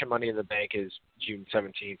 this match at Money in the Bank is June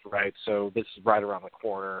 17th, right? So this is right around the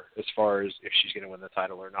corner as far as if she's going to win the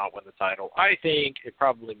title or not win the title. I think it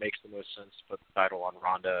probably makes the most sense to put the title on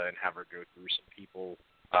Ronda and have her go through some people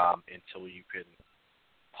until you can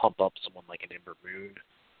pump up someone like an Ember Moon.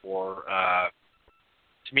 Or,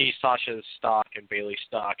 to me, Sasha's stock and Bayley's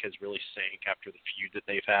stock has really sank after the feud that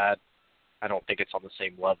they've had. I don't think it's on the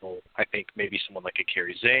same level. I think maybe someone like a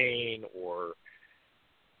Kairi Sane or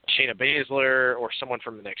Shayna Baszler or someone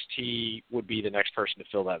from NXT would be the next person to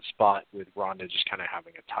fill that spot, with Ronda just kind of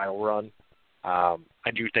having a title run. I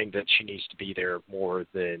do think that she needs to be there more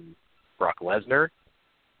than Brock Lesnar.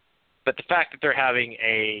 But the fact that they're having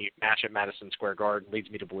a match at Madison Square Garden leads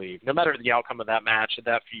me to believe, no matter the outcome of that match,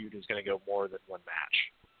 that feud is going to go more than one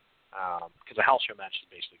match. Because a house show match is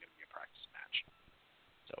basically going to be a practice match.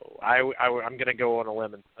 So I'm going to go on a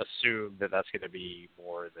limb and assume that that's going to be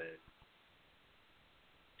more than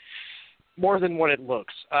what it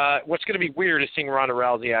looks. What's going to be weird is seeing Ronda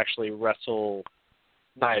Rousey actually wrestle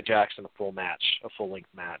Nia Jax in a full-length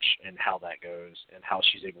match, and how that goes, and how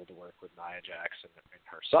she's able to work with Nia Jax and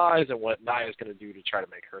her size, and what Nia's going to do to try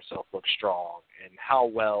to make herself look strong, and how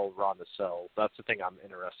well Ronda sells. That's the thing I'm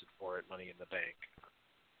interested for at Money in the Bank.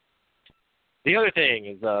 The other thing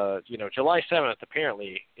is, July 7th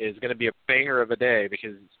apparently is going to be a banger of a day,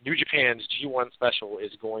 because New Japan's G1 special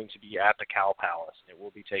is going to be at the Cow Palace, and it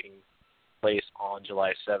will be taking place on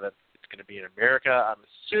July 7th. It's going to be in America. I'm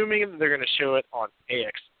assuming that they're going to show it on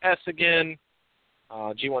AXS again.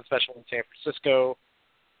 G1 special in San Francisco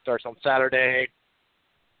starts on Saturday.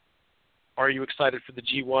 Are you excited for the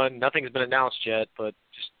G1? Nothing's been announced yet, but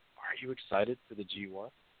just, are you excited for the G1?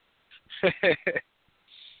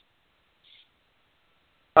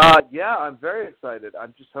 Yeah, I'm very excited.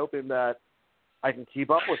 I'm just hoping that I can keep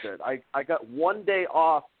up with it. I got one day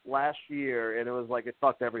off last year, and it was like it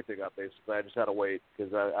fucked everything up, basically. I just had to wait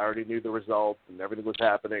because I already knew the results and everything was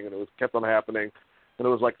happening, and it was kept on happening, and it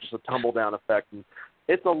was like just a tumble-down effect. And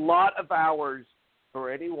it's a lot of hours for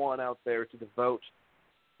anyone out there to devote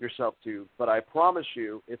yourself to, but I promise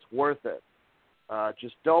you it's worth it.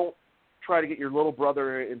 Just don't try to get your little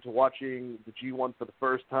brother into watching the G1 for the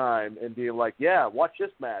first time and be like, yeah, watch this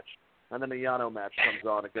match. And then a Yano match comes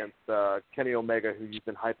on against Kenny Omega, who you've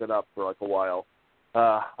been hyping up for like a while.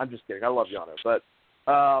 I'm just kidding. I love Yano. But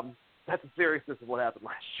that's the seriousness of what happened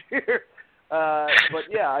last year. But,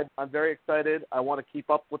 yeah, I'm very excited. I want to keep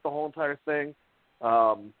up with the whole entire thing.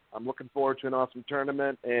 I'm looking forward to an awesome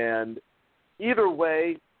tournament. And either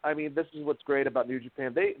way, I mean, this is what's great about New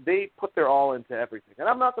Japan. They put their all into everything. And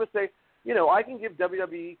I'm not going to say, I can give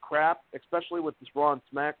WWE crap, especially with this Raw and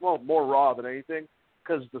Smack. Well, more Raw than anything,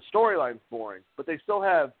 because the storyline's boring, but they still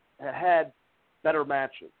have had better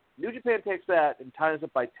matches. New Japan takes that and ties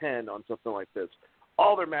it by 10 on something like this.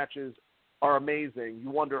 All their matches are amazing. You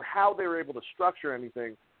wonder how they were able to structure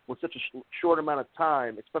anything with such a short amount of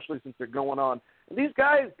time, especially since they're going on. And these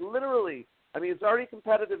guys literally, I mean, it's already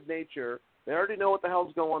competitive nature. They already know what the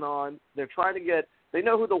hell's going on. They're trying to they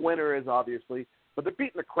know who the winner is, obviously, but they're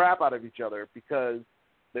beating the crap out of each other because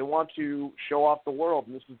they want to show off the world,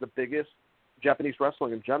 and this is the biggest Japanese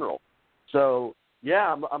wrestling in general. So,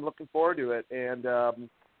 yeah, I'm looking forward to it. And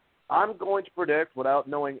I'm going to predict, without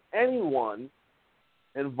knowing anyone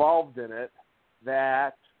involved in it,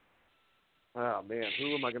 that, oh, man,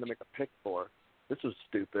 who am I going to make a pick for? This is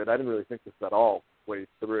stupid. I didn't really think this at all way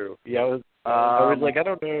through. Yeah, I was like, I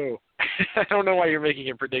don't know. I don't know why you're making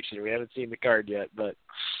a prediction. We haven't seen the card yet, but.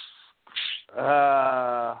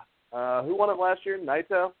 Who won it last year?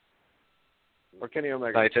 Naito? Or Kenny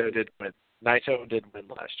Omega? Naito did win. Naito did win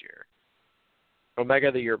last year.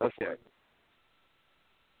 Omega the year before. Okay.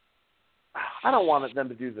 I don't want them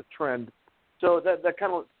to do the trend. So that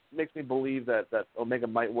kind of makes me believe that Omega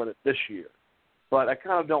might win it this year. But I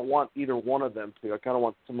kind of don't want either one of them to. I kind of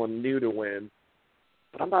want someone new to win.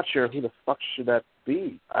 But I'm not sure who the fuck should that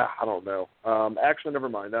be. I don't know. Actually, never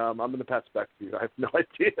mind. I'm going to pass it back to you. I have no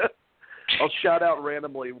idea. I'll shout out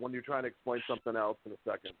randomly when you're trying to explain something else in a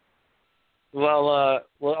second. Well,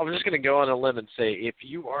 I'm just going to go on a limb and say if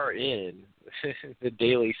you are in the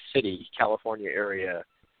Daly City, California area,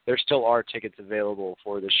 there still are tickets available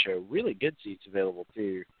for the show. Really good seats available,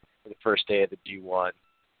 too, for the first day of the G1.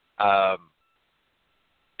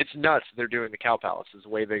 it's nuts. They're doing the Cow Palace. It's a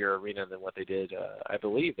way bigger arena than what they did. I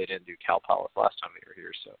believe they didn't do Cow Palace last time they were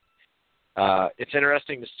here. So it's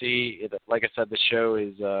interesting to see. Like I said, the show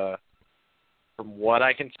is, from what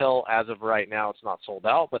I can tell, as of right now, it's not sold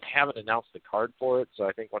out, but they haven't announced the card for it. So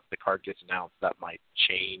I think once the card gets announced, that might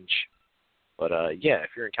change. But yeah, if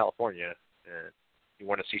you're in California and you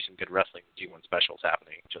want to see some good wrestling, the G1 special is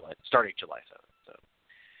happening starting July 7th. So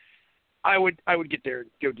I would get there and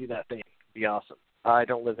go do that thing. It'd be awesome. I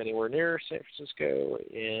don't live anywhere near San Francisco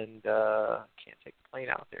and can't take the plane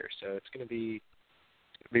out there, so it's gonna be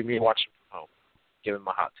me watching from home, giving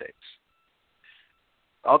my hot takes.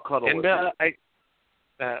 I'll cuddle with you.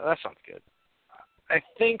 That sounds good. I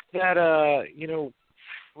think that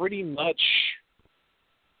pretty much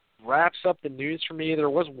wraps up the news for me.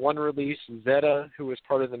 There was one release. Zeta, who was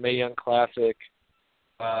part of the Mae Young Classic,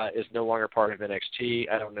 is no longer part of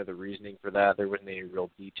NXT. I don't know the reasoning for that. There wasn't any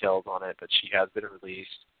real details on it, but she has been released.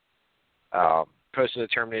 Posted a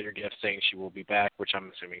Terminator gift saying she will be back, which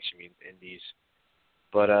I'm assuming she means Indies.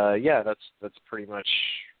 But yeah, that's pretty much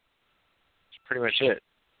it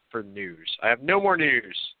for news. I have no more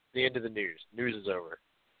news. The end of the news. News is over.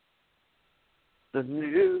 The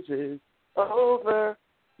news is over.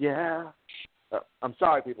 Yeah. I'm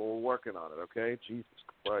sorry, people. We're working on it, okay? Jesus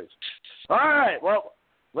Christ. All right. Well,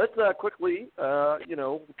 let's quickly,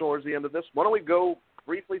 towards the end of this, why don't we go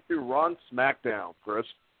briefly through Raw and SmackDown, Chris?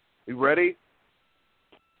 You ready?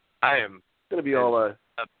 I am. It's going to be all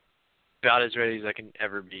about as ready as I can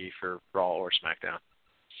ever be for Raw or SmackDown.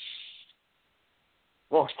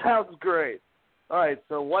 Well, sounds great. All right,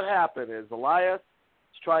 so what happened is Elias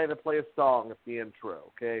is trying to play a song at the intro,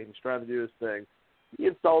 okay? He's trying to do his thing. He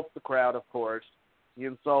insults the crowd, of course. He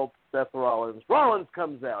insults Seth Rollins. Rollins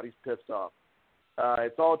comes out. He's pissed off.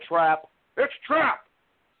 It's all trap. It's trap!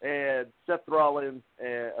 And Seth Rollins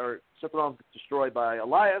gets destroyed by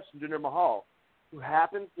Elias and Jinder Mahal, who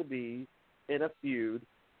happens to be in a feud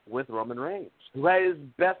with Roman Reigns, who is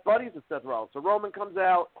best buddies with Seth Rollins. So Roman comes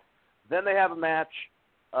out. Then they have a match.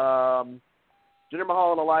 Jinder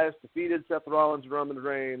Mahal and Elias defeated Seth Rollins and Roman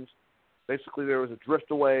Reigns. Basically, there was a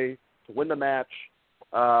drift away to win the match.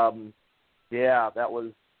 Yeah, that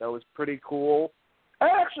was pretty cool. It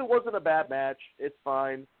actually wasn't a bad match. It's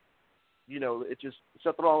fine. It just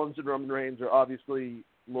Seth Rollins and Roman Reigns are obviously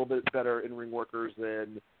a little bit better in-ring workers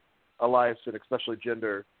than Elias and especially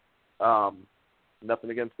Jinder.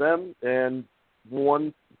 Nothing against them. And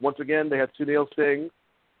once again, they had Sunil Singh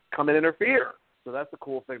come and interfere. So that's a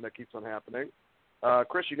cool thing that keeps on happening.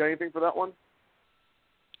 Chris, you got anything for that one?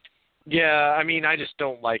 Yeah, I mean, I just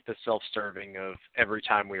don't like the self-serving of every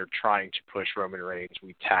time we are trying to push Roman Reigns,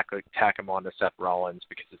 we tack him onto Seth Rollins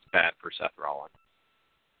because it's bad for Seth Rollins.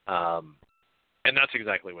 And that's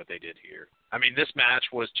exactly what they did here. I mean, this match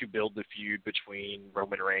was to build the feud between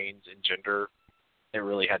Roman Reigns and Jinder. It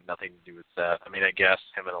really had nothing to do with Seth. I mean, I guess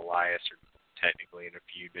him and Elias are technically in a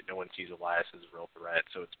feud, but no one sees Elias as a real threat,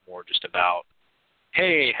 so it's more just about,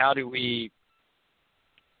 hey, how do we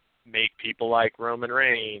make people like Roman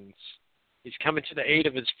Reigns? He's coming to the aid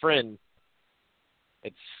of his friend.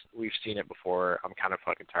 We've seen it before. I'm kind of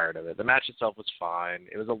fucking tired of it. The match itself was fine.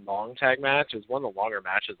 It was a long tag match. It was one of the longer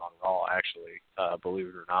matches on Raw, actually, believe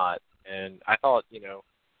it or not. And I thought, it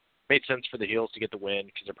made sense for the heels to get the win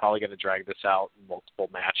because they're probably going to drag this out in multiple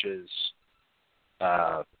matches.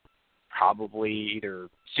 Probably either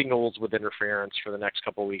singles with interference for the next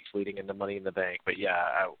couple of weeks leading into Money in the Bank. But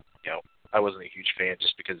yeah, I wasn't a huge fan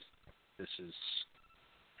just because this is.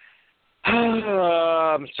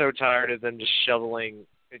 I'm so tired of them just shoveling.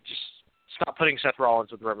 Stop putting Seth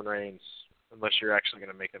Rollins with Roman Reigns unless you're actually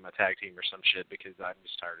going to make them a tag team or some shit because I'm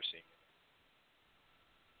just tired of seeing it.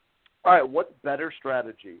 All right, what's better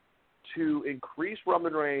strategy? To increase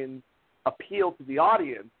Roman Reigns' appeal to the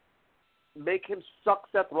audience, make him suck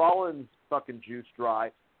Seth Rollins' fucking juice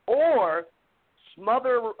dry, or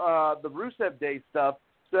smother the Rusev Day stuff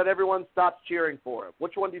so that everyone stops cheering for him?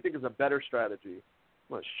 Which one do you think is a better strategy?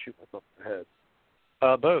 I'm going to shoot myself in the head.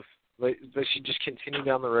 Both. They should just continue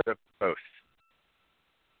down the road of both.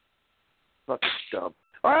 Fucking dumb.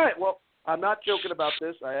 All right, well, I'm not joking about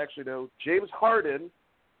this. I actually know James Harden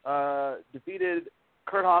defeated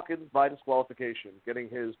Kurt Hawkins by disqualification, getting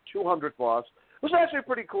his 200th loss. It was actually a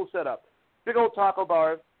pretty cool setup. Big old taco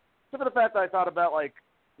bar. Except for the fact that I thought about,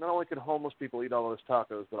 not only could homeless people eat all those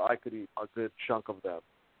tacos, but I could eat a good chunk of them.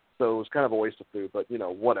 So it was kind of a waste of food, but,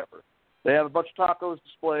 whatever. They have a bunch of tacos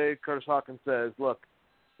displayed. Curtis Hawkins says, look,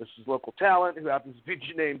 this is local talent who happens to be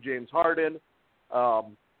named James Harden.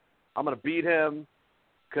 I'm going to beat him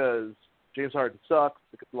because James Harden sucks.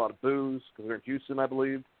 He gets a lot of boos because they're in Houston, I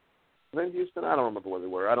believe. Were they in Houston? I don't remember where they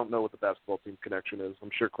were. I don't know what the basketball team connection is. I'm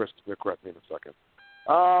sure Chris is going to correct me in a second.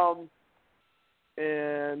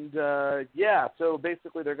 So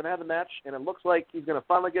basically they're going to have the match, and it looks like he's going to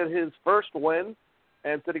finally get his first win,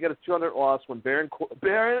 and instead he got his 200th loss when Baron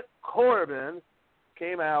Corbin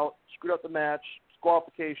came out, screwed up the match,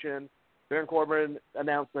 disqualification. Baron Corbin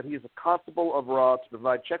announced that he is a constable of Raw to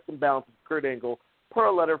provide checks and balances to Kurt Angle per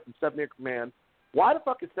a letter from Stephanie McMahon. Why the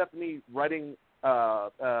fuck is Stephanie writing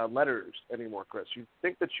letters anymore, Chris? You'd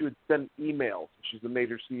think that she would send emails. She's the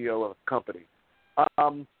major CEO of a company.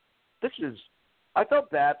 I felt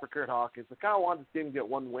bad for Kurt Hawkins. I kind of wanted to see him get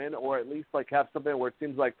one win, or at least like have something where it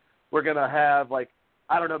seems like we're gonna have like,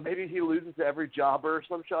 I don't know, maybe he loses to every jobber or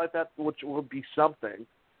some shit like that, which would be something.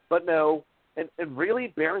 But no, and really,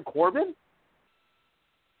 Baron Corbin?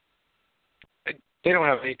 They don't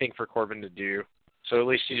have anything for Corbin to do, so at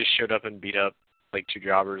least he just showed up and beat up like two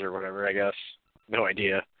jobbers or whatever, I guess. No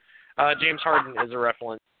idea. James Harden is a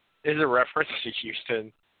reference to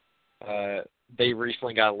Houston. They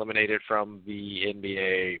recently got eliminated from the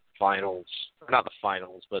NBA finals. Not the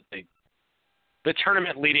finals, but the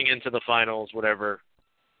tournament leading into the finals, whatever.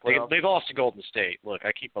 Well, They lost to Golden State. Look,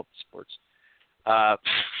 I keep up with sports.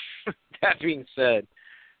 That being said,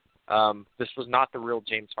 this was not the real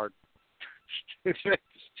James Harden.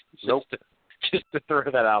 Nope. Just to throw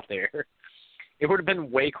that out there. It would have been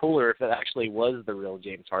way cooler if it actually was the real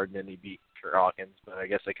James Harden and he beat Kurt Hawkins, but I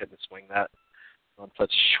guess I couldn't swing that on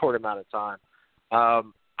such a short amount of time.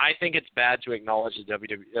 I think it's bad to acknowledge the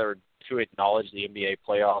or to acknowledge the NBA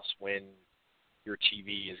playoffs when your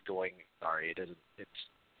TV is going. Sorry, it isn't. It's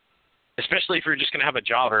especially if you're just going to have a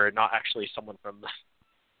jobber and not actually someone from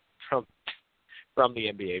the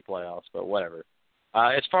NBA playoffs. But whatever.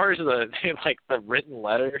 As far as the written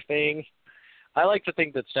letter thing, I like to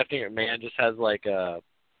think that Stephanie McMahon just has like a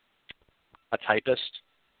typist.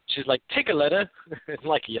 She's like, take a letter, and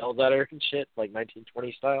like yells at her and shit, like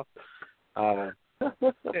 1920 style. At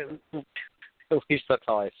least that's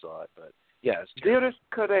how I saw it. But yeah, dearest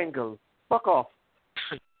Kurt Angle, fuck off.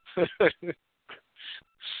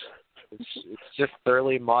 It's just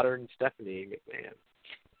thoroughly modern Stephanie McMahon.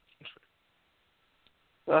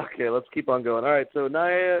 Okay, let's keep on going. All right, so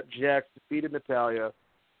Nia Jax defeated Natalya.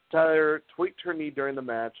 Tyler tweaked her knee during the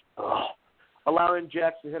match, allowing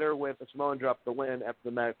Jax to hit her with a Samoan drop to win. After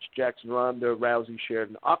the match, Jax and Ronda Rousey shared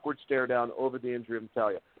an awkward stare down over the injury of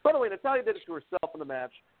Natalya. By the way, Natalya did it to herself in the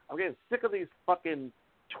match. I'm getting sick of these fucking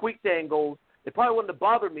tweaked angles. It probably wouldn't have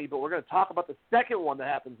bothered me, but we're going to talk about the second one that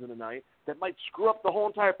happens in the night that might screw up the whole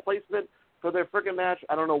entire placement for their freaking match.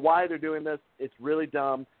 I don't know why they're doing this. It's really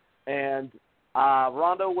dumb. And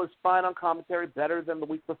Ronda was fine on commentary, better than the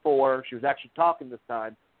week before. She was actually talking this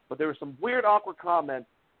time. But there was some weird, awkward comments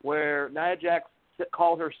where Nia Jax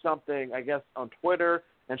called her something, I guess, on Twitter,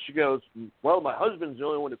 and she goes, well, my husband's the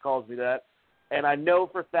only one who calls me that. And I know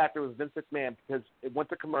for a fact it was Vince McMahon because it went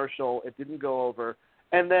to commercial, it didn't go over.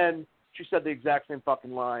 And then she said the exact same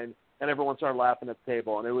fucking line, and everyone started laughing at the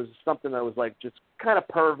table. And it was something that was, like, just kind of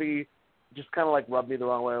pervy, just kind of, like, rubbed me the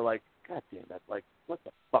wrong way. Like, God damn it, like, what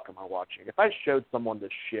the fuck am I watching? If I showed someone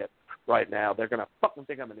this shit right now, they're going to fucking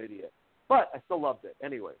think I'm an idiot. But I still loved it.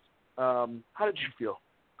 Anyways, how did you feel,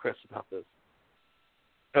 Chris, about this?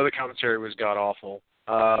 Oh, the commentary was god-awful.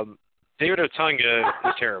 David Otunga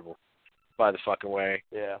is terrible, by the fucking way.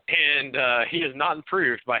 Yeah. And he is not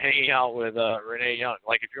improved by hanging out with Renee Young.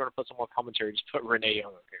 Like, if you want to put someone on commentary, just put Renee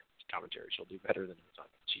Young on commentary. She'll do better than Otunga.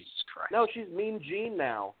 Jesus Christ. No, she's Mean Gene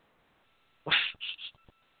now.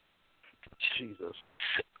 Jesus.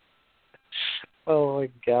 Oh, my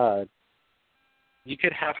God. You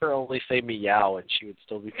could have her only say meow and she would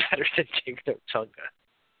still be better than David Otunga.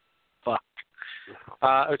 Fuck.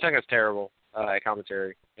 Otunga's terrible at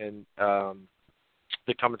commentary. And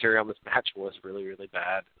the commentary on this match was really, really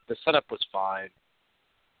bad. The setup was fine.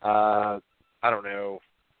 I don't know.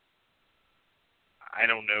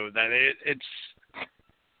 It's...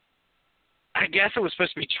 I guess it was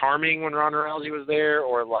supposed to be charming when Ronda Rousey was there,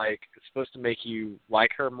 or like it's supposed to make you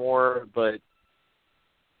like her more, but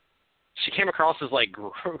she came across as like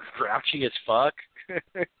grouchy as fuck.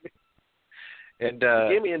 And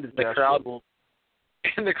gave me the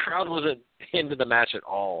crowd wasn't into the match at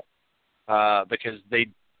all, because they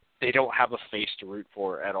don't have a face to root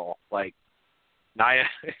for at all. Like Nia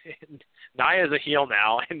is a heel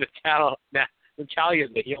now, and Natalya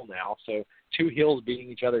is a heel now, so two heels beating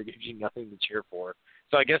each other gives you nothing to cheer for.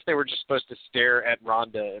 So I guess they were just supposed to stare at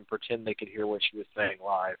Ronda and pretend they could hear what she was saying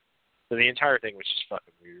live. So the entire thing was just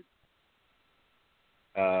fucking weird.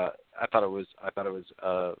 I thought it was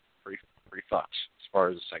pretty fucked as far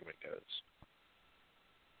as the segment goes.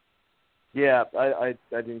 Yeah, I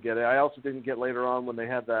didn't get it. I also didn't get later on when they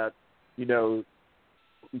had that,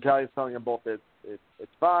 Natalia's telling them both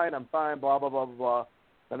it's fine, I'm fine, blah blah blah blah blah,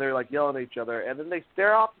 and they're like yelling at each other, and then they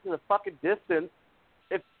stare off into the fucking distance.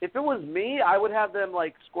 If it was me, I would have them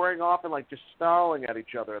like squaring off and like just snarling at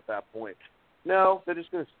each other at that point. No, they're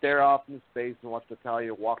just gonna stare off into space and watch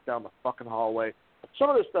Natalya walk down the fucking hallway. Some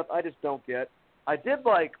of this stuff I just don't get. I did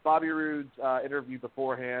like Bobby Roode's interview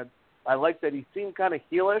beforehand. I liked that he seemed kind of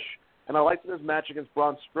heelish, and I liked in his match against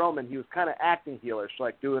Braun Strowman, he was kind of acting heelish,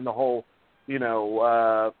 like doing the whole,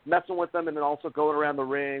 messing with them and then also going around the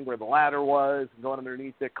ring where the ladder was and going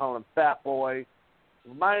underneath it, calling him Fat Boy.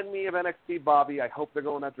 Reminded me of NXT Bobby. I hope they're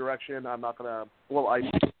going that direction. I'm not going to – well,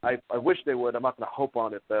 I wish they would. I'm not going to hope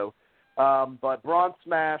on it, though. But Braun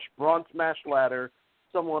Smash ladder,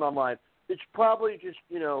 someone online. It's probably just,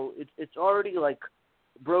 it's already, like,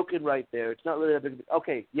 broken right there. It's not really that big.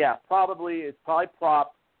 Okay, yeah, probably. It's probably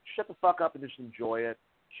prop. Shut the fuck up and just enjoy it.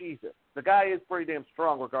 Jesus. The guy is pretty damn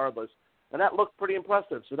strong regardless, and that looked pretty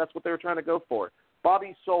impressive, so that's what they were trying to go for.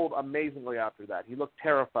 Bobby sold amazingly after that. He looked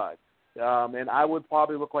terrified. And I would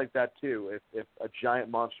probably look like that, too, if a giant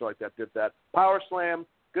monster like that did that. Power slam,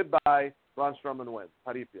 goodbye, Braun Strowman wins.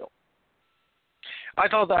 How do you feel? I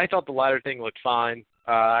thought the ladder thing looked fine.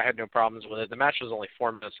 I had no problems with it. The match was only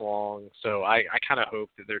 4 minutes long, so I kind of hope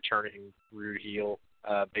that they're turning Rude heel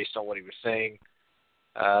based on what he was saying.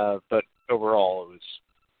 But overall, it was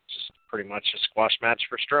just pretty much a squash match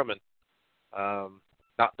for Strowman.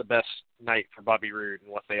 Not the best night for Bobby Roode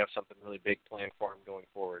unless they have something really big planned for him going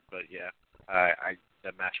forward. But, yeah,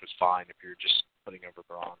 that match was fine if you're just putting over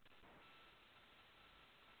Braun.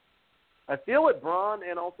 I feel with Braun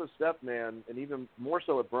and also Steph, man, and even more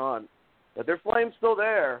so with Braun, that their flame's still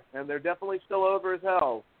there, and they're definitely still over as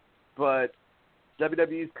hell. But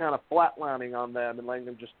WWE's kind of flatlining on them and letting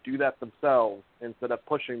them just do that themselves instead of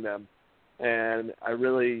pushing them. And I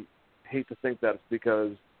really hate to think that's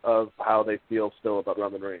because of how they feel still about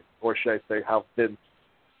Roman Reigns. Or should I say how Vince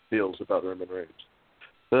feels about Roman Reigns.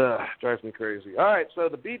 Drives me crazy. All right, so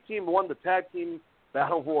the B team won the tag team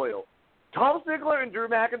battle royal. Dolph Ziggler and Drew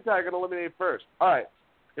McIntyre got eliminated first. All right,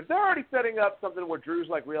 if they're already setting up something where Drew's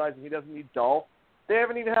like realizing he doesn't need Dolph, they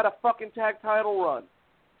haven't even had a fucking tag title run.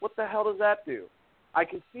 What the hell does that do? I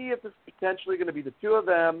can see if it's potentially going to be the two of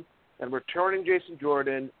them and returning Jason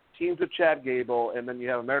Jordan, teams with Chad Gable, and then you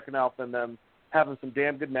have American Alpha and them having some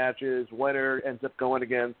damn good matches. Winner ends up going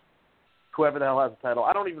against whoever the hell has the title.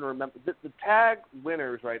 I don't even remember. The tag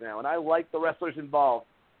winners right now, and I like the wrestlers involved.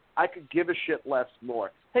 I could give a shit less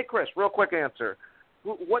more. Hey, Chris, real quick answer.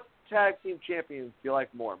 What tag team champions do you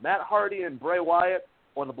like more, Matt Hardy and Bray Wyatt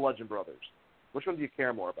or the Bludgeon Brothers? Which one do you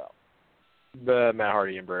care more about? The Matt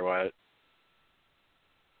Hardy and Bray Wyatt.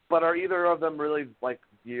 But are either of them really, like,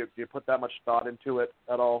 do you put that much thought into it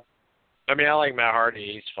at all? I mean, I like Matt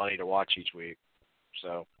Hardy. He's funny to watch each week.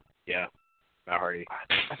 So, yeah, Matt Hardy.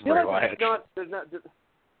 I feel Bray like Wyatt.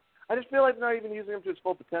 I just feel like they're not even using him to his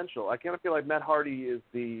full potential. I kind of feel like Matt Hardy is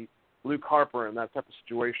the Luke Harper in that type of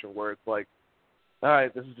situation where it's like, all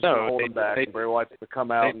right, this is just going to hold him back. And Bray Wyatt's going to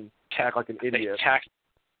come out and act like an idiot.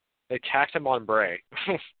 They tacked him on Bray.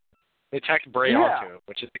 They tacked Bray onto him,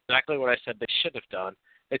 which is exactly what I said they should have done.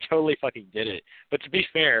 They totally fucking did it. But to be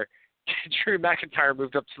fair, Drew McIntyre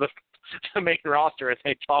moved up to the main roster and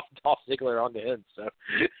they tossed Dolph Ziggler onto him. So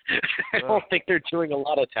I don't think they're doing a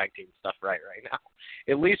lot of tag team stuff right now.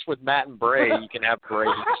 At least with Matt and Bray, you can have Bray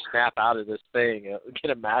snap out of this thing and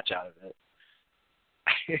get a match out of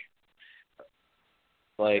it.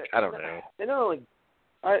 Like, I don't know. And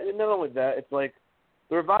not only that, it's like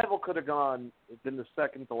the Revival could have gone in the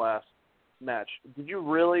second to last match. Did you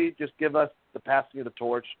really just give us the passing of the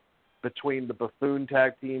torch between the buffoon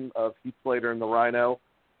tag team of Heath Slater and the Rhino,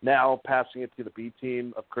 now passing it to the B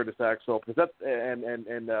team of Curtis Axel, because that's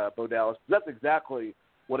and Bo Dallas? That's exactly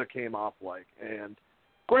what it came off like. And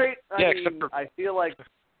great. I feel like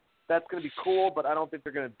that's going to be cool, but I don't think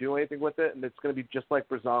they're going to do anything with it, and it's going to be just like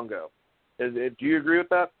Breezango. Do you agree with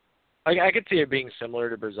that? I could see it being similar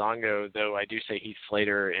to Breezango, though I do say Heath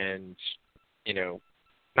Slater and,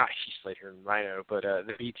 not Heath Slater and Rhino, but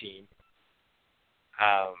the B team.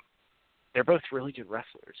 They're both really good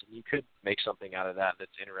wrestlers, and you could make something out of that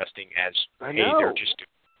that's interesting as, hey, they're just doing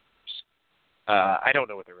I don't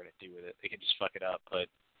know what they're going to do with it. They can just fuck it up, but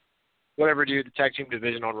whatever, dude. The tag team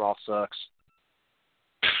division on Raw sucks.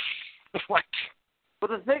 What?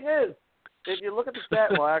 But the thing is, if you look at the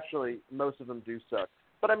stat, well, actually, most of them do suck.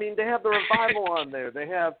 But I mean, they have the Revival on there. They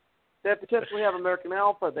potentially have American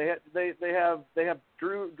Alpha. They have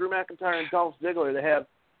Drew McIntyre and Dolph Ziggler. They have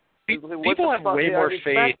people have way more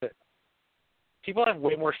faith. people have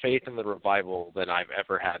way more faith in the Revival than I've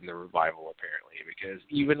ever had in the Revival, apparently, because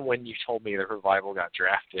even when you told me the Revival got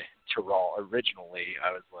drafted to Raw originally,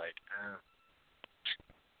 I was like,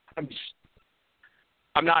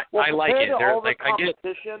 I'm not. Well, I like it. They're like, I get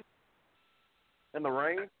in the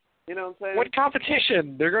ring. You know what I'm saying? What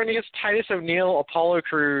competition? They're going against Titus O'Neil, Apollo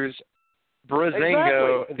Crews,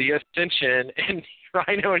 Breezango, exactly. The Ascension, and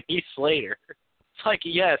Rhino and Heath Slater. It's like,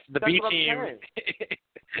 yes, the That's B what team. I'm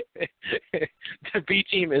The B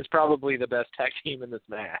team is probably the best tag team in this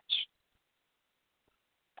match.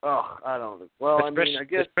 Oh, I don't know. Well, especially, I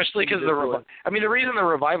guess especially because the reason the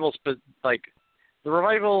Revival's like the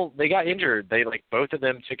Revival, they got injured. They both of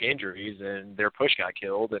them took injuries and their push got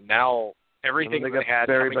killed, and now everything they they had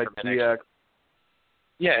buried coming by from DX. NXT.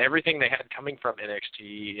 Yeah, everything they had coming from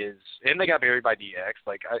NXT and they got buried by DX.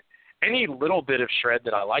 Any little bit of shred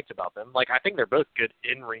that I liked about them, I think they're both good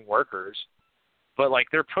in-ring workers, but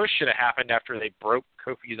their push should have happened after they broke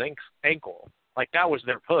Kofi's ankle. That was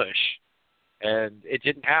their push, and it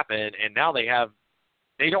didn't happen. And now they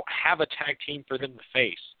don't have a tag team for them to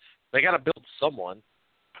face. They got to build someone.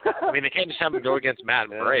 I mean, they can't just have them go against Matt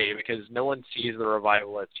and Bray because no one sees the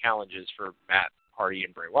Revival as challenges for Matt Hardy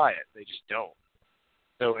and Bray Wyatt. They just don't.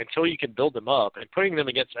 So until you can build them up, and putting them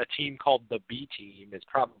against a team called the B Team is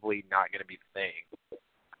probably not going to be the thing.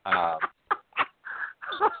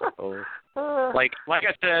 Like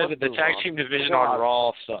I said, the tag team division on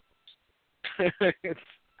Raw sucks.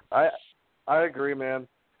 I agree, man.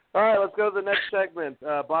 All right, let's go to the next segment.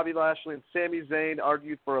 Bobby Lashley and Sami Zayn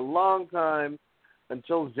argued for a long time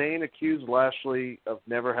until Zayn accused Lashley of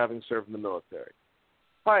never having served in the military.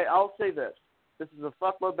 All right, I'll say this. This is a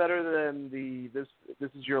fuckload better than this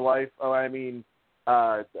is your life. Oh, I mean,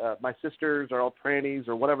 my sisters are all trannies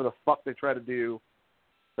or whatever the fuck they try to do.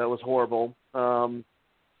 That was horrible.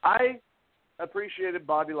 I appreciated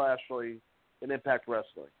Bobby Lashley in Impact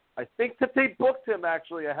Wrestling. I think that they booked him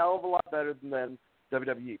actually a hell of a lot better than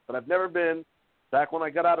WWE. But I've never been, back when I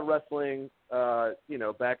got out of wrestling,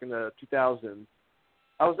 back in the 2000s,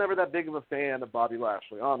 I was never that big of a fan of Bobby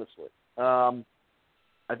Lashley, honestly.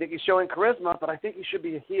 I think he's showing charisma, but I think he should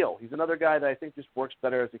be a heel. He's another guy that I think just works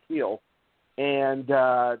better as a heel. And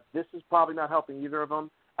this is probably not helping either of them.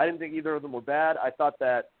 I didn't think either of them were bad. I thought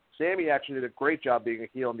that Sammy actually did a great job being a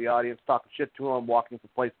heel in the audience, talking shit to him, walking from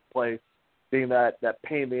place to place, being that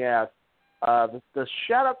pain in the ass. The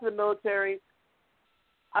shout-out to the military,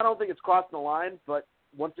 I don't think it's crossing the line, but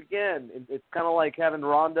once again, it's kind of like having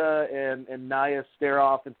Ronda and Nia stare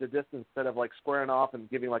off into the distance instead of squaring off and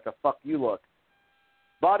giving a fuck you look.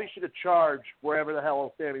 Bobby should have charged wherever the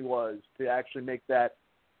hell Sammy was to actually make that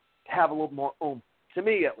have a little more oomph, to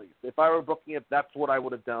me at least. If I were booking it, that's what I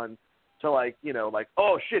would have done to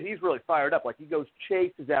oh shit, he's really fired up. He goes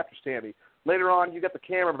chases after Sammy. Later on, you got the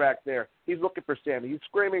camera back there. He's looking for Sammy. He's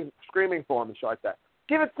screaming for him and shit like that.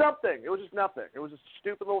 Give it something. It was just nothing. It was just a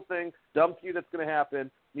stupid little thing, dumb feud that's going to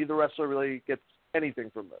happen. Neither wrestler really gets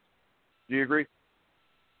anything from this. Do you agree?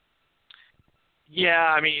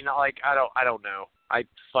 Yeah, I mean, I don't know. I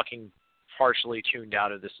fucking partially tuned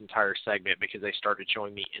out of this entire segment because they started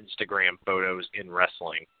showing me Instagram photos in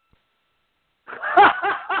wrestling.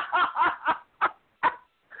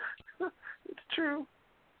 It's true.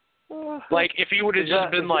 If he would have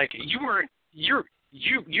just been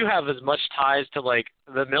you have as much ties to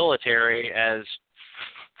the military as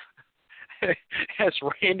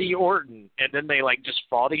Randy Orton, and then they just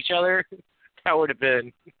fought each other, that would have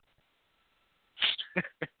been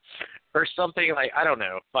or something. I don't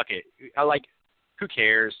know. Fuck it. Who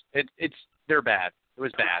cares? They're bad. It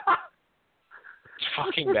was bad. It's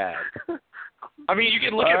fucking bad. I mean, you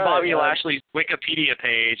can look at Bobby Lashley's Wikipedia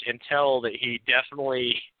page and tell that he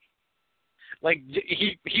definitely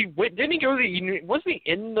he went. Didn't he go to the? Wasn't he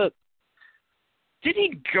in the? Did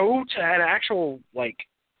he go to an actual Oh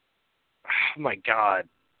my God!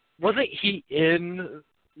 Wasn't he in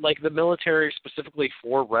the military specifically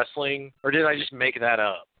for wrestling, or did I just make that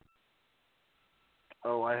up?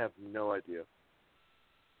 Oh, I have no idea.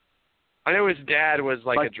 I know his dad was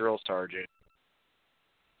a drill sergeant.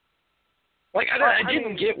 I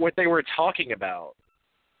didn't get what they were talking about.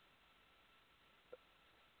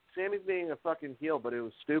 Sammy's being a fucking heel, but it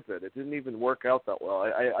was stupid. It didn't even work out that well.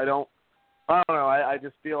 I don't know. I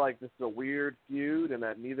just feel like this is a weird feud, and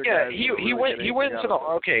that neither guy. Yeah, he went into the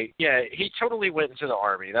Yeah, he totally went into the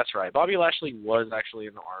Army. That's right. Bobby Lashley was actually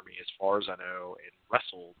in the Army, as far as I know, and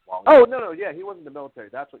wrestled while. Oh no, yeah, he wasn't in the military.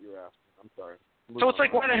 That's what you were asking. I'm sorry. So it's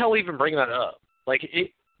why the hell even bring that up?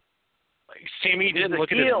 Sammy didn't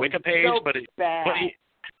look at his Wiki page,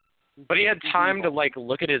 but he had time to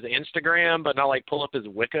look at his Instagram, but not pull up his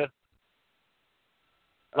Wiki.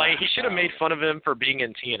 Like, he should have made fun of him for being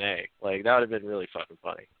in TNA. Like, that would have been really fucking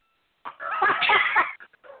funny.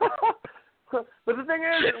 But the thing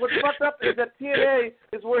is, what's fucked up is that TNA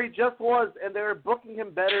is where he just was, and they're booking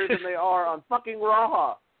him better than they are on fucking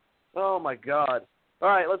Raw. Oh, my God. All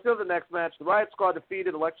right, let's go to the next match. The Riot Squad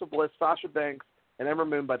defeated Alexa Bliss, Sasha Banks, and Ember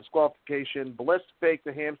Moon by disqualification. Bliss faked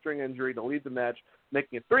a hamstring injury to lead the match,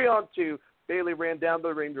 making it 3-on-2. Bayley ran down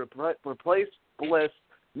the ring to replace Bliss,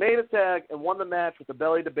 made a tag, and won the match with the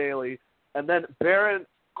belly to Bayley. And then Baron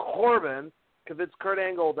Corbin convinced Kurt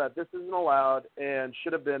Angle that this isn't allowed and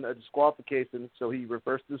should have been a disqualification, so he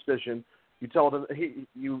reversed the decision. You told him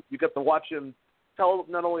you got to watch him tell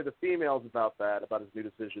not only the females about his new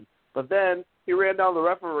decision, but then he ran down the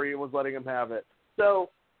referee and was letting him have it. So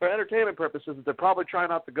for entertainment purposes, they're probably trying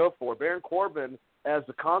not to go for Baron Corbin as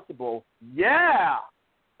the constable. Yeah.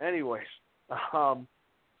 Anyways,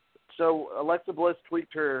 so Alexa Bliss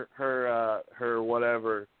tweaked her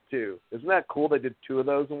whatever too. Isn't that cool? They did 2 of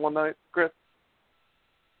those in one night, Chris.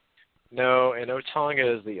 No, and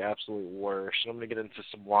Otunga is the absolute worst. I'm going to get into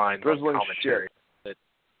some lines on commentary that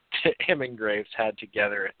him and Graves had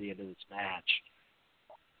together at the end of this match.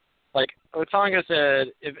 Like, Otunga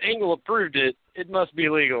said, if Angle approved it, it must be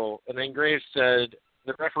legal. And then Graves said,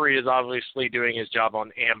 the referee is obviously doing his job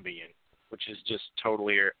on Ambien, which is just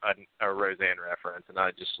totally a Roseanne reference. And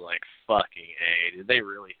I just like, fucking A, did they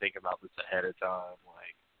really think about this ahead of time?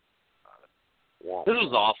 Like, this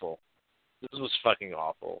was awful. This was fucking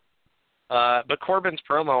awful. But Corbin's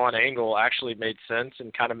promo on Angle actually made sense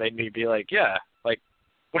and kind of made me be like, yeah, like,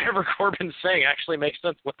 whatever Corbin's saying actually makes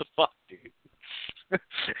sense. What the fuck, dude?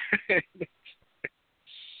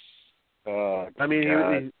 I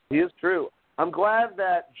mean, he is true. I'm glad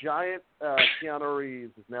that giant Keanu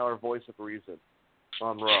Reeves is now our voice of reason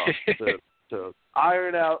on Raw to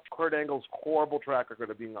iron out Kurt Angle's horrible track record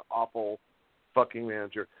of being an awful fucking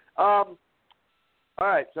manager. All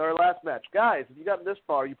right, so our last match. Guys, if you got this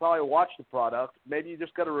far, you probably watched the product. Maybe you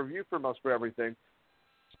just got a review from us for everything.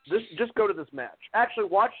 Just go to this match. Actually,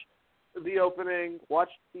 watch the opening, watch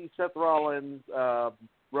the Seth Rollins,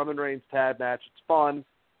 Roman Reigns tag match. It's fun.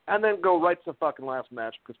 And then go right to the fucking last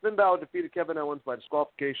match because Finn Balor defeated Kevin Owens by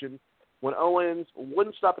disqualification when Owens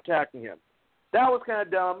wouldn't stop attacking him. That was kind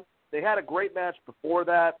of dumb. They had a great match before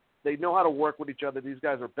that. They know how to work with each other. These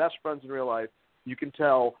guys are best friends in real life. You can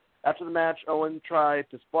tell. After the match, Owens tried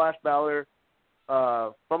to splash Balor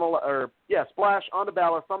splash onto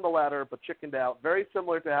Balor from the ladder, but chickened out. Very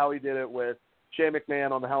similar to how he did it with Shane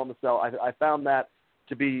McMahon on the Hell in a Cell. I found that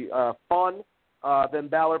to be fun. Then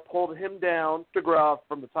Balor pulled him down to Groff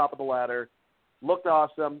from the top of the ladder. Looked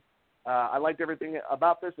awesome. I liked everything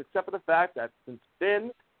about this except for the fact that since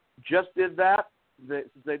Finn just did that, since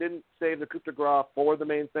they didn't save the coup de grace for the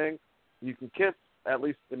main thing, you can kiss, at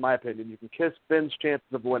least in my opinion, you can kiss Finn's chances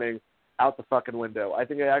of winning out the fucking window. I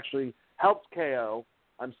think it actually helps KO.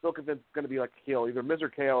 I'm still convinced it's going to be like a heel. Either Miz or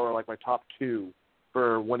KO are like my top 2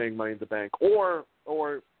 for winning Money in the Bank, or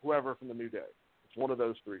whoever from the New Day. It's one of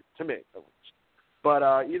those 3, to me, at least. But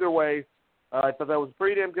either way, I thought that was a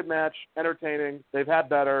pretty damn good match, entertaining. They've had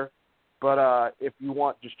better, but if you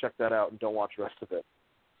want, just check that out and don't watch the rest of it.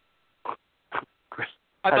 Chris,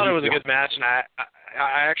 I thought it was a good match, and I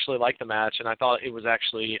actually liked the match, and I thought it was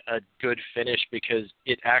actually a good finish because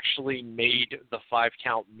it actually made the 5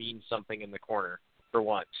 count mean something in the corner for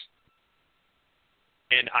once.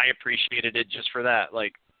 And I appreciated it just for that.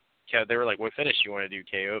 Like, yeah, they were like, what finish you want to do,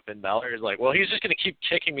 KO? And Balor is like, well, he's just going to keep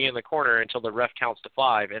kicking me in the corner until the ref counts to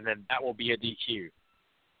 5, and then that will be a DQ.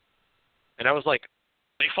 And I was like,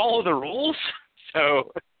 they follow the rules?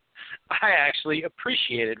 So I actually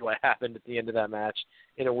appreciated what happened at the end of that match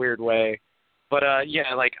in a weird way. But,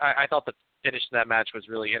 yeah, like, I thought the finish of that match was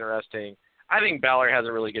really interesting. I think Balor has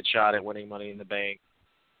a really good shot at winning Money in the Bank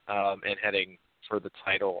and heading for the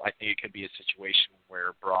title. I think it could be a situation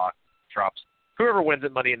where Brock drops whoever wins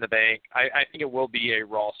at Money in the Bank. I think it will be a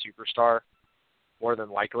Raw superstar, more than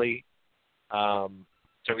likely.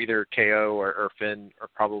 So either KO or Finn are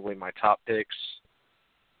probably my top picks.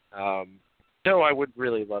 Though I would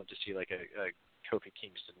really love to see like a Kofi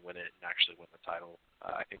Kingston win it and actually win the title.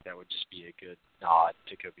 I think that would just be a good nod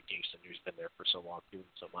to Kofi Kingston, who's been there for so long, doing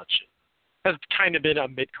so much, and has kind of been a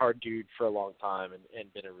mid-card dude for a long time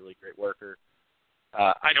and been a really great worker.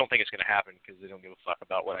 I don't think it's going to happen because they don't give a fuck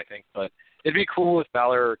about what I think, but it'd be cool if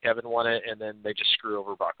Balor or Kevin won it and then they just screw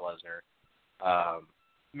over Brock Lesnar.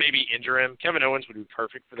 Maybe injure him. Kevin Owens would be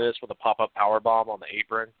perfect for this with a pop-up powerbomb on the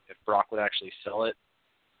apron if Brock would actually sell it.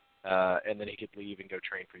 And then he could leave and go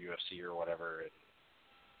train for UFC or whatever, and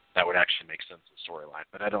that would actually make sense in storyline.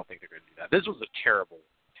 But I don't think they're going to do that. This was a terrible,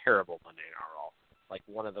 terrible Monday Night Raw. like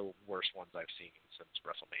one of the worst ones I've seen since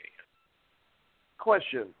WrestleMania.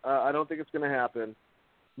 Question. I don't think it's going to happen.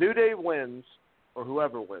 New Day wins, or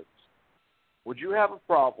whoever wins. Would you have a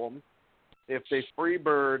problem if they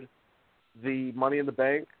freebird the Money in the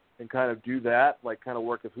Bank and kind of do that, like kind of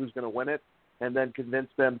work of who's going to win it, and then convince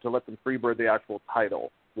them to let them freebird the actual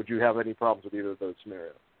title? Would you have any problems with either of those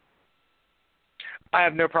scenarios? I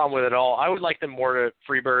have no problem with it at all. I would like them more to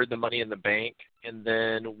freebird the Money in the Bank, and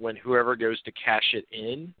then when whoever goes to cash it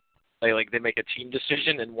in, they make a team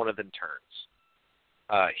decision and one of them turns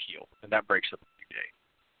heel, and that breaks up the New Day.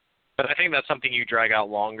 But I think that's something you drag out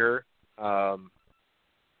longer, and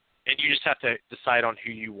you just have to decide on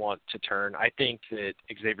who you want to turn. I think that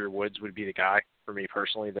Xavier Woods would be the guy for me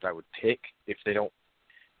personally that I would pick if they don't.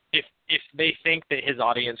 If they think that his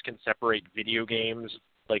audience can separate video games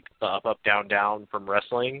like the up, down, down from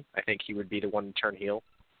wrestling, I think he would be the one to turn heel.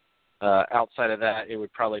 Outside of that, it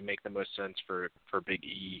would probably make the most sense for Big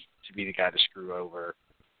E to be the guy to screw over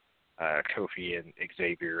Kofi and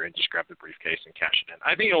Xavier and just grab the briefcase and cash it in.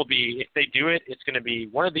 I think it'll be, if they do it, it's going to be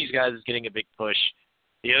one of these guys is getting a big push.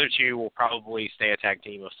 The other two will probably stay a tag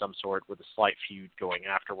team of some sort with a slight feud going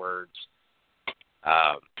afterwards.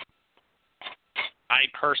 I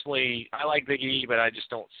like Big E, but I just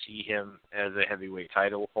don't see him as a heavyweight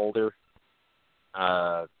title holder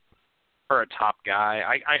for a top guy.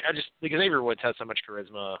 Xavier Woods has so much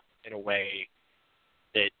charisma in a way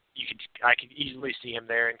that I could easily see him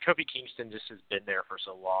there. And Kofi Kingston just has been there for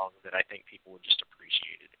so long that I think people would just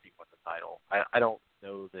appreciate it if he won the title. I don't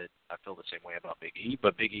know that I feel the same way about Big E,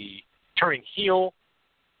 but Big E turning heel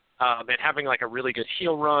and having like a really good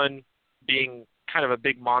heel run, being kind of a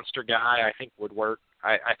big monster guy, I think would work.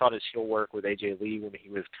 I thought his heel work with AJ Lee when he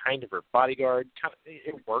was kind of her bodyguard,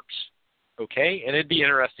 it works okay, and it'd be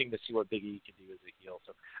interesting to see what Big E can do as a heel.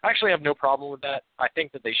 So I actually have no problem with that. I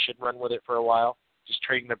think that they should run with it for a while, just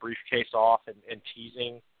trading the briefcase off and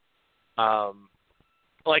teasing.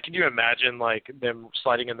 Can you imagine like them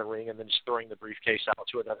sliding in the ring and then just throwing the briefcase out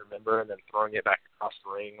to another member and then throwing it back across the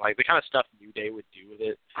ring? Like the kind of stuff New Day would do with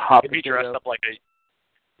it. It'd be dressed up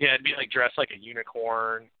it'd be like dressed like a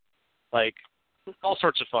unicorn, like all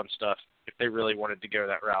sorts of fun stuff if they really wanted to go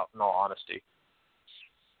that route, in all honesty.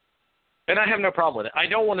 And I have no problem with it. I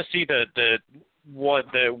don't want to see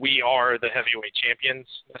we are the heavyweight champions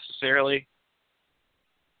necessarily.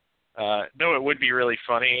 Though it would be really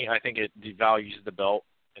funny, I think it devalues the belt,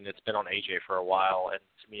 and it's been on AJ for a while, and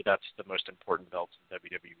to me that's the most important belt in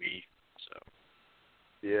WWE. So.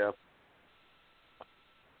 Yeah.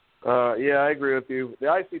 I agree with you.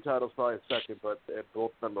 The IC title's probably second, but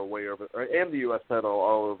both of them are way over, and the U.S. title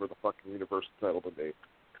all over the fucking Universal title to me.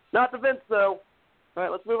 Not the Vince, though. All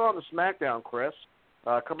right, let's move on to SmackDown, Chris.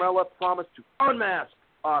 Carmella promised to unmask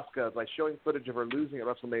Asuka by showing footage of her losing at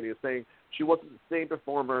WrestleMania, saying she wasn't the same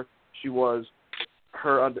performer she was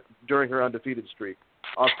during her undefeated streak.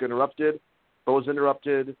 Asuka interrupted, but was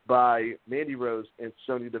interrupted by Mandy Rose and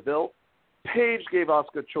Sonya Deville. Paige gave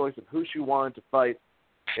Asuka a choice of who she wanted to fight,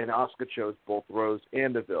 and Asuka chose both Rose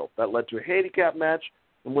and Deville. That led to a handicap match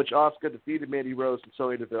in which Asuka defeated Mandy Rose and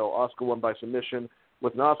Sonya Deville. Asuka won by submission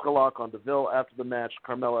with an Asuka lock on Deville. After the match,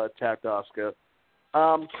 Carmella attacked Asuka.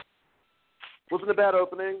 Wasn't a bad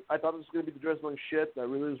opening. I thought this was going to be the drizzling shit. I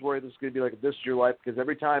really was worried this was going to be like This Is Your Life, because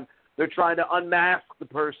every time they're trying to unmask the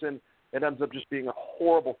person, it ends up just being a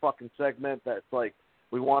horrible fucking segment that's like,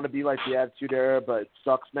 we want to be like the Attitude Era, but it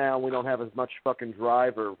sucks now. We don't have as much fucking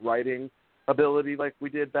drive or writing ability like we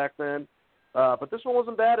did back then. But this one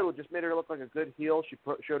wasn't bad. It just made her look like a good heel. She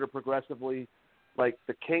showed her progressively like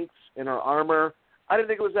the kinks in her armor. I didn't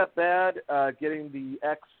think it was that bad. Getting the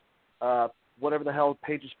whatever the hell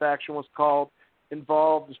Paige's faction was called,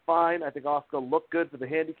 involved is fine. I think Asuka looked good for the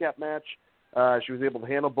handicap match. She was able to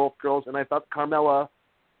handle both girls, and I thought Carmella,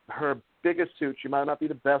 her biggest suit, she might not be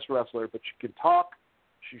the best wrestler, but she can talk.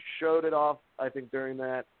 She showed it off, I think, during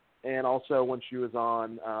that, and also when she was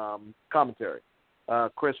on commentary.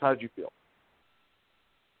 Chris, how did you feel?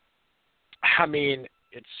 I mean,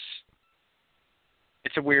 it's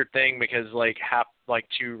a weird thing because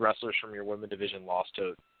two wrestlers from your women division lost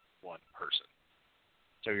to one person.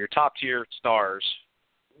 So your top tier stars,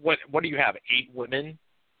 what do you have? 8 women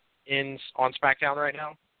on SmackDown right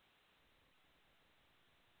now?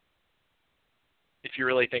 If you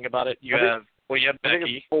really think about it, you have Becky. I think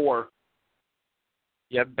it's 4.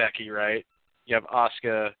 You have Becky, right? You have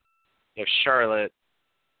Asuka. You have Charlotte.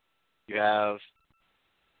 You have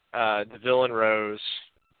Deville and Rose.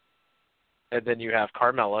 And then you have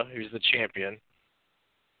Carmella, who's the champion.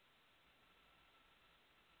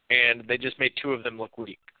 And they just made 2 of them look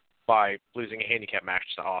weak by losing a handicap match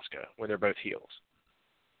to Asuka when they're both heels.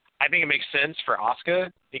 I think it makes sense for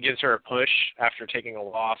Asuka. It gives her a push after taking a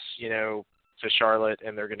loss, to Charlotte,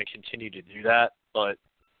 and they're going to continue to do that. But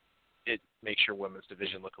it makes your women's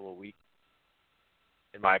division look a little weak,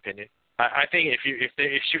 in my opinion. I think if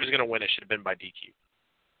she was going to win, it should have been by DQ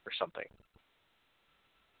or something.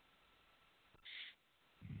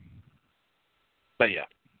 But yeah,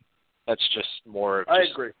 that's just more. I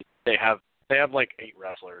agree. They have like 8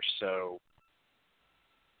 wrestlers, so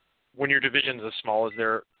when your division's as small as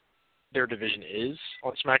their division is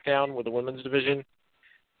on SmackDown with the women's division,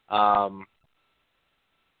 I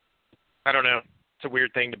don't know. It's a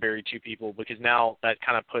weird thing to bury 2 people because now that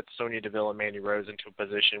kind of puts Sonya Deville and Mandy Rose into a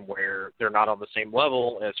position where they're not on the same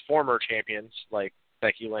level as former champions like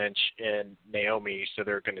Becky Lynch and Naomi, so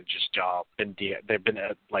they're going to just they've been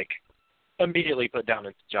immediately put down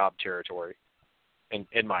into job territory,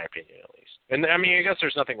 in my opinion at least. And I mean, I guess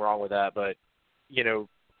there's nothing wrong with that, but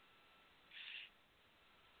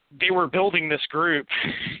they were building this group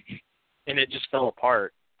and it just fell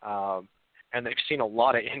apart. And they've seen a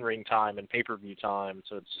lot of in-ring time and pay-per-view time,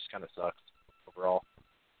 so it just kind of sucks overall.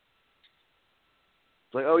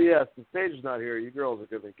 It's like, oh, yeah, since Paige is not here, you girls are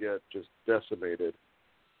going to get just decimated.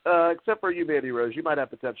 Except for you, Mandy Rose. You might have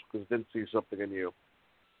potential because Vince sees something in you.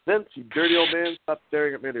 Vince, you dirty old man, stop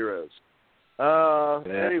staring at Mandy Rose.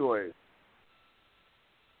 Anyways.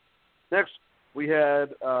 Next, we had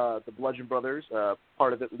the Bludgeon Brothers,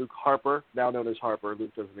 part of it, Luke Harper, now known as Harper.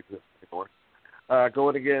 Luke doesn't exist anymore.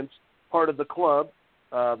 Going against part of the club,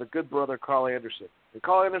 the good brother, Carl Anderson. And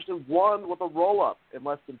Carl Anderson won with a roll-up in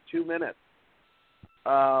less than 2 minutes.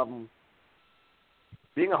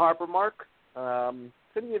 Being a Harper mark,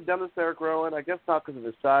 couldn't he have done this to Eric Rowan? I guess not because of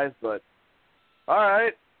his size, but all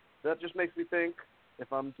right. That just makes me think,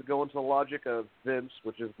 if I'm to go into the logic of Vince,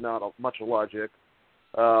 which is not much of logic,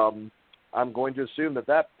 I'm going to assume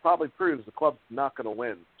that probably proves the club's not going to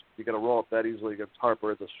win. You're going to roll up that easily against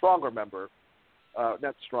Harper as a stronger member.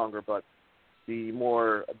 Not stronger, but the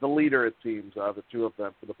leader, it seems, the 2 of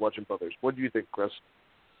them for the Bludgeon Brothers. What do you think, Chris?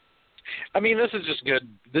 I mean, this is just good.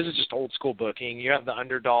 This is just old school booking. You have the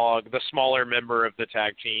underdog, the smaller member of the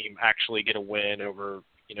tag team, actually get a win over,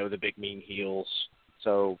 the big mean heels.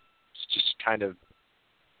 So it's just kind of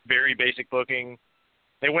very basic booking.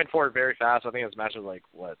 They went for it very fast. I think this match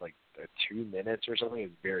was 2 minutes or something.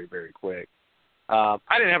 It's very, very quick. I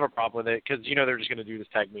didn't have a problem with it because, they're just going to do this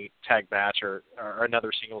tag match or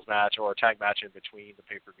another singles match or a tag match in between the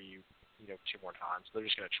pay-per-view, 2 more times. They're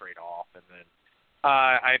just going to trade off. And then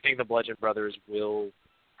I think the Bludgeon Brothers will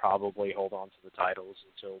probably hold on to the titles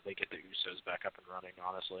until they get the Usos back up and running,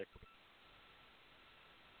 honestly.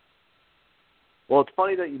 Well, it's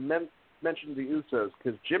funny that you mentioned the Usos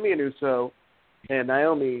because Jimmy Uso and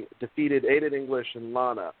Naomi defeated Aiden English and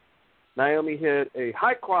Lana. Naomi hit a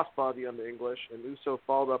high crossbody on the English, and Uso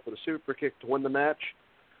followed up with a super kick to win the match,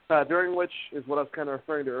 during which is what I was kind of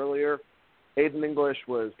referring to earlier. Aiden English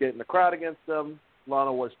was getting the crowd against them.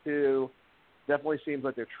 Lana was too. Definitely seems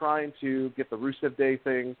like they're trying to get the Rusev Day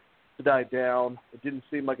thing to die down. It didn't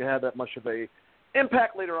seem like it had that much of a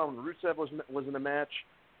impact later on when Rusev was in the match,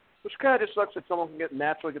 which kind of just sucks that someone can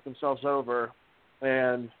naturally get themselves over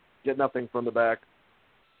and get nothing from the back.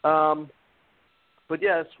 But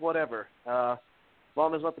yes, whatever.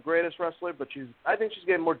 Lana's not the greatest wrestler, but I think she's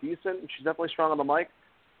getting more decent, and she's definitely strong on the mic.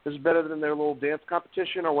 This is better than their little dance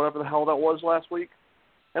competition or whatever the hell that was last week.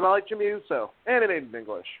 And I like Jimmy Uso and it ain't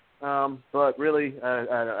English. But really,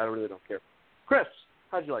 I really don't care. Chris,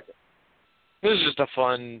 how'd you like it? This is just a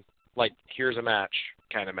fun, here's a match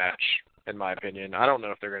kind of match, in my opinion. I don't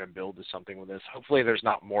know if they're going to build to something with this. Hopefully there's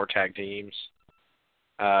not more tag teams.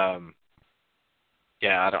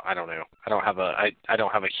 Yeah, I don't know. I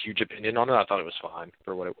don't have a huge opinion on it. I thought it was fine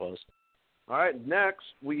for what it was. All right, next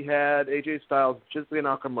we had AJ Styles, Shinsuke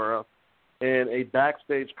Nakamura, in a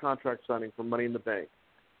backstage contract signing for Money in the Bank.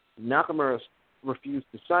 Nakamura refused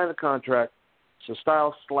to sign the contract, so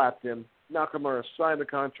Styles slapped him. Nakamura signed the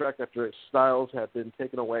contract after Styles had been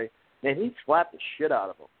taken away, and he slapped the shit out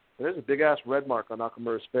of him. There's a big-ass red mark on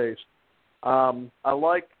Nakamura's face. I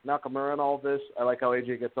like Nakamura and all this. I like how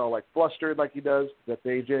AJ gets all flustered like he does. That's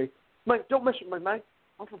AJ. Mike, don't mess with my man.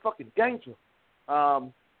 I'm from fucking gangster.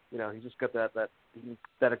 He just got that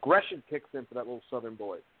aggression kicks in for that little Southern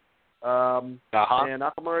boy. And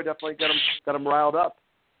Nakamura definitely got him riled up.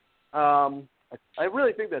 I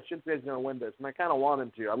really think that Shinsuke is going to win this, and I kind of want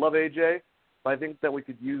him to. I love AJ, but I think that we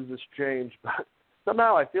could use this change. But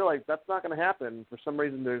somehow I feel like that's not going to happen. For some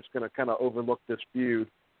reason, they're just going to kind of overlook this feud,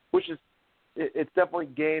 which is it's definitely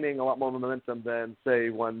gaining a lot more momentum than, say,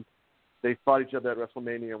 when they fought each other at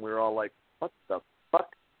WrestleMania and we were all like, what the fuck?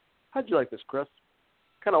 How'd you like this, Chris?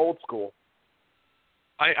 Kind of old school.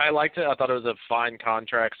 I liked it. I thought it was a fine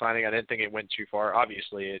contract signing. I didn't think it went too far.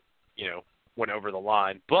 Obviously, it went over the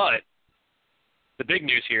line. But the big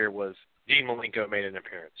news here was Dean Malenko made an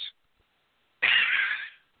appearance.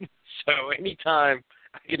 So anytime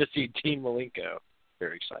I get to see Dean Malenko,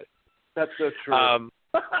 very excited. That's so true.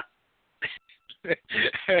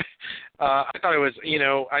 I thought it was,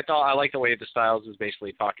 I liked the way the Styles was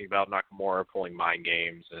basically talking about Nakamura pulling mind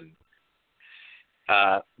games and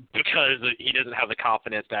because he doesn't have the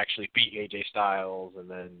confidence to actually beat AJ Styles, and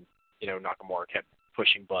then, Nakamura kept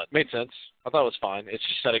pushing buttons. Made sense. I thought it was fine. It's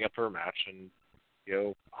just setting up for a match, and,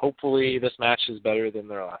 hopefully this match is better than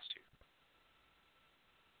their last two.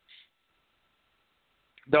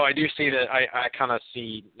 Though I do see that I kind of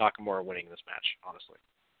see Nakamura winning this match, honestly.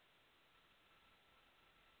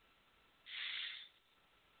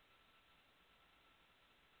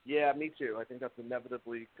 Yeah, me too. I think that's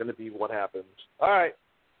inevitably going to be what happens. All right.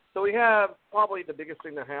 So we have probably the biggest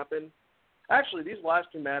thing that happened. Actually, these last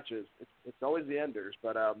two matches, it's always the enders,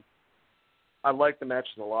 but I like the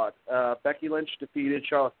matches a lot. Becky Lynch defeated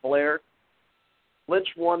Charlotte Flair. Lynch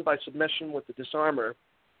won by submission with the disarmer.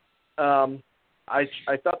 I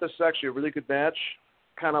thought this was actually a really good match.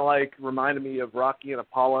 Kind of like reminded me of Rocky and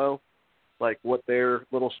Apollo, like what their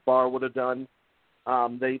little spar would have done.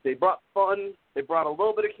 They brought fun. They brought a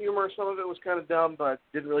little bit of humor. Some of it was kind of dumb, but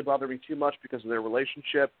didn't really bother me too much because of their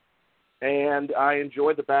relationship. And I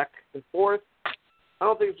enjoyed the back and forth. I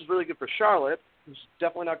don't think this is really good for Charlotte. It's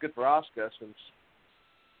definitely not good for Asuka since,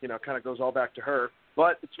 it kind of goes all back to her.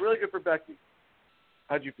 But it's really good for Becky.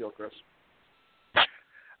 How'd you feel, Chris?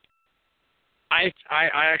 I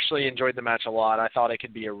actually enjoyed the match a lot. I thought it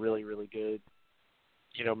could be a really, really good,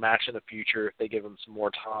 match in the future if they give them some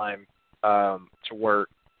more time to work.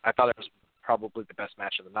 I thought it was probably the best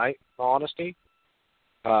match of the night, in all honesty.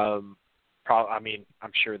 I'm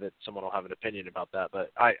sure that someone will have an opinion about that,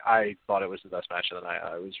 but I thought it was the best match of the night.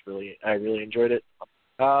 I really enjoyed it.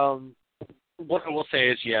 What I will say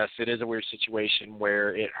is, yes, it is a weird situation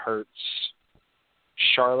where it hurts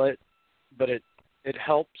Charlotte, but it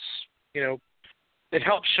helps, it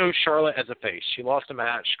helps show Charlotte as a face. She lost a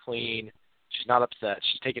match clean. She's not upset.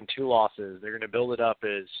 She's taken 2 losses. They're going to build it up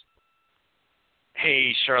as,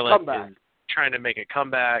 hey, Charlotte is trying to make a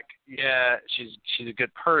comeback. Yeah, she's a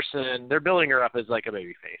good person. They're building her up as like a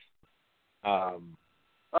baby face. All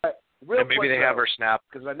right, and maybe they have her snap.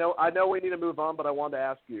 Because I know we need to move on, but I wanted to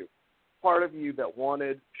ask you, part of you that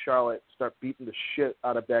wanted Charlotte to start beating the shit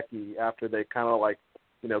out of Becky after they kind of like,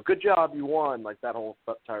 good job, you won, like that whole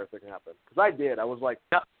entire thing happened. Because I did. I was like,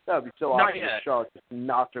 that would be so awesome if Charlotte just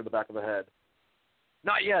knocked her in the back of the head.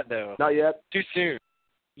 Not yet, though. Not yet? Too soon.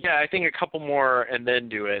 Yeah, I think a couple more and then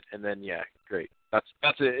do it, and then, yeah, great. That's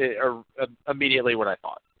immediately what I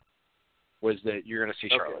thought, was that you're going to see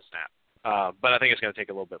Charlotte snap. But I think it's going to take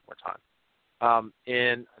a little bit more time.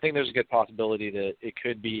 And I think there's a good possibility that it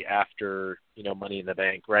could be after, Money in the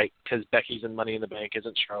Bank, right? Because Becky's in Money in the Bank.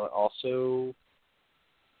 Isn't Charlotte also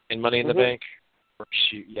in Money in the Bank?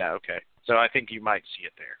 Yeah, okay. So I think you might see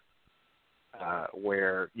it there,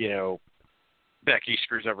 where, Becky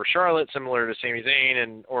screws over Charlotte, similar to Sami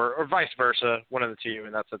Zayn, or vice versa, one of the two,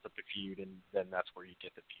 and that sets up the feud, and then that's where you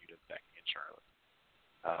get the feud of Becky and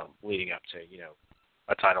Charlotte, leading up to,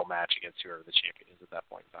 a title match against whoever the champion is at that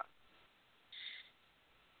point in time.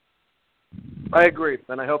 I agree,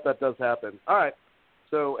 and I hope that does happen. All right.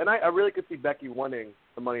 So, and I really could see Becky winning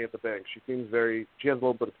the Money at the Bank. She has a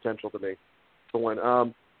little bit of potential to me to win.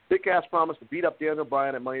 Big Cass promised to beat up Daniel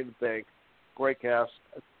Bryan at Money in the Bank. Great Cass.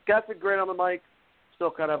 Cass did great on the mic. Still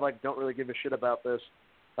kind of like don't really give a shit about this.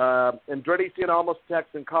 Andretti seeing almost Tex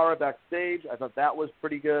and Cara backstage. I thought that was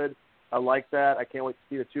pretty good. I like that. I can't wait to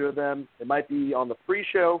see the two of them. It might be on the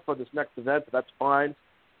pre-show for this next event, but that's fine.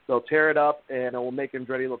 They'll tear it up, and it will make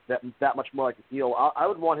Andretti look that much more like a heel. I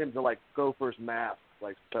would want him to, like, go for his mask,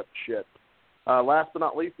 like, such shit. Last but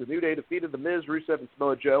not least, the New Day defeated The Miz, Rusev, and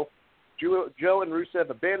Samoa Joe. Joe and Rusev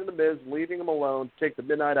abandoned The Miz, leaving him alone to take the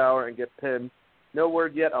Midnight Hour and get pinned. No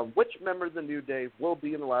word yet on which member of the New Day will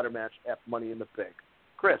be in the ladder match at Money in the Bank.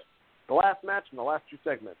 Chris, the last match and the last 2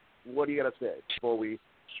 segments, what do you got to say before we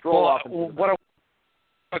stroll off into what I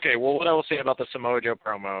will say about the Samoa Joe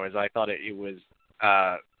promo is I thought it was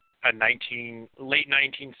late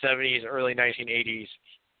 1970s, early 1980s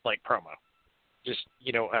like promo. Just,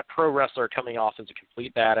 a pro wrestler coming off as a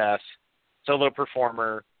complete badass, solo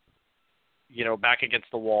performer, back against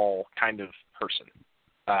the wall kind of person.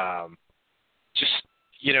 Just,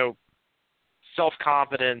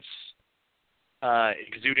 self-confidence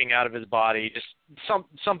exuding out of his body, just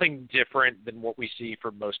something different than what we see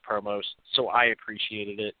for most promos. So I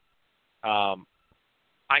appreciated it. I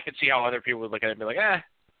could see how other people would look at it and be like,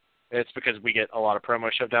 It's because we get a lot of promo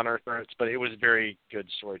shoved down our throats, but it was very good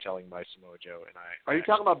storytelling by Samoa Joe. And Are you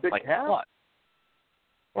talking about Big Cass?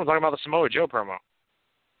 I'm talking about the Samoa Joe promo.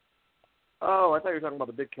 Oh, I thought you were talking about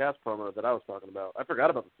the Big Cass promo that I was talking about. I forgot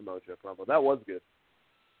about the Samoa Joe promo. That was good.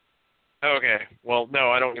 Okay. Well, no,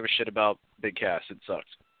 I don't give a shit about Big Cass. It sucks.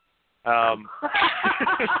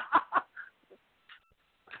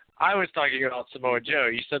 I was talking about Samoa Joe.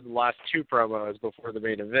 You said the last two promos before the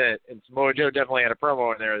main event, and Samoa Joe definitely had a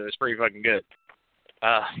promo in there that was pretty fucking good.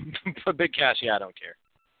 But Big Cass, yeah, I don't care.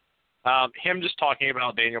 Him just talking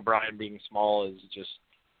about Daniel Bryan being small is just,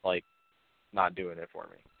 like, not doing it for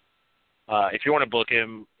me. If you want to book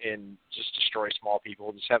him and just destroy small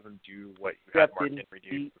people, just have him do what you have Mark Henry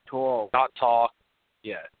do. Tall. Not talk.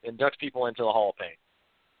 Yeah, induct people into the Hall of Fame.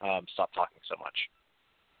 Stop talking so much.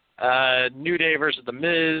 New Day versus The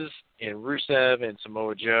Miz and Rusev and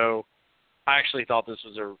Samoa Joe. I actually thought this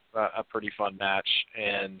was a pretty fun match,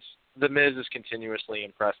 and The Miz has continuously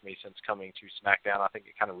impressed me since coming to SmackDown. I think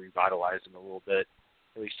it kind of revitalized him a little bit,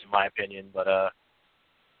 at least in my opinion. But,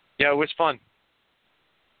 yeah, it was fun.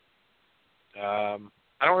 I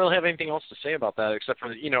don't really have anything else to say about that except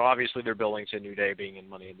for, obviously they're building to New Day being in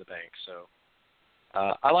Money in the Bank. So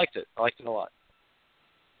I liked it. I liked it a lot.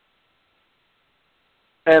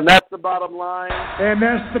 And that's the bottom line. And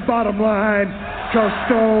that's the bottom line, because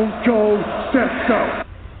Stone Cold said so.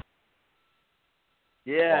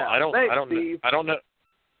 Yeah. Well, Thanks, I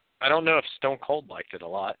don't know if Stone Cold liked it a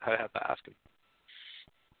lot. I'd have to ask him.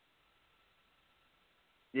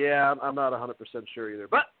 Yeah, I'm not 100% sure either.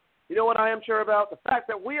 But you know what I am sure about? The fact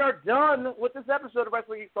that we are done with this episode of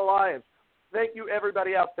Wrestling Geeks Alliance. Thank you,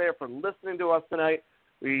 everybody out there, for listening to us tonight.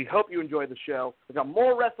 We hope you enjoyed the show. We've got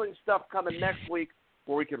more wrestling stuff coming next week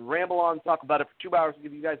where we can ramble on and talk about it for 2 hours and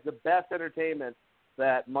give you guys the best entertainment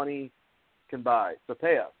that money can buy. So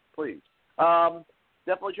pay us, please.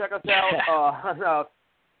 Definitely check us out on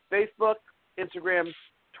Facebook, Instagram,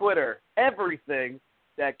 Twitter, everything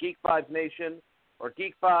at Geek Vibes Nation or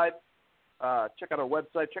Geek Vibes. Check out our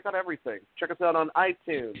website. Check out everything. Check us out on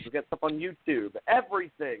iTunes. We got stuff on YouTube.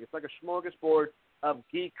 Everything. It's like a smorgasbord of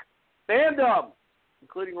geek fandom,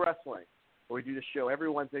 including wrestling. We do this show every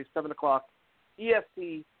Wednesday, 7 o'clock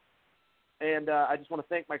EST. And I just want to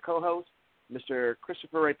thank my co-host, Mr.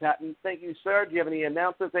 Christopher Ray Patton. Thank you, sir. Do you have any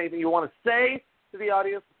announcements, anything you want to say to the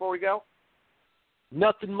audience before we go?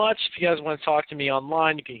 Nothing much. If you guys want to talk to me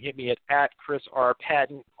online, you can hit me at Chris R.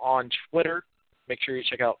 Patton on Twitter. Make sure you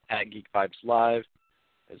check out at Geek Vibes Live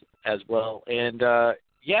as well. And,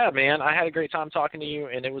 yeah, man, I had a great time talking to you,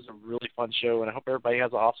 and it was a really fun show, and I hope everybody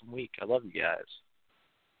has an awesome week. I love you guys.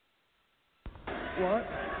 What?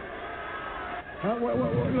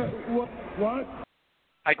 What?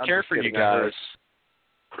 I care for you guys.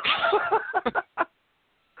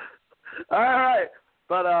 All right.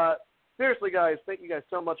 But seriously, guys, thank you guys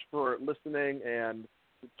so much for listening, and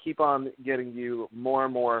keep on getting you more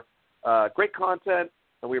and more great content.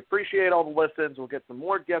 And we appreciate all the listens. We'll get some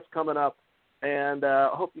more guests coming up, and I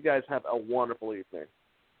hope you guys have a wonderful evening.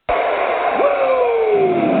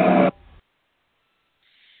 Woo!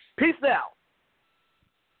 Peace out.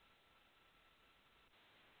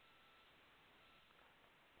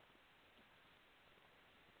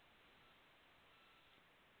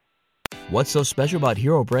 What's so special about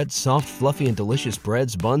Hero Bread's soft, fluffy, and delicious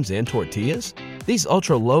breads, buns, and tortillas? These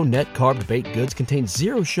ultra-low net-carb baked goods contain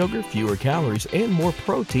zero sugar, fewer calories, and more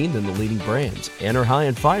protein than the leading brands, and are high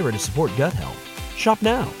in fiber to support gut health. Shop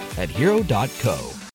now at Hero.co.